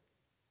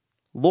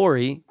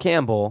Lori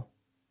Campbell.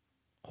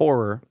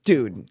 Horror.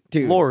 Dude.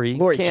 Lori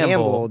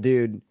Campbell.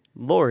 Dude.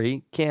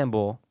 Lori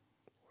Campbell.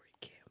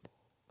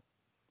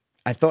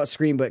 I thought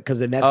Scream, but because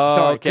of Nev, Oh,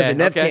 sorry, because okay, of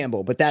Nev okay.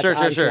 Campbell, but that's Sure,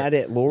 obviously not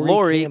it.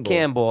 Lori Campbell.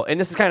 Campbell. And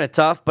this is kind of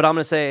tough, but I'm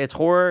going to say it's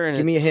horror, and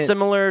Give me a it's hint.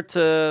 similar to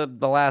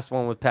the last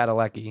one with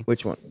Padalecki.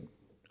 Which one?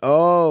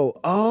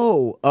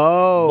 Oh.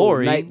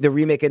 Lori. The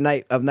remake of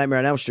Nightmare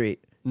on Elm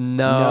Street.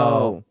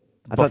 No.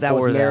 I thought that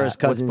was Before Mara's What's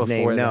cousin's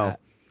before name. No. that?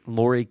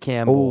 Lori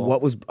Campbell. Oh,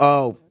 what was?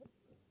 Oh.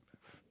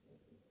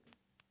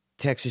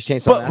 Texas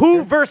Chainsaw But Massacre?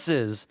 who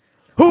versus?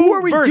 Who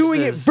are we versus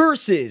doing it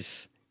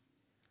versus?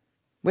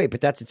 Wait,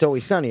 but that's It's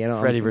Always Sunny. I don't.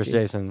 Freddy versus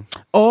Jason.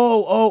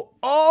 Oh,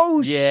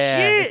 Yeah,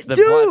 shit, it's the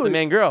dude! the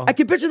main girl. I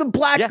can picture the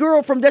black Yeah.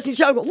 girl from Destiny's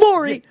Child. Go,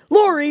 Lori,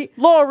 Lori.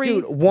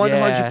 dude,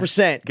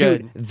 100%, Yeah.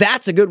 dude.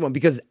 That's a good one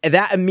because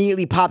that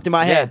immediately popped in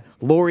my head.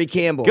 Lori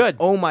Campbell. Good.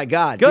 Oh my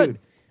god, Good. dude.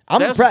 I'm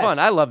That was impressed. fun.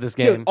 I love this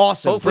game. Dude,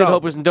 awesome, Hopefully, bro.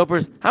 Hopers and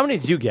Dopers. How many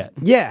did you get?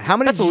 Yeah, how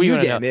many That's did what we you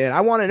wanna get, know. man?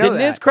 I want to know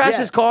Did that. Niz crash Yeah.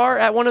 his car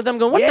at one of them?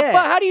 Going, what the Yeah.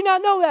 fuck? How do you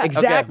not know that? Okay.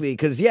 Exactly,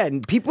 because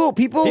people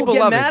People get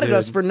love it, mad at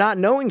us dude. for not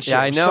knowing shit.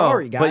 Yeah, I know.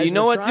 Sorry, guys. But you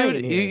know we're what, trying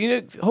dude? here. You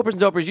know, Hopers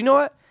and Dopers. You know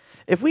what?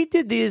 If we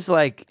did these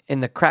like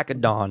in the crack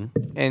of dawn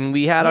and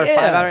we had our Yeah.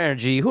 5 hour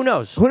energy, who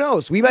knows? Who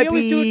knows? We might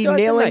always do it be throughout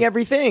the nailing night.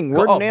 everything. Oh,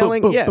 We're boom,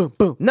 nailing. boom, yeah. boom,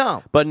 boom.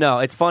 No. But no,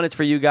 it's fun. It's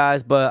for you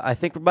guys. But I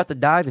think we're about to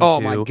dive into.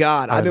 Oh, my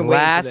God. I've our been waiting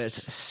for last this.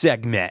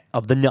 segment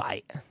of the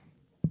night.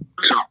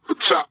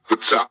 Top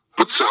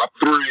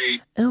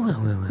three.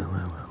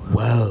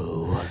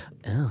 Whoa.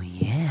 Oh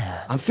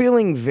yeah. I'm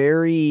feeling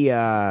very,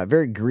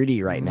 very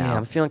gritty right now. Yeah,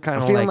 I'm feeling kind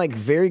I'm of feeling like, like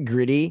very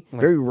gritty,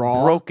 very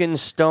raw. broken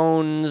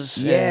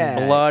stones, Yeah.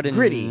 and blood, and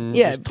gritty.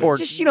 Yeah,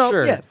 just you know,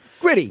 sure. yeah,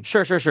 gritty.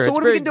 Sure. So It's what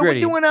are very we gonna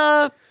do?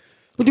 gritty.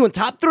 We're doing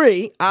top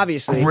three,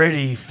 obviously.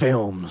 Gritty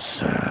films.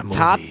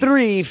 Top movies.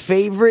 3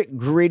 favorite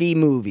gritty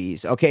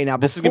movies. Okay, now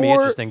This is gonna be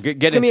interesting. Get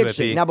it's gonna be into it,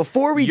 interesting. Pete. Now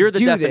before we You're the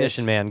do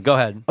definition this, man. Go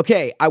ahead.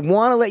 Okay, I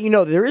want to let you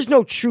know there is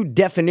no true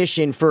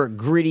definition for a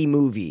gritty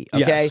movie.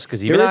 Okay, Yes,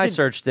 'cause even There I is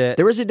searched it.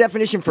 There is a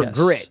definition for Yes.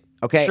 grit.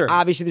 Okay, Sure.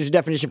 obviously there's a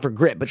definition for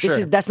grit, but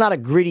Sure. that's not a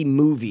gritty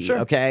movie. Sure.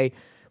 Okay.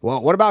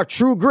 Well, what about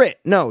True Grit?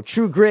 No,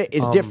 True Grit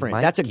is different.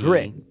 That's a Mikey,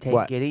 grit. Take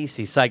What? it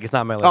easy. Psych, it's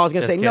not my list. Oh, I was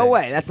gonna Just say no kidding.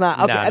 way. That's not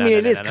okay. No, I no, mean, no,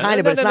 it no, is no, kind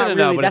of, no, but it's no, not no,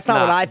 no, really. but That's it's not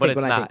what not, I but think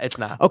it's when I not, think. it's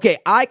not. Okay,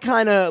 I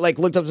kind of like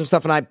looked up some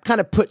stuff and I kind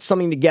of put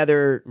something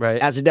together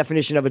Right. as a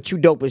definition of a two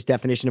dopeless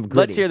definition of gritty.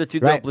 Let's hear the two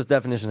right? dopeless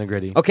definition of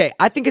gritty. Okay,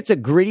 I think it's a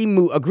gritty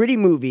movie. A gritty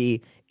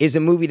movie is a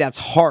movie that's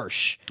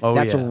harsh, Oh,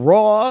 that's yeah.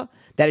 raw,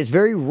 that is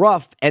very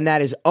rough, and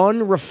that is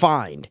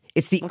unrefined.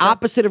 It's the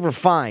opposite of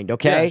refined.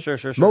 Okay, Yeah,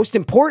 sure. Most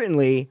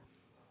importantly,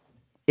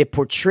 it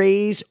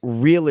portrays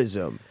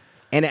realism,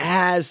 and it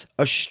has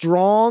a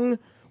strong,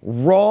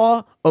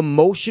 raw,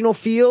 emotional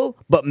feel,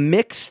 but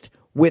mixed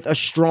with a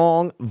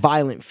strong,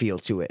 violent feel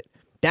to it.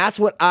 That's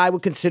what I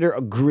would consider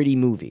a gritty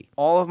movie.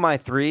 All of my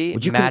three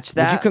Would you match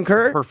that. Would you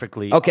concur?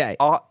 Perfectly. Okay.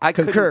 I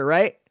concur,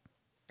 right?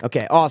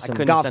 Okay, awesome.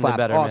 couldn't Golf send it clap,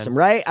 better, awesome, man.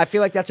 right? I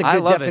feel like that's a good I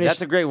love definition. it.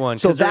 That's a great one.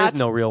 So Because there is that's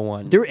no real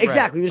one.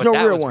 Exactly. There's But no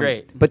that real was one.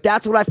 Great. But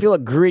that's what I feel a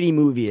gritty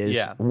movie is.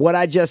 Yeah. What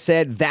I just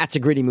said, that's a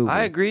gritty movie.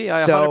 I agree.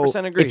 I so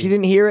 100% agree. If you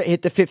didn't hear it,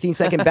 hit the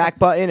 15-second back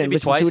button and Maybe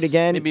listen twice. to it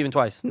again. Maybe even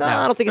twice. No,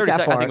 I don't think it's that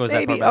 30 far. I think it was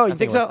Maybe. that far back. Oh, you I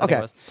think it so? was. I think Okay.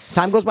 it was.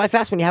 Time goes by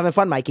fast when you're having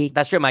fun, Mikey.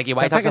 That's true, Mikey.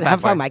 Why you talking so have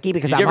fast fun, for? Mikey,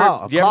 because Did I'm you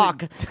ever- a did you ever-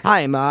 clock.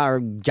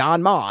 I'm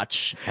John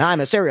March, and I'm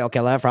a serial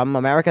killer from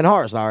American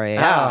Horror Story.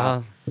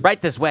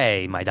 Right this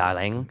way, my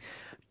darling.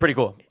 Pretty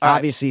cool. All right.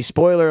 Obviously,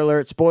 spoiler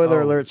alert,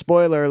 spoiler alert,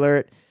 spoiler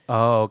alert.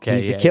 Oh, okay.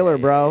 He's the killer,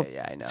 bro.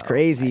 Yeah, I know. It's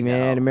crazy, I know.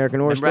 man.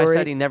 American Horror Remember Story. I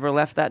said he never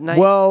left that night?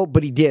 Well,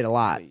 but he did a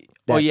lot.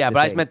 Oh That's yeah, the but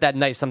I just thing. meant that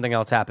night something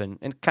else happened,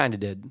 and kind of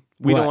did.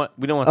 We What?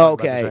 don't want to talk about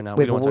Okay. this right now. Wait,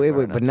 We don't but, wanna wait, talk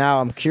wait, about it but right now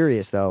I'm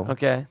curious though.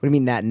 Okay. What do you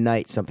mean that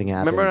night something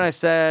happened? Remember when I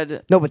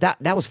said? No, but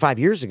that was 5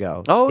 years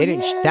ago. Oh, they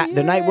didn't. yeah,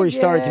 The night where he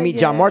started to meet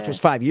John March was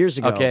 5 years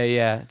ago. Okay,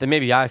 yeah. Then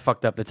maybe I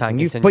fucked up the time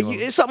But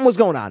continuum. something was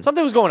going on.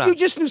 Something was going on. You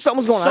just knew something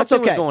was going on. Something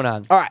That's okay. was going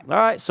on. All right. All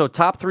right. So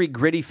top 3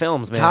 gritty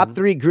films, man. Top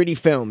 3 gritty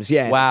films.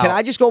 Yeah. Wow. Can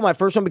I just go with my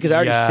first one because I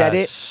already said it?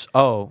 Yes.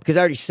 Oh. Because I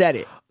already said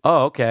it.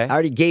 Oh, okay. I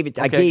already gave it.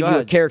 I Okay, gave go you a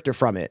ahead. character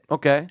from it.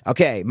 Okay.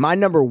 Okay, my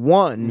number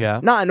one,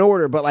 Yeah. not in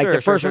order, but like Sure,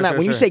 the first sure, one. That sure,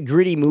 when you sure. say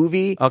gritty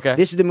movie, Okay.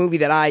 this is the movie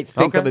that I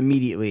think Okay. of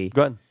immediately.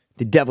 Go ahead.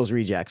 The Devil's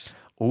Rejects.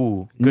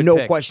 Ooh. Good No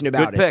pick. question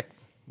about Good it.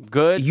 pick.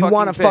 Good. You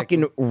want a pick.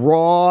 fucking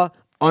raw,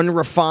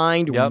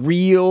 unrefined, Yep.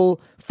 real,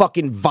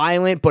 fucking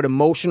violent but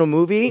emotional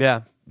movie?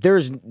 Yeah.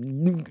 There's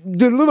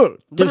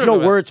no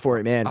words for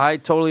it, man. I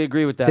totally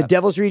agree with that. The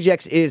Devil's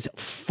Rejects is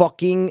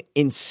fucking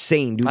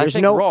insane, dude. I There's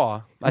think no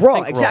raw. I raw,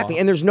 think exactly. raw.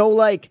 And there's no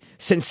like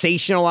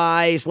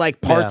sensationalized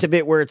like parts Yeah. of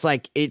it where it's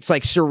like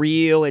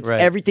surreal. It's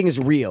Right. everything is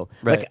real.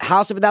 Right. Like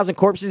House of a Thousand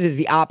Corpses is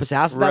the opposite.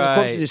 House of a Thousand Right.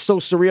 Corpses is so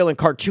surreal and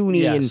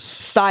cartoony and Yes.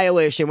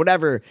 stylish and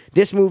whatever.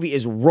 This movie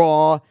is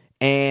raw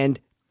and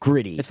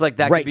gritty. It's like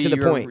that. right could to be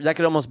the your- point. That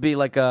could almost be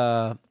like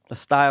a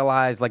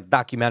stylized like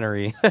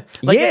documentary.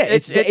 Like Yeah,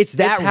 it's that it's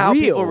how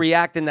real. people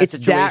react in that It's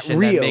that situation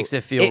real. makes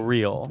it feel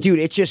real. Dude.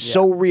 It's just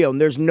so real,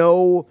 and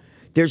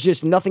there's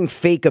just nothing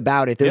fake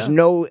about it. There's Yeah.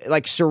 no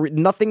like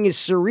nothing is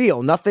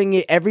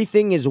surreal.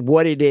 Everything is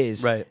what it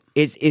is. Right.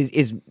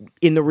 Is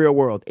in the real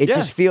world. It Yeah.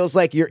 just feels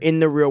like you're in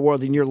the real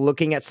world and you're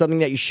looking at something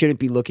that you shouldn't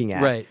be looking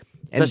at. Right.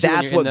 And Especially when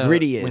that's you're in what the-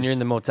 gritty is. when you're in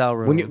the motel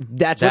room.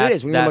 That's what it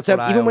is. When you're in the That's motel,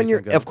 what I even when always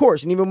you're, think of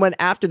course, and even when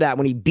after that,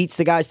 when he beats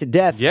the guys to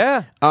death.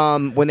 Yeah.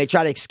 When they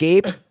try to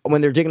escape, when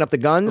they're digging up the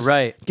guns.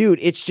 Right. Dude,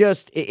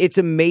 it's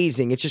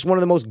amazing. It's just one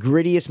of the most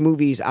grittiest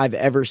movies I've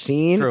ever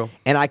seen. True.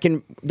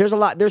 And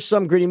there's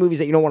some gritty movies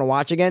that you don't want to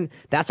watch again.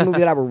 That's a movie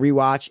that I will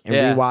rewatch and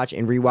Yeah. rewatch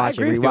and I rewatch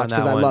agree and with you on rewatch that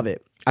because I one. love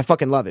it. I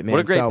fucking love it, man. What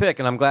a great So, pick,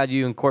 and I'm glad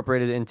you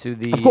incorporated it into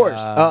the. Of course.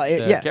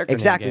 the Yeah, character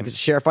exactly. name Because game.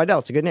 Sheriff Fidel,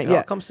 it's a good name. It all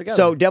Yeah. comes together.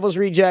 So Devil's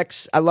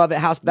Rejects, I love it.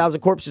 House of a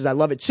Thousand Corpses, I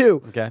love it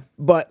too. Okay.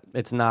 But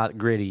It's not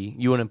gritty.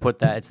 You wouldn't put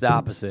that. It's the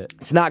opposite.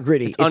 it's not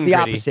gritty. It's the ungritty.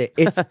 opposite.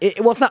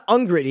 Well, it's not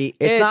ungritty.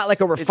 It's not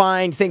like a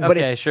refined thing, but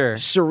okay, it's sure.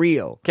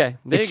 surreal. Okay,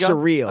 there it's you go.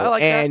 surreal. I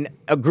like that. and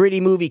a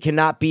gritty movie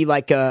cannot be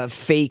like a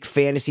fake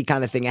fantasy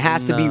kind of thing. It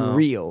has to be No.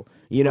 real.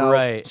 You know,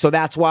 Right. So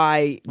that's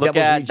why Look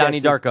Devil's at Rejects Donnie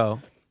is- Darko.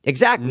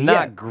 Exactly. Not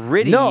yeah.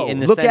 gritty No, in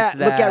the look sense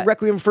look that- at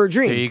Requiem for a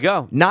Dream. There you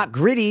go. Not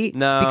gritty.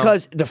 No.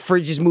 Because the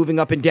fridge is moving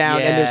up and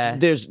down, Yeah.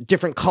 and there's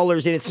different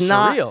colors, and it's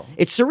not. Surreal.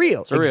 It's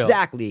surreal. Surreal.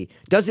 Exactly.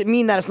 Doesn't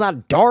mean that it's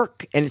not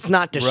dark and it's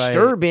not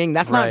disturbing.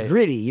 That's Right. not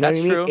gritty. You know That's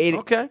what I mean? true.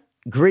 Okay.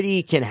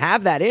 Gritty can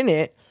have that in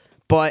it,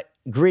 but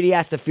gritty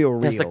has to feel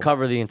real. Has to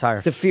cover the entire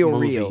to feel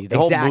movie. real. The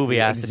whole Exactly, movie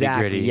has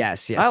exactly. to be gritty.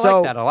 Yes, yes. I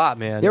So, like that a lot,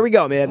 man. There we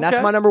go, man. That's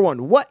Okay. my number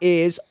one. What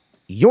is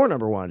your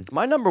number one?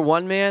 My number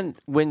one, man.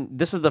 When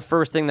this is the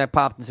first thing that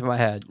popped into my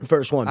head.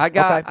 First one. I Okay.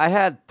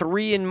 had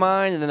 3 in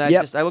mind, and then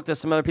Yep. I looked at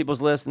some other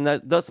people's lists, and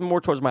that's more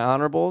towards my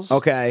honorables.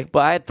 Okay. But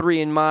I had 3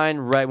 in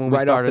mind right when we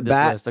Right off started the this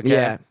bat. list. Okay.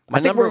 Yeah. My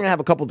I think we're gonna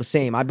have a couple the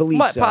same. I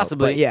believe so.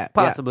 possibly. But yeah.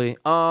 Possibly.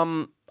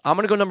 I'm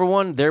gonna go number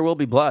 1. There Will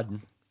Be Blood.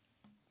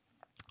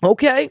 Yeah.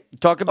 Okay.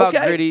 Talk about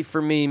Okay. gritty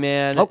for me,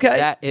 man. Okay.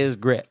 That is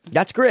grit.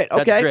 That's grit.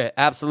 That's Okay. grit.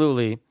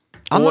 Absolutely.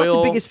 I'm not the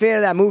Oil, biggest fan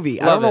of that movie.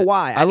 I love don't know it.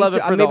 why. I love need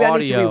it to- for maybe the I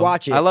audio. need to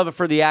rewatch it. I love it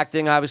for the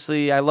acting,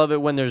 obviously. I love it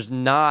when there's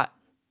not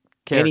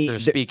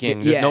characters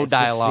speaking. There's no it's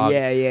just- dialogue.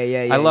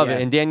 yeah. I love yeah.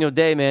 it. And Daniel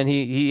Day, man,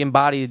 he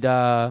embodied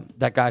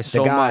that guy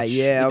so guy, much.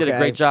 yeah, He did a okay.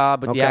 great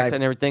job with the Okay. accent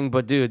and everything.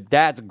 But dude,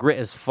 that's grit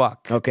as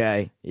fuck.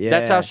 Okay. Yeah.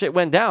 That's how shit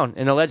went down.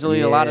 And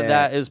allegedly a lot of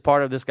Yeah. that is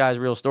part of this guy's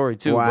real story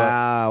too.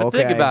 Wow, But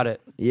think okay. about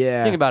it.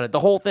 Yeah. Think about it. The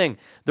whole thing.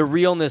 The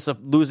realness of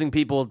losing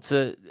people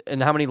to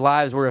and how many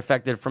lives were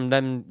affected from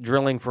them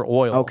drilling for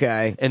oil.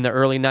 Okay. In the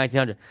early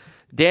 1900s.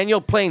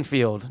 Daniel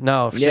Plainfield.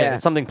 No, shit. Yeah.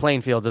 It's something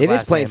Plainfield's his It is last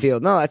name.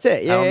 Plainfield. No, that's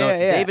it. Yeah, I don't know.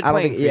 yeah. David I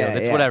don't think- Plainfield.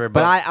 It's whatever,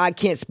 But but- I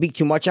can't speak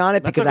too much on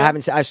it because okay. I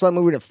haven't. I saw that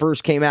movie when it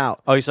first came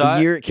out. Oh, you saw the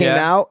it? year it came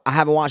Yeah. out. I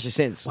haven't watched it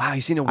since. Wow,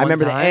 you seen it one I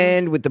remember time? the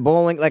end with the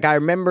bowling. Like I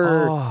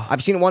remember,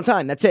 I've seen it one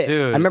time. That's it.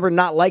 Dude. I remember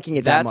not liking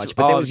it that much,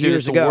 but that was dude,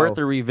 years it's ago. worth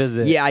a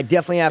revisit. Yeah, I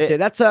definitely have to.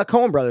 That's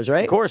Coen Brothers,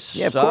 right? Of course.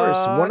 Yeah, of course.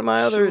 One of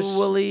my others.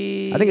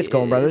 Actually, I think it's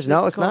Coen Brothers. is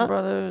No, it it's Coen not.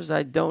 Brothers.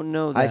 I don't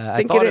know I that.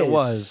 think thought it is.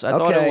 was. I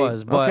thought it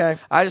was. But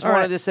okay. I just All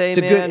wanted right. to say,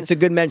 it's man, it's a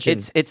good mention.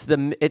 It's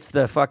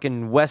the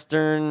fucking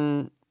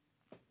Western.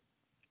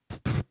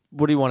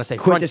 What do you want to say?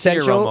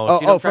 Quintessential? Frontier almost. Oh,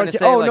 You know what I'm trying to frontier-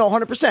 say? oh, Like, no,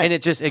 100%. And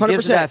it gives you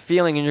 100%. that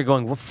feeling, and you're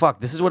going, well,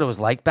 fuck, this is what it was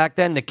like back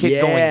then. The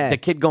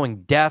kid going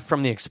deaf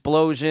from the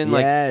explosion.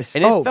 Yes.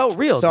 Like, and it felt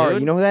real, sorry,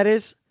 dude. you know who that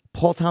is?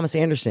 Paul Thomas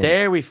Anderson.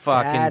 There we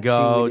fucking That's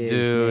go, who it is,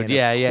 dude. man.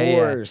 Yeah. Of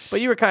course. But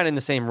you were kind of in the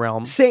same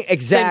realm. Exactly.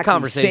 Same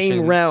conversation.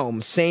 Same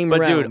realm. Same But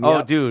realm.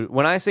 dude, dude,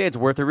 when I say it's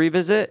worth a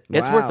revisit,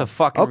 it's Wow. worth a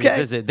fucking Okay.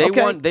 revisit.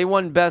 Okay. They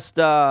won best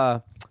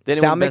they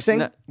didn't Sound win best,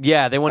 mixing?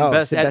 yeah, they won Oh,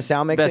 best best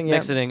sound mixing, yeah.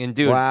 mixing, and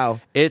dude, Wow.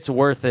 it's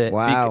worth it.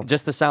 Wow.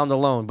 Just the sound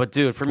alone. But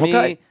dude, for me,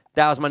 Okay.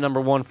 that was my number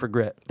one for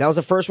Grit. That was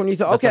the first one you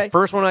thought? That's okay. the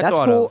first one I That's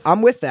thought cool. of.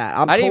 I'm with that.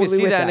 I'm I didn't totally even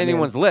see with that in man.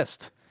 anyone's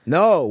list.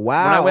 No,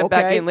 wow. When I went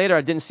back okay. in later,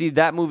 I didn't see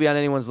that movie on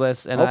anyone's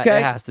list, and Okay.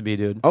 it has to be,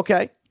 dude.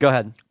 Okay. Go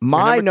ahead.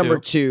 My Your number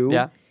two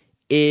Yeah.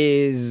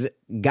 is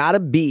gotta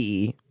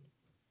be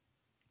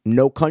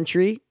No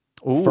Country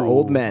for Ooh,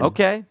 Old Men.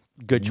 Okay.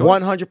 Good choice.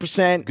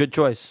 100%. Good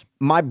choice.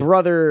 My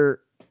brother,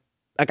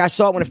 like I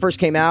saw it when it first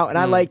came out, and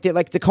I liked it.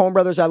 Like the Coen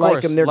Brothers, I like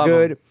course, them. They're love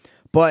good. 'em.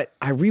 But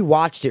I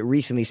rewatched it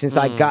recently since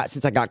I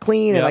got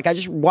clean, and Yep. like I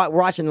just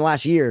watched it in the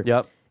last year.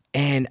 Yep.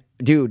 And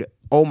dude,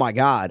 oh my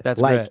god, That's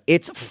like great.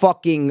 it's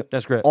fucking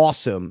That's great.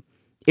 awesome.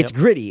 It's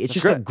gritty. It's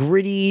That's just a great.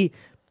 gritty,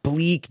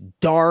 bleak,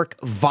 dark,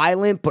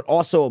 violent, but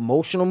also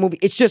emotional movie.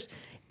 It's just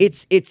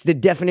it's the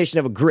definition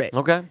of a grit.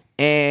 Okay.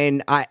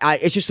 And I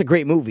it's just a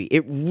great movie.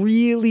 It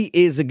really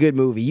is a good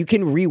movie. You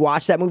can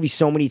rewatch that movie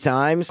so many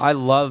times. I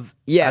love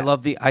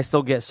I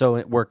still get so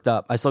worked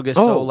up. I still get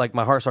so like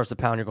my heart starts to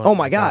pound. You're going, Oh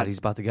my God. he's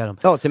about to get him.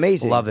 Oh, it's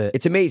amazing. Love it.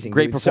 It's amazing.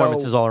 Great dude.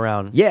 performances So- all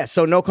around. Yeah,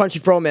 so No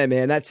Country for Old Men,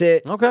 man. That's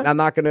it. Okay. I'm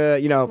not gonna,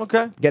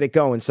 Okay. get it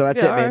going. So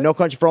that's Yeah, it, all man. right. No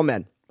Country for Old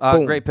Men.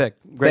 Boom. Great pick.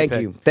 Great Thank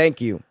pick. you.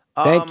 Thank you.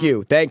 Thank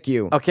you. Thank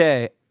you.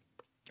 Okay.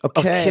 Okay.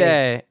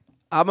 Okay.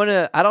 I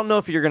don't know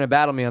if you're gonna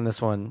battle me on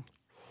this one.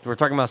 We're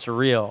talking about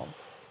surreal.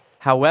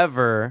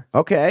 However,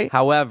 Okay.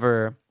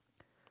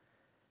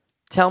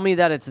 tell me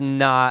that it's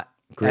not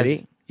Gritty?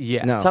 as-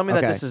 yeah. No, Tell me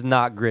that okay. this is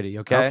not gritty,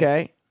 okay?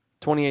 Okay.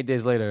 28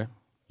 Days Later.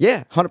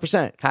 Yeah,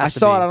 100%. I Has to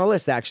saw be. it on a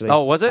list actually.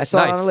 Oh, was it? I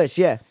saw it Nice. on a list.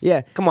 Yeah,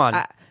 yeah. Come on.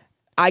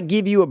 I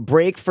give you a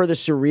break for the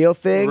surreal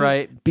thing,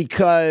 Right.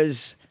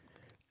 Because,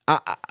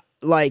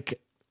 like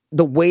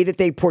the way that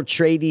they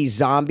portray these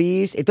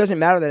zombies, it doesn't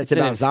matter that it's It's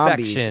an about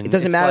zombies. infection. It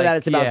doesn't It's matter like- that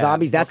it's about yeah,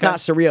 zombies. That's okay. not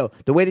surreal.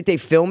 The way that they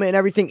film it and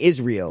everything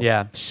is real.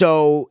 Yeah.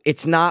 So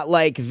it's not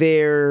like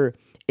they're.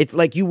 It's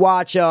like you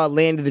watch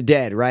Land of the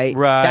Dead, right?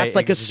 Right, That's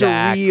like a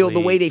surreal, the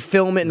exactly. way they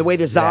film it and the way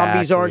the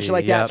zombies are and shit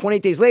like Exactly, that. yep.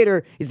 28 Days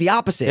Later is the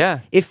opposite. Yeah.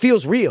 It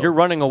feels real. You're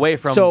running away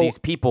from So these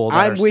people that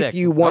I'm are with sick.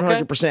 you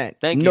 100%. Okay?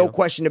 Thank No you.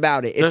 question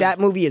about it. If There's- that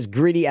movie is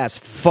gritty as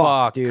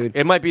fuck, dude.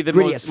 It might be the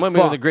Gritty most, as might be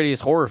one of the fuck.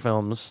 grittiest horror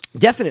films.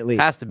 Definitely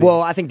Has to be.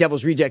 Well, I think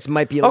Devil's Rejects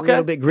might be a Okay,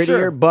 little bit grittier,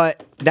 sure.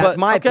 but that's But,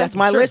 my okay, that's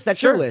my sure, list. That's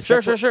sure, your list. Sure,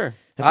 That's sure, what- sure.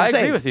 that's what I I'm agree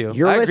saying. with you.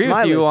 Your I list, agree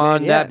my with you list,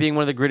 on man. that Yeah. being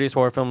one of the grittiest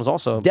horror films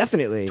also.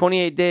 Definitely.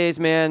 28 Days,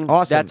 man.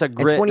 Awesome. That's a And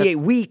grit. 28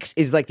 weeks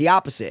is like the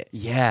opposite.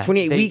 Yeah,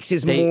 28 they- weeks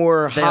is they-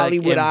 more they, like, Hollywoodized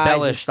and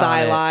embellished on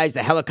it. stylized.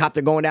 The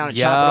helicopter going down and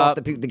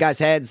chopping off Yup. the guy's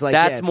heads. Like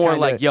That's yeah, it's more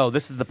kinda like, yo,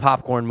 this is the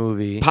popcorn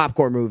movie.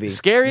 popcorn movie.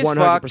 Scary as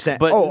 100%. fuck,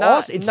 but oh, not,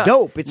 also, it's not-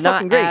 dope. It's not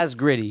fucking great. as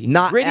gritty.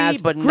 Not gritty,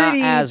 as but gritty,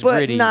 not as but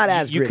gritty. not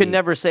as You gritty. can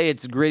never say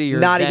it's grittier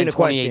Not than even a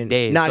 28 question.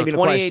 Days. Not so even a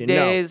 28 question. No.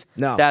 Days,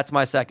 No. that's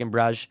my second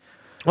brush.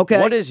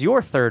 Okay. What is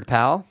your third,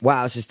 pal?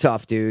 Wow, this is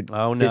tough, dude.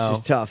 Oh, This no. is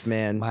tough,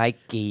 man.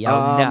 Mikey,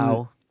 oh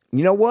no.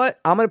 You know what?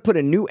 I'm going to put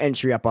a new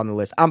entry up on the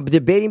list. I'm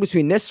debating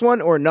between this one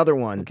or another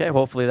one. Okay,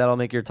 hopefully that'll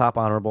make your top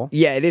honorable.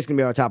 Yeah, it is going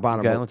to be on top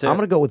honorable. Okay, let's hear I'm it.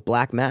 going to go with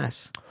Black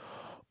Mass.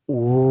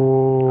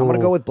 Ooh. I'm going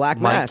to go with Black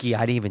Mass. Mikey, I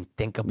didn't even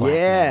think of Black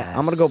Yeah, Mass.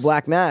 I'm going to go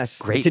Black Mass.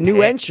 Great It's a new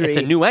pick. entry. It's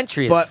a new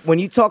entry. But when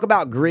you talk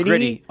about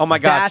gritty. Oh my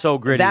God, that's- so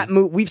gritty.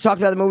 We've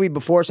talked about the movie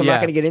before, so I'm Yeah. not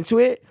going to get into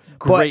it.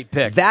 Great but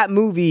pick. That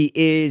movie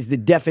is the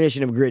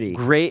definition of gritty.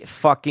 Great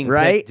fucking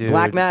Right? pick, dude.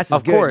 Black Mass is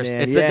of good, course,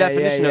 man. it's Yeah, the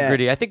definition yeah, of yeah.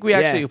 gritty. I think we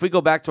actually, Yeah. if we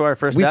go back to our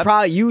first We step,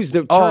 probably used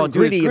the term Oh, dude,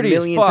 gritty a gritty as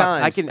million fuck.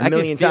 times. I can a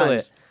million feel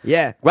times. it.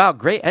 Yeah. Wow,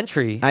 great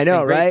entry. I know,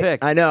 and great right?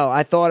 Pick. I know.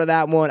 I thought of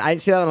that one. I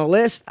didn't see that on a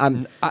list.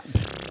 I'm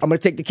going to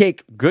take the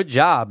cake. Good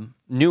job.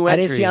 New entry. I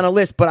didn't see it on a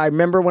list, but I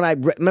remember when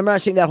I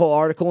seen that whole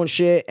article and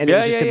shit, and it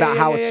was just about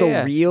how it's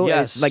so real.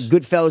 And it's like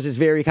Goodfellas is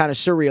very kind of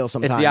surreal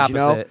sometimes. It's the opposite.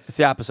 You know? It's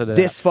the opposite of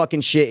This that.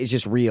 fucking shit is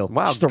just real.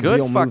 Wow, just a good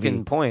real fucking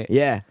movie. point.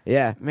 Yeah,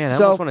 yeah. Man, I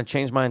so, almost want to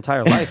change my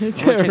entire life. I want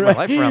to change my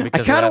life around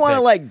because I kind of of want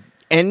to like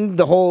end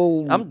the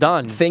whole. I'm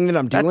done. Thing that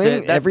I'm That's doing. it.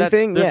 That's-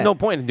 Everything. there's yeah. no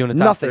point in doing a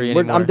top Nothing. three I'm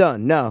anymore.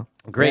 done. No.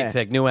 Great Yeah.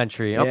 pick. New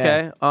entry. Yeah.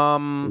 Okay.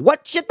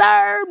 What's your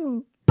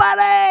third,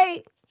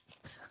 buddy?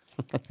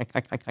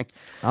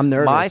 I'm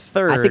nervous. My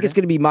third. I think it's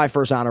going to be my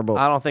first honorable.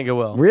 I don't think it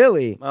will.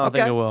 Really? I don't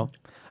think it will.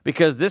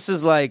 Because this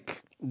is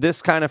like,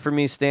 this kind of for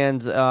me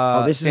stands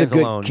this is a good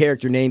alone.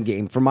 character name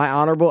game. For my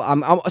honorable,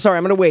 I'm sorry,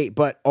 I'm going to wait,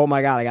 but oh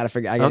my God, I got to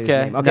figure out his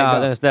Okay. name. No, go.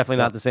 then it's definitely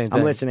not the same thing.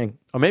 I'm listening.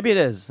 Or maybe it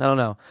is. I don't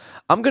know.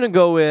 I'm going to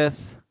go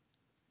with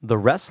The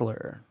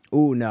Wrestler.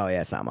 Ooh, no,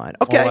 yeah, it's not mine.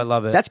 Okay. I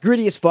love it. That's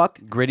gritty as fuck.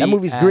 Gritty That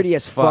movie's as gritty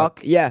as fuck.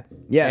 fuck. Yeah,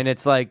 yeah. And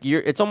it's like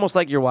it's almost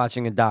like you're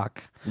watching a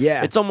doc.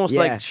 Yeah, It's almost yeah.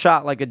 like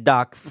shot like a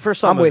doc for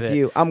some I'm of with it.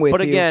 you. I'm with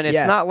But you. again, it's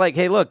Yeah. not like,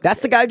 hey, look,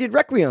 That's the guy who did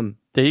Requiem.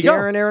 there you go.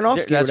 Darren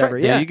Aronofsky or That's whatever.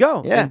 right. Yeah. There you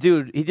go. Yeah. And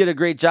dude, he did a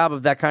great job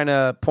of that kind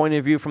of point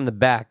of view from the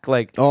back.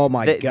 Like, Oh,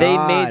 my they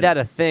God. made that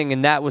a thing,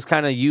 and that was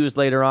kind of used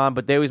later on.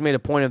 But they always made a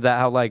point of that.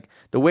 How like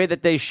the way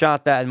that they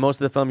shot that in most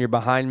of the film, you're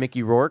behind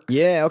Mickey Rourke.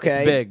 Yeah, okay.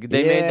 It's big.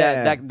 They made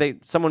Yeah.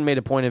 someone made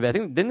a point of it. I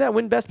think didn't that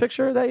win Best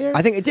Picture that year?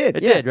 I think it did.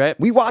 It yeah. did, right?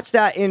 We watched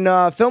that in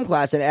film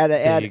class and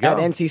at you go.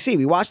 NCC.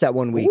 We watched that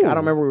one week. I don't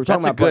remember what we were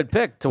talking That's a about. good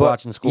pick to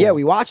watch in school. Yeah,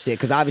 we watched it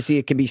because obviously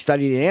it can be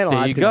studied and There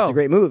analyzed you because go. it's a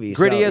great movie.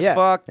 Gritty So, as yeah.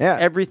 fuck. Yeah.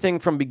 Everything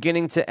from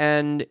beginning to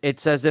end.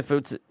 It's as if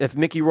if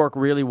Mickey Rourke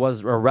really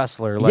was a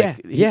wrestler.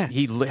 Like Yeah.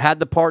 he had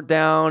the part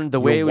down. The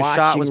way You're it was shot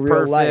watching was real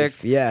perfect.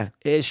 life. Yeah.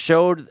 It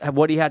showed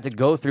what he had to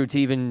go through to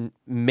even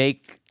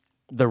make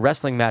the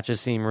wrestling matches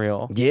seem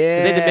real. 'Cause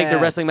they had to make the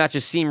Yeah. wrestling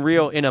matches seem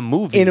real in a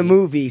movie. In a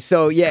movie,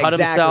 so yeah, Cut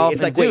exactly. himself,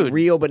 It's and like wait, dude,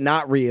 real but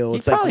not real. He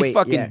It's like probably wait,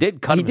 fucking yeah.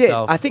 did cut He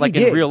himself. Did. I think like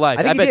he did in real life.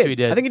 I, think bet he did. you he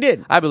did. I think he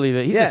did. I believe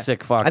it. He's Yeah. a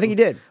sick fuck. I think he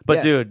did. But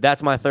Yeah. dude,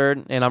 that's my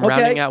third, and I'm Okay.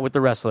 rounding out with The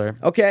Wrestler.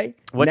 Okay.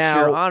 What's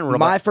now, your honorable?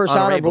 my first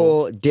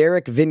honorable,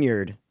 Derek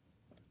Vineyard.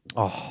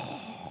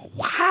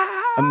 Wow.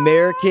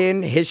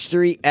 American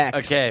History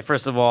X. Okay,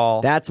 first of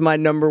all, That's my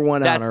number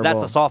one that's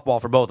honorable. a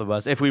softball for both of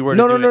us. If we were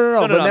No, to no, do no, it. no,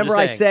 no. But I'm remember,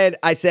 just saying.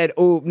 I said,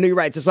 oh, no, you're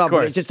right. It's a softball.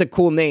 course. It's just a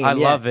cool name. I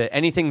yeah. love it.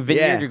 Anything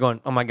Vineyard, Yeah. you're going,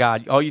 oh my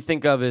god. All you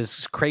think of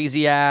is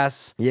crazy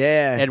ass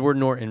Yeah. Edward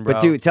Norton, bro.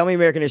 But dude, tell me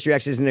American History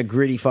X isn't a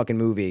gritty fucking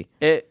movie.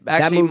 it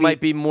actually movie- might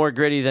be more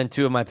gritty than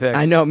two of my picks.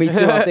 I know, me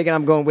too. I'm thinking,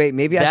 I'm going, wait,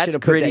 maybe I That's should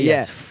have put that. gritty Yeah.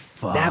 as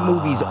fuck. That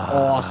movie's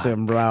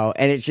awesome, bro.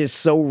 And it's just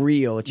so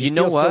real. It just You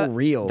know feels what? so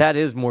real. That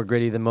is more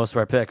gritty than most of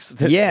our picks.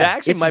 yeah, that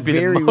actually it's might be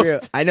very the most. real.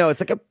 I know.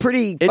 It's like a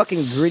pretty It's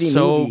fucking gritty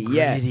so movie.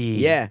 Yeah. gritty.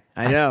 Yeah.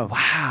 I know.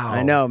 Wow.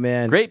 I know,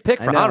 man. Great pick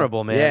I for know.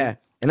 honorable, man. Yeah.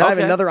 And then I have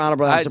Okay. another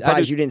honorable that I'm I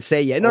surprised do- you didn't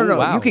say yet. No, Oh, no, no.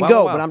 wow. You can Wow,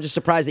 go, wow. but I'm just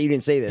surprised that you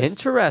didn't say this.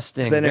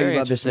 Interesting. 'Cause I know you Very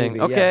love this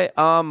interesting. movie, Okay.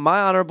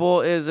 My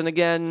honorable is, and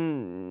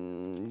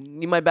again,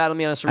 you might battle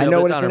me on a surreal. I know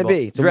but what it's going to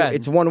honorable. be. Dread.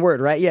 It's one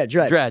word, right? Yeah,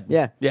 Dread. Dread.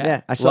 Yeah, Yeah.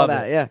 yeah. I saw Love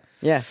that. it. Yeah,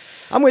 yeah.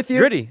 I'm with you.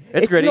 Gritty.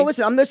 It's gritty. No,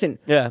 listen.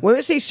 Yeah. When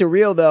they say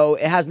surreal, though,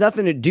 it has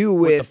nothing to do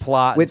with the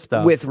plot and with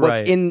stuff, with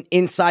what's right.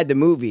 inside the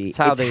movie. It's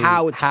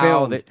how it's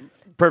filmed.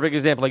 Perfect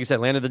example, like you said,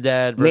 Land of the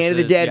Dead. Versus, Man of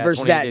the Dead yeah,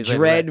 versus 28 that Days Later,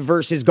 Dread right.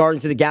 versus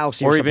Guardians of the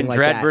Galaxy, or something even like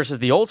Dread that. versus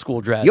the old school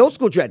Dread. The old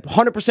school Dread,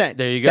 100%.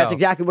 There you go. That's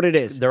exactly what it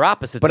is. They're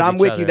opposites. But of I'm each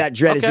with other. you. That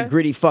Dread is a Okay.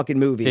 gritty fucking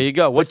movie. There you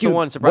go. What's But, dude, the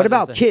one surprise? What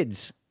about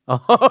kids?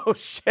 Oh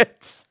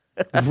shit.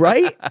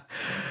 Right?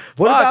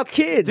 What Fuck. about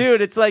kids, Dude?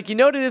 It's like, you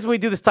know what it is when we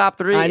do this top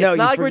three. I know, it's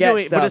not you like we're forget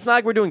doing, but stuff. it's not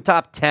like we're doing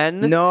top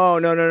 10. No.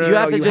 You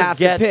have to just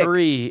get pick.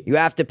 3. You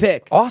have to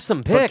pick.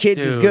 Awesome pick. But kids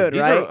dude. is good,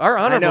 These right? Are, our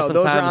I honorables know,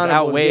 those are sometimes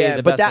honorables, outweigh yeah.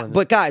 the but best ones.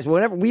 But guys,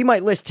 whenever we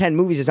might list 10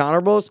 movies as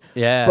honorables,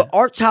 Yeah. But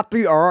our top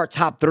 3 are our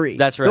top 3.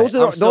 That's right. Those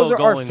are I'm still those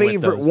are our going with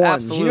favorite those.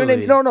 ones. You know what I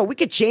mean? Absolutely. No, we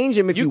could change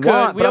them if You you, could.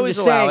 want. We But I'm always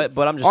just allow saying, it,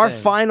 but I'm just our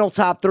saying. final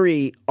top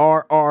 3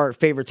 are our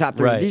favorite top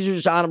 3. Right. These are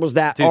just honorables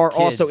that Dude, are kids.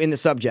 also in the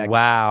subject.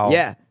 Wow.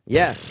 Yeah.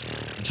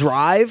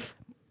 Drive,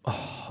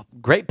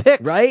 Great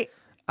picks. right?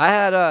 I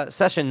had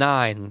Session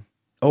 9.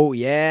 Oh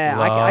yeah,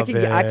 I Love can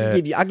it.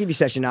 give you. I'll give you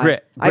Session 9.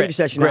 Grit, I'll give grit, you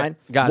Session grit. 9.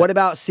 Got What it.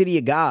 about City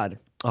of God?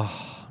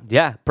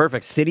 Yeah,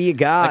 perfect. City of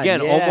God.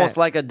 Again, yeah. almost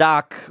like a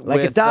doc.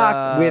 Like with, a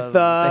doc with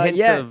a hint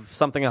yeah. of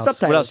something else.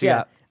 Subtitles, What else you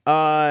yeah.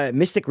 got?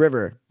 Mystic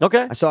River.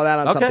 Okay. I saw that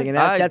on Okay. something, and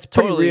I that's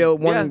pretty totally- real.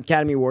 Won yeah.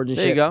 Academy Award and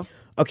There shit. you go.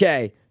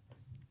 Okay.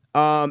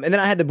 And then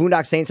I had the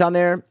Boondock Saints on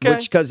there, Okay.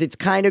 which because it's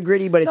kind of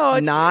gritty, but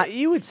it's not.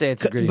 You would say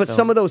it's a gritty But film.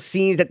 some of those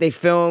scenes that they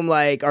film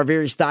like are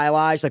very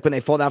stylized, like when they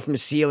fall down from the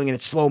ceiling and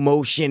it's slow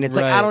motion. It's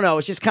like I Right. don't know.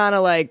 It's just kind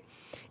of like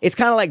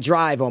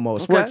Drive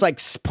almost, where Okay. it's like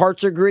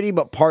parts are gritty,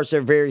 but parts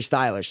are very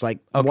stylish, like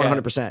Okay.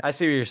 100%. I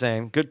see what you're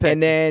saying. Good pick.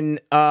 And then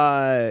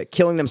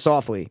Killing Them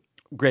Softly,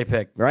 Great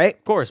pick. right?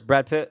 Of course,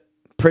 Brad Pitt.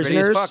 Gritty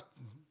as Prisoners, fuck.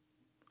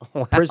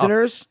 Wow.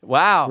 Prisoners,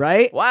 Wow.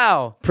 Right?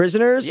 Wow.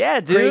 Prisoners. Yeah,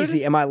 dude.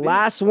 Crazy. And my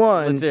last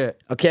one. Let's hear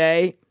it.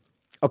 Okay.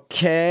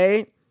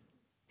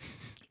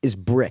 Is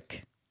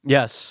Brick.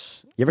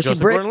 Yes. You ever see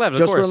Joseph Brick? Gordon-Levitt, of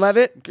Joseph course.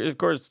 Gordon-Levitt? Of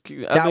course.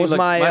 That was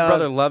my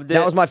brother loved it.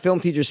 That was my film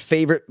teacher's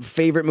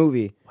favorite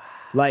movie.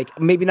 Like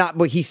maybe not,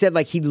 but he said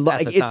like he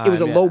loved. At the It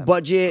was a time, low yeah.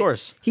 budget. Of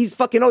course. He's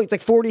fucking old. He's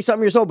like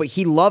 40-something years old, but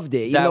he loved it.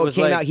 Even That though it was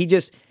came like- out, he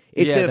just.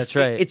 It's Yeah, that's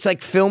right. It's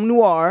like film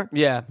noir.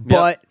 Yeah, yep.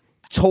 but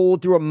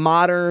told through a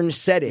modern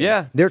setting.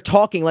 Yeah. they're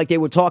talking like they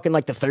would talk in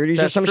like the 30s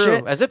That's or some true.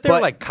 shit. As if they were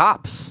but- like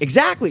cops.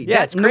 Exactly. Yeah,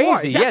 That's it's crazy. noir.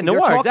 Exactly. Yeah, They're noir,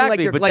 talking exactly. Like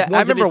they're, but like I one's a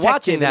remember detective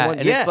watching that,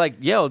 and yeah. it's like,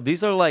 yo,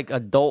 these are like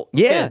adult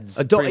yeah, kids.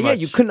 adult. pretty Yeah, much.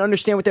 you couldn't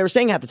understand what they were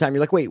saying half the time.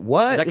 You're like, wait,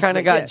 what? That This kind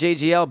is of got yeah.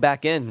 JGL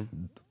back in.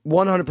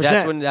 100%.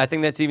 That's when I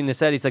think that's even the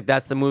said. He's like,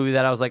 that's the movie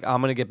that I was like,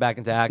 I'm gonna get back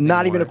into acting.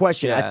 Not more. even a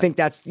question. Yeah. I think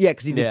that's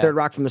because he did Yeah. Third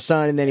Rock from the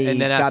Sun, and then he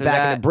got after back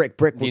that, into Brick.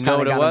 Brick you kind know of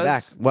what it got him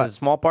back. was? What? The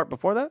small part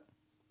before that?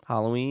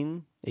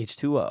 Halloween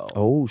H2O.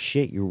 Oh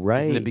shit, you're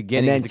right. in the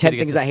beginning, and then he's the 10 kid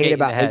who Things gets I the Hate skate in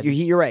the about. head.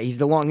 You're right. He's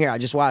the long hair. I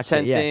just watched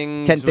 10 it. Yeah.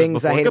 Things 10 was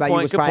Things I before. Hate Good About You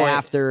point, was good probably point.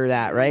 after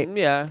that, right?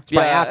 Yeah, It's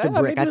probably after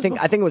Brick. maybe I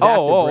think it was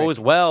after Brick. it was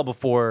well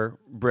before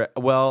Brick.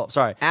 Well,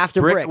 sorry, After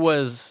Brick Brick.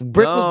 was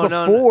Brick was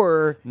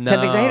before 10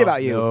 Things I Hate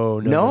About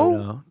You.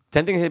 No.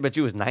 10 Things I Hate About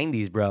You was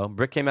 90s, bro.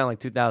 Brick came out in like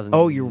 2000.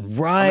 Oh, you're I'm gonna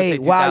say right.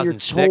 Wow, you're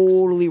 2006.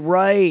 totally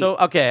right. So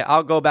okay,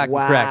 I'll go back and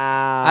correct.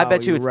 I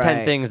bet you Wow, it's you're 10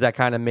 right. things that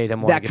kind of made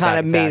him want to that get kind back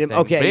of into made him. acting.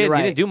 Okay, But you're right.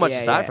 he didn't do much Yeah,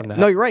 aside yeah. from that.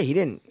 No, you're right. He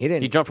didn't.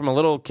 He jumped from a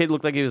little kid,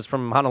 looked like he was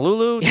from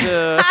Honolulu,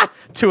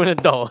 to an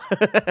adult.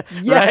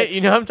 Yes. Right?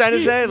 You know what I'm trying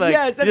to say? Like,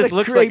 yes, he that's just a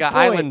looks great like an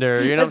point.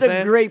 islander. You know that's what I'm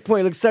saying? a great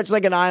point. Looks such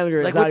like an islander.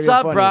 Like, It's not what's even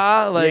up, funny.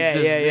 brah? Like, yeah,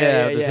 just-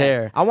 yeah, with his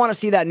hair. I want to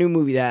see that new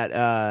movie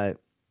that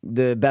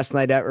the best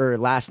night ever,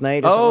 last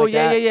night. Or something Oh, like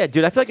yeah, that. yeah.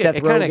 Dude, I feel like Seth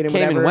it kind Rogen of and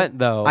came and whatever. went,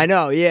 though. I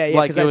know, yeah.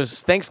 Like, 'cause it that's-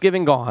 was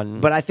Thanksgiving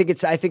gone. But I think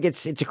it's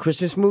a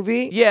Christmas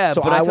movie. Yeah,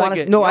 so but I feel want like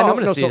to. it- No, I oh, know. I'm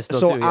gonna No, see so it still,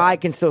 so too, yeah. I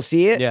can still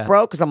see it, Yeah.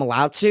 bro, because I'm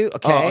allowed to.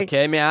 Okay. Oh,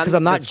 okay, man. Because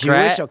I'm not That's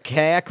Jewish. great.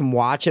 Okay, I can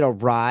watch it. All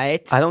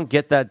right. I don't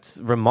get that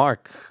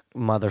remark,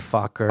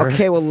 motherfucker.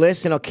 Okay, well,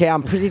 listen. Okay,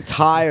 I'm pretty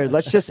tired.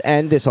 Let's just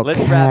end this. Okay. Let's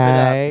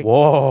wrap it up.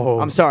 Whoa.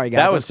 I'm sorry, guys.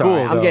 That I'm was sorry.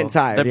 cool. I'm though. getting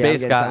tired. The Yeah, I'm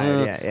bass getting got.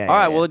 tired. Yeah, All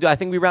right, yeah. well, I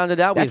think we rounded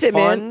out. That's we it,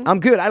 had fun. man. I'm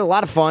good. I had a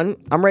lot of fun.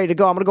 I'm ready to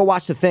go. I'm gonna go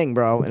watch The Thing,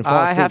 bro. And fall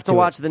I asleep have to it.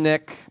 watch the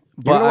Nick.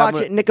 You're gonna but watch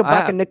I'm- it, Knickerbocker,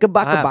 I have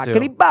Knickerbocker, to.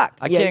 Bockety-bock.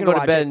 I Yeah, can't you're go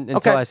gonna to bed watch it.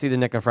 until Okay. I see the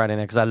Nick on Friday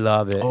night because I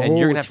love it. Oh, and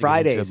you're gonna it's have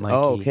to get into it, Fridays. Mikey.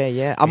 Oh, okay,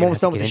 yeah. You're I'm gonna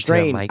almost have done to with The get into it,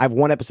 Strain. Mike. I have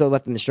one episode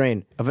left in The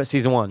Strain. Of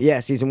season 1. Yeah,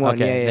 season 1.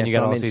 Okay, yeah. then you So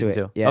got I'm all into season it.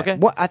 2. Yeah. Okay.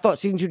 What? I thought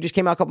season 2 just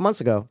came out a couple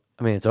months ago.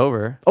 I mean, it's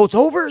over. Oh, it's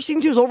over.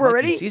 Season 2 is over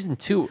already. Season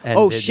 2 ended.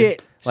 Oh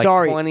shit! like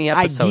Sorry, 20 I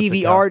episodes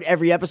DVR'd ago.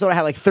 every episode. I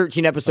had like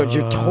 13 episodes.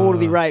 You're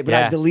totally right, but I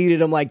yeah. deleted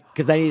them like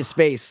because I needed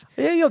space.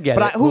 Yeah, you'll get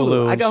But it.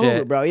 Hulu. I and got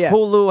shit. Hulu, bro, yeah.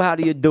 Hulu, how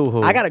do you do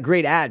Hulu? I got a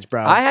great ad,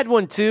 bro. I had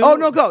one too. Oh,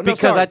 no, go. No, because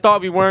sorry. I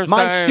thought we weren't.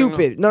 Mine's saying-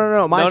 stupid.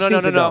 No. Mine's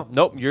stupid. No. though.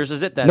 Nope. Yours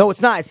is it then. No,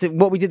 it's not. It's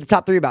what we did the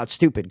top 3 about.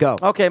 Stupid. Go.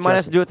 Okay, mine Trust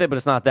has to me. do with it, but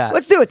it's not that.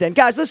 Let's do it then,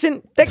 guys.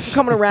 Listen, thanks for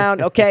coming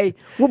around. Okay,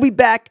 we'll be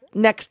back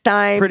next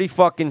time pretty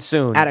fucking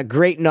soon. at a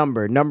great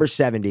number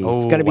 70. It's Oh,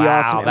 going to be wow,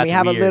 awesome. And we that's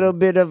have weird. a little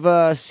bit of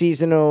a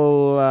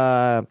seasonal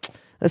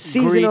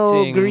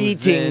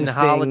greetings and thing.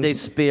 holiday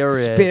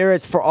spirits.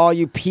 Spirits for all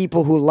you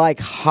people who like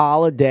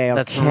holiday. Okay,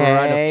 That's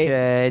right,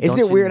 okay. Isn't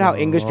Don't it you weird how know?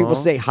 English people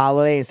say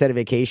holiday instead of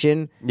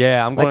vacation?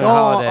 Yeah, I'm going Like, on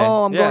holiday.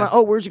 I'm yeah. going.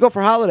 Oh, where'd you go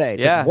for holiday?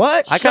 It's Yeah. like,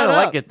 what? I kind of Shut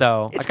up. like it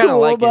though. It's I kind of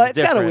cool, like but it.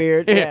 it's kind of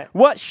different. weird. Yeah.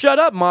 What? Shut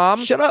up,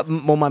 mom. Shut up.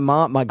 Well, my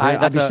mom, I'd be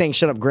that's saying,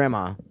 "Shut up,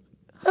 grandma."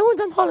 I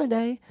went on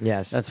holiday.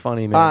 Yes, That's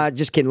funny, man.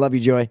 Just kidding. Love you,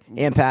 Joy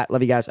and Pat.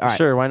 Love you guys. All right.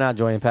 Sure, why not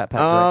join Pat?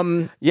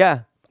 What Yeah.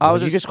 I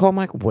was did you just call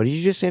Michael? What did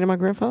you just say to my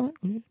grandfather?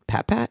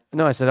 Pat?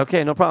 No, I said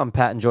okay, no problem.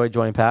 Pat, enjoy,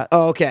 join Pat.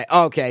 Oh, okay.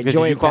 Did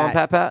Joy you and call him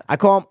Pat? I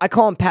call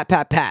him Pat.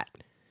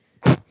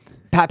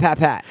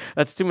 Pat.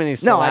 That's too many No,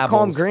 syllables. I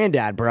call him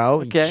Granddad,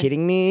 bro. Okay. You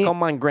kidding me? Call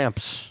mine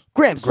Gramps.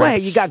 Gramps. Well, hey,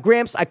 Gramps. you got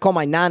Gramps. I call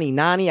my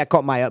Nani. I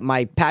call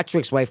my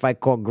Patrick's wife. I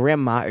call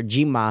Grandma or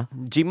Gma.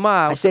 Gma,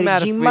 I what's say the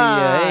matter for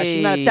Gma. you?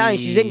 She's not Italian.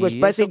 She's English,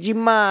 but I say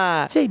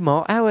Gma.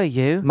 Gma, how are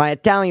you? My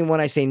Italian one,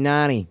 I say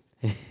Nani.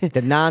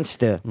 The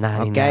nonster.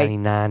 Nani, okay?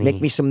 nani. Make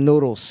me some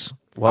noodles.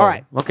 Whoa. All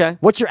right. Okay.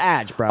 What's your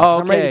ad, bro? Oh, 'Cause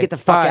I'm ready to get the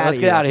fuck All right, out let's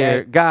of get here. out of okay?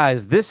 here.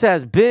 Guys, this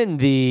has been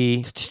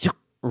the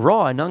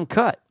Raw and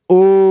Uncut.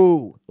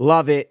 Ooh,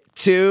 love it.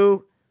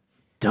 2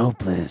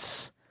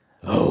 Dopeless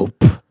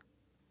Hope.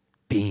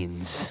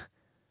 Beans.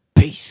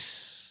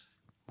 Peace.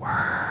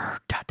 Word.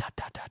 Da, da,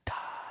 da, da, da.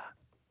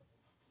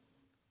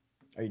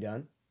 Are you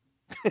done?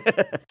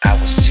 I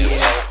was too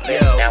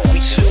hopeless, now I'm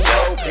too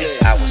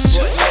hopeless. I was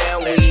too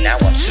hopeless, now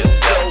I'm too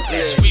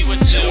dopeless. We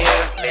were too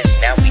hopeless,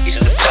 now we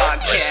too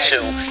dopeless.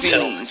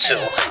 Too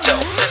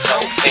dopeless,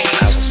 hope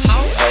fiends.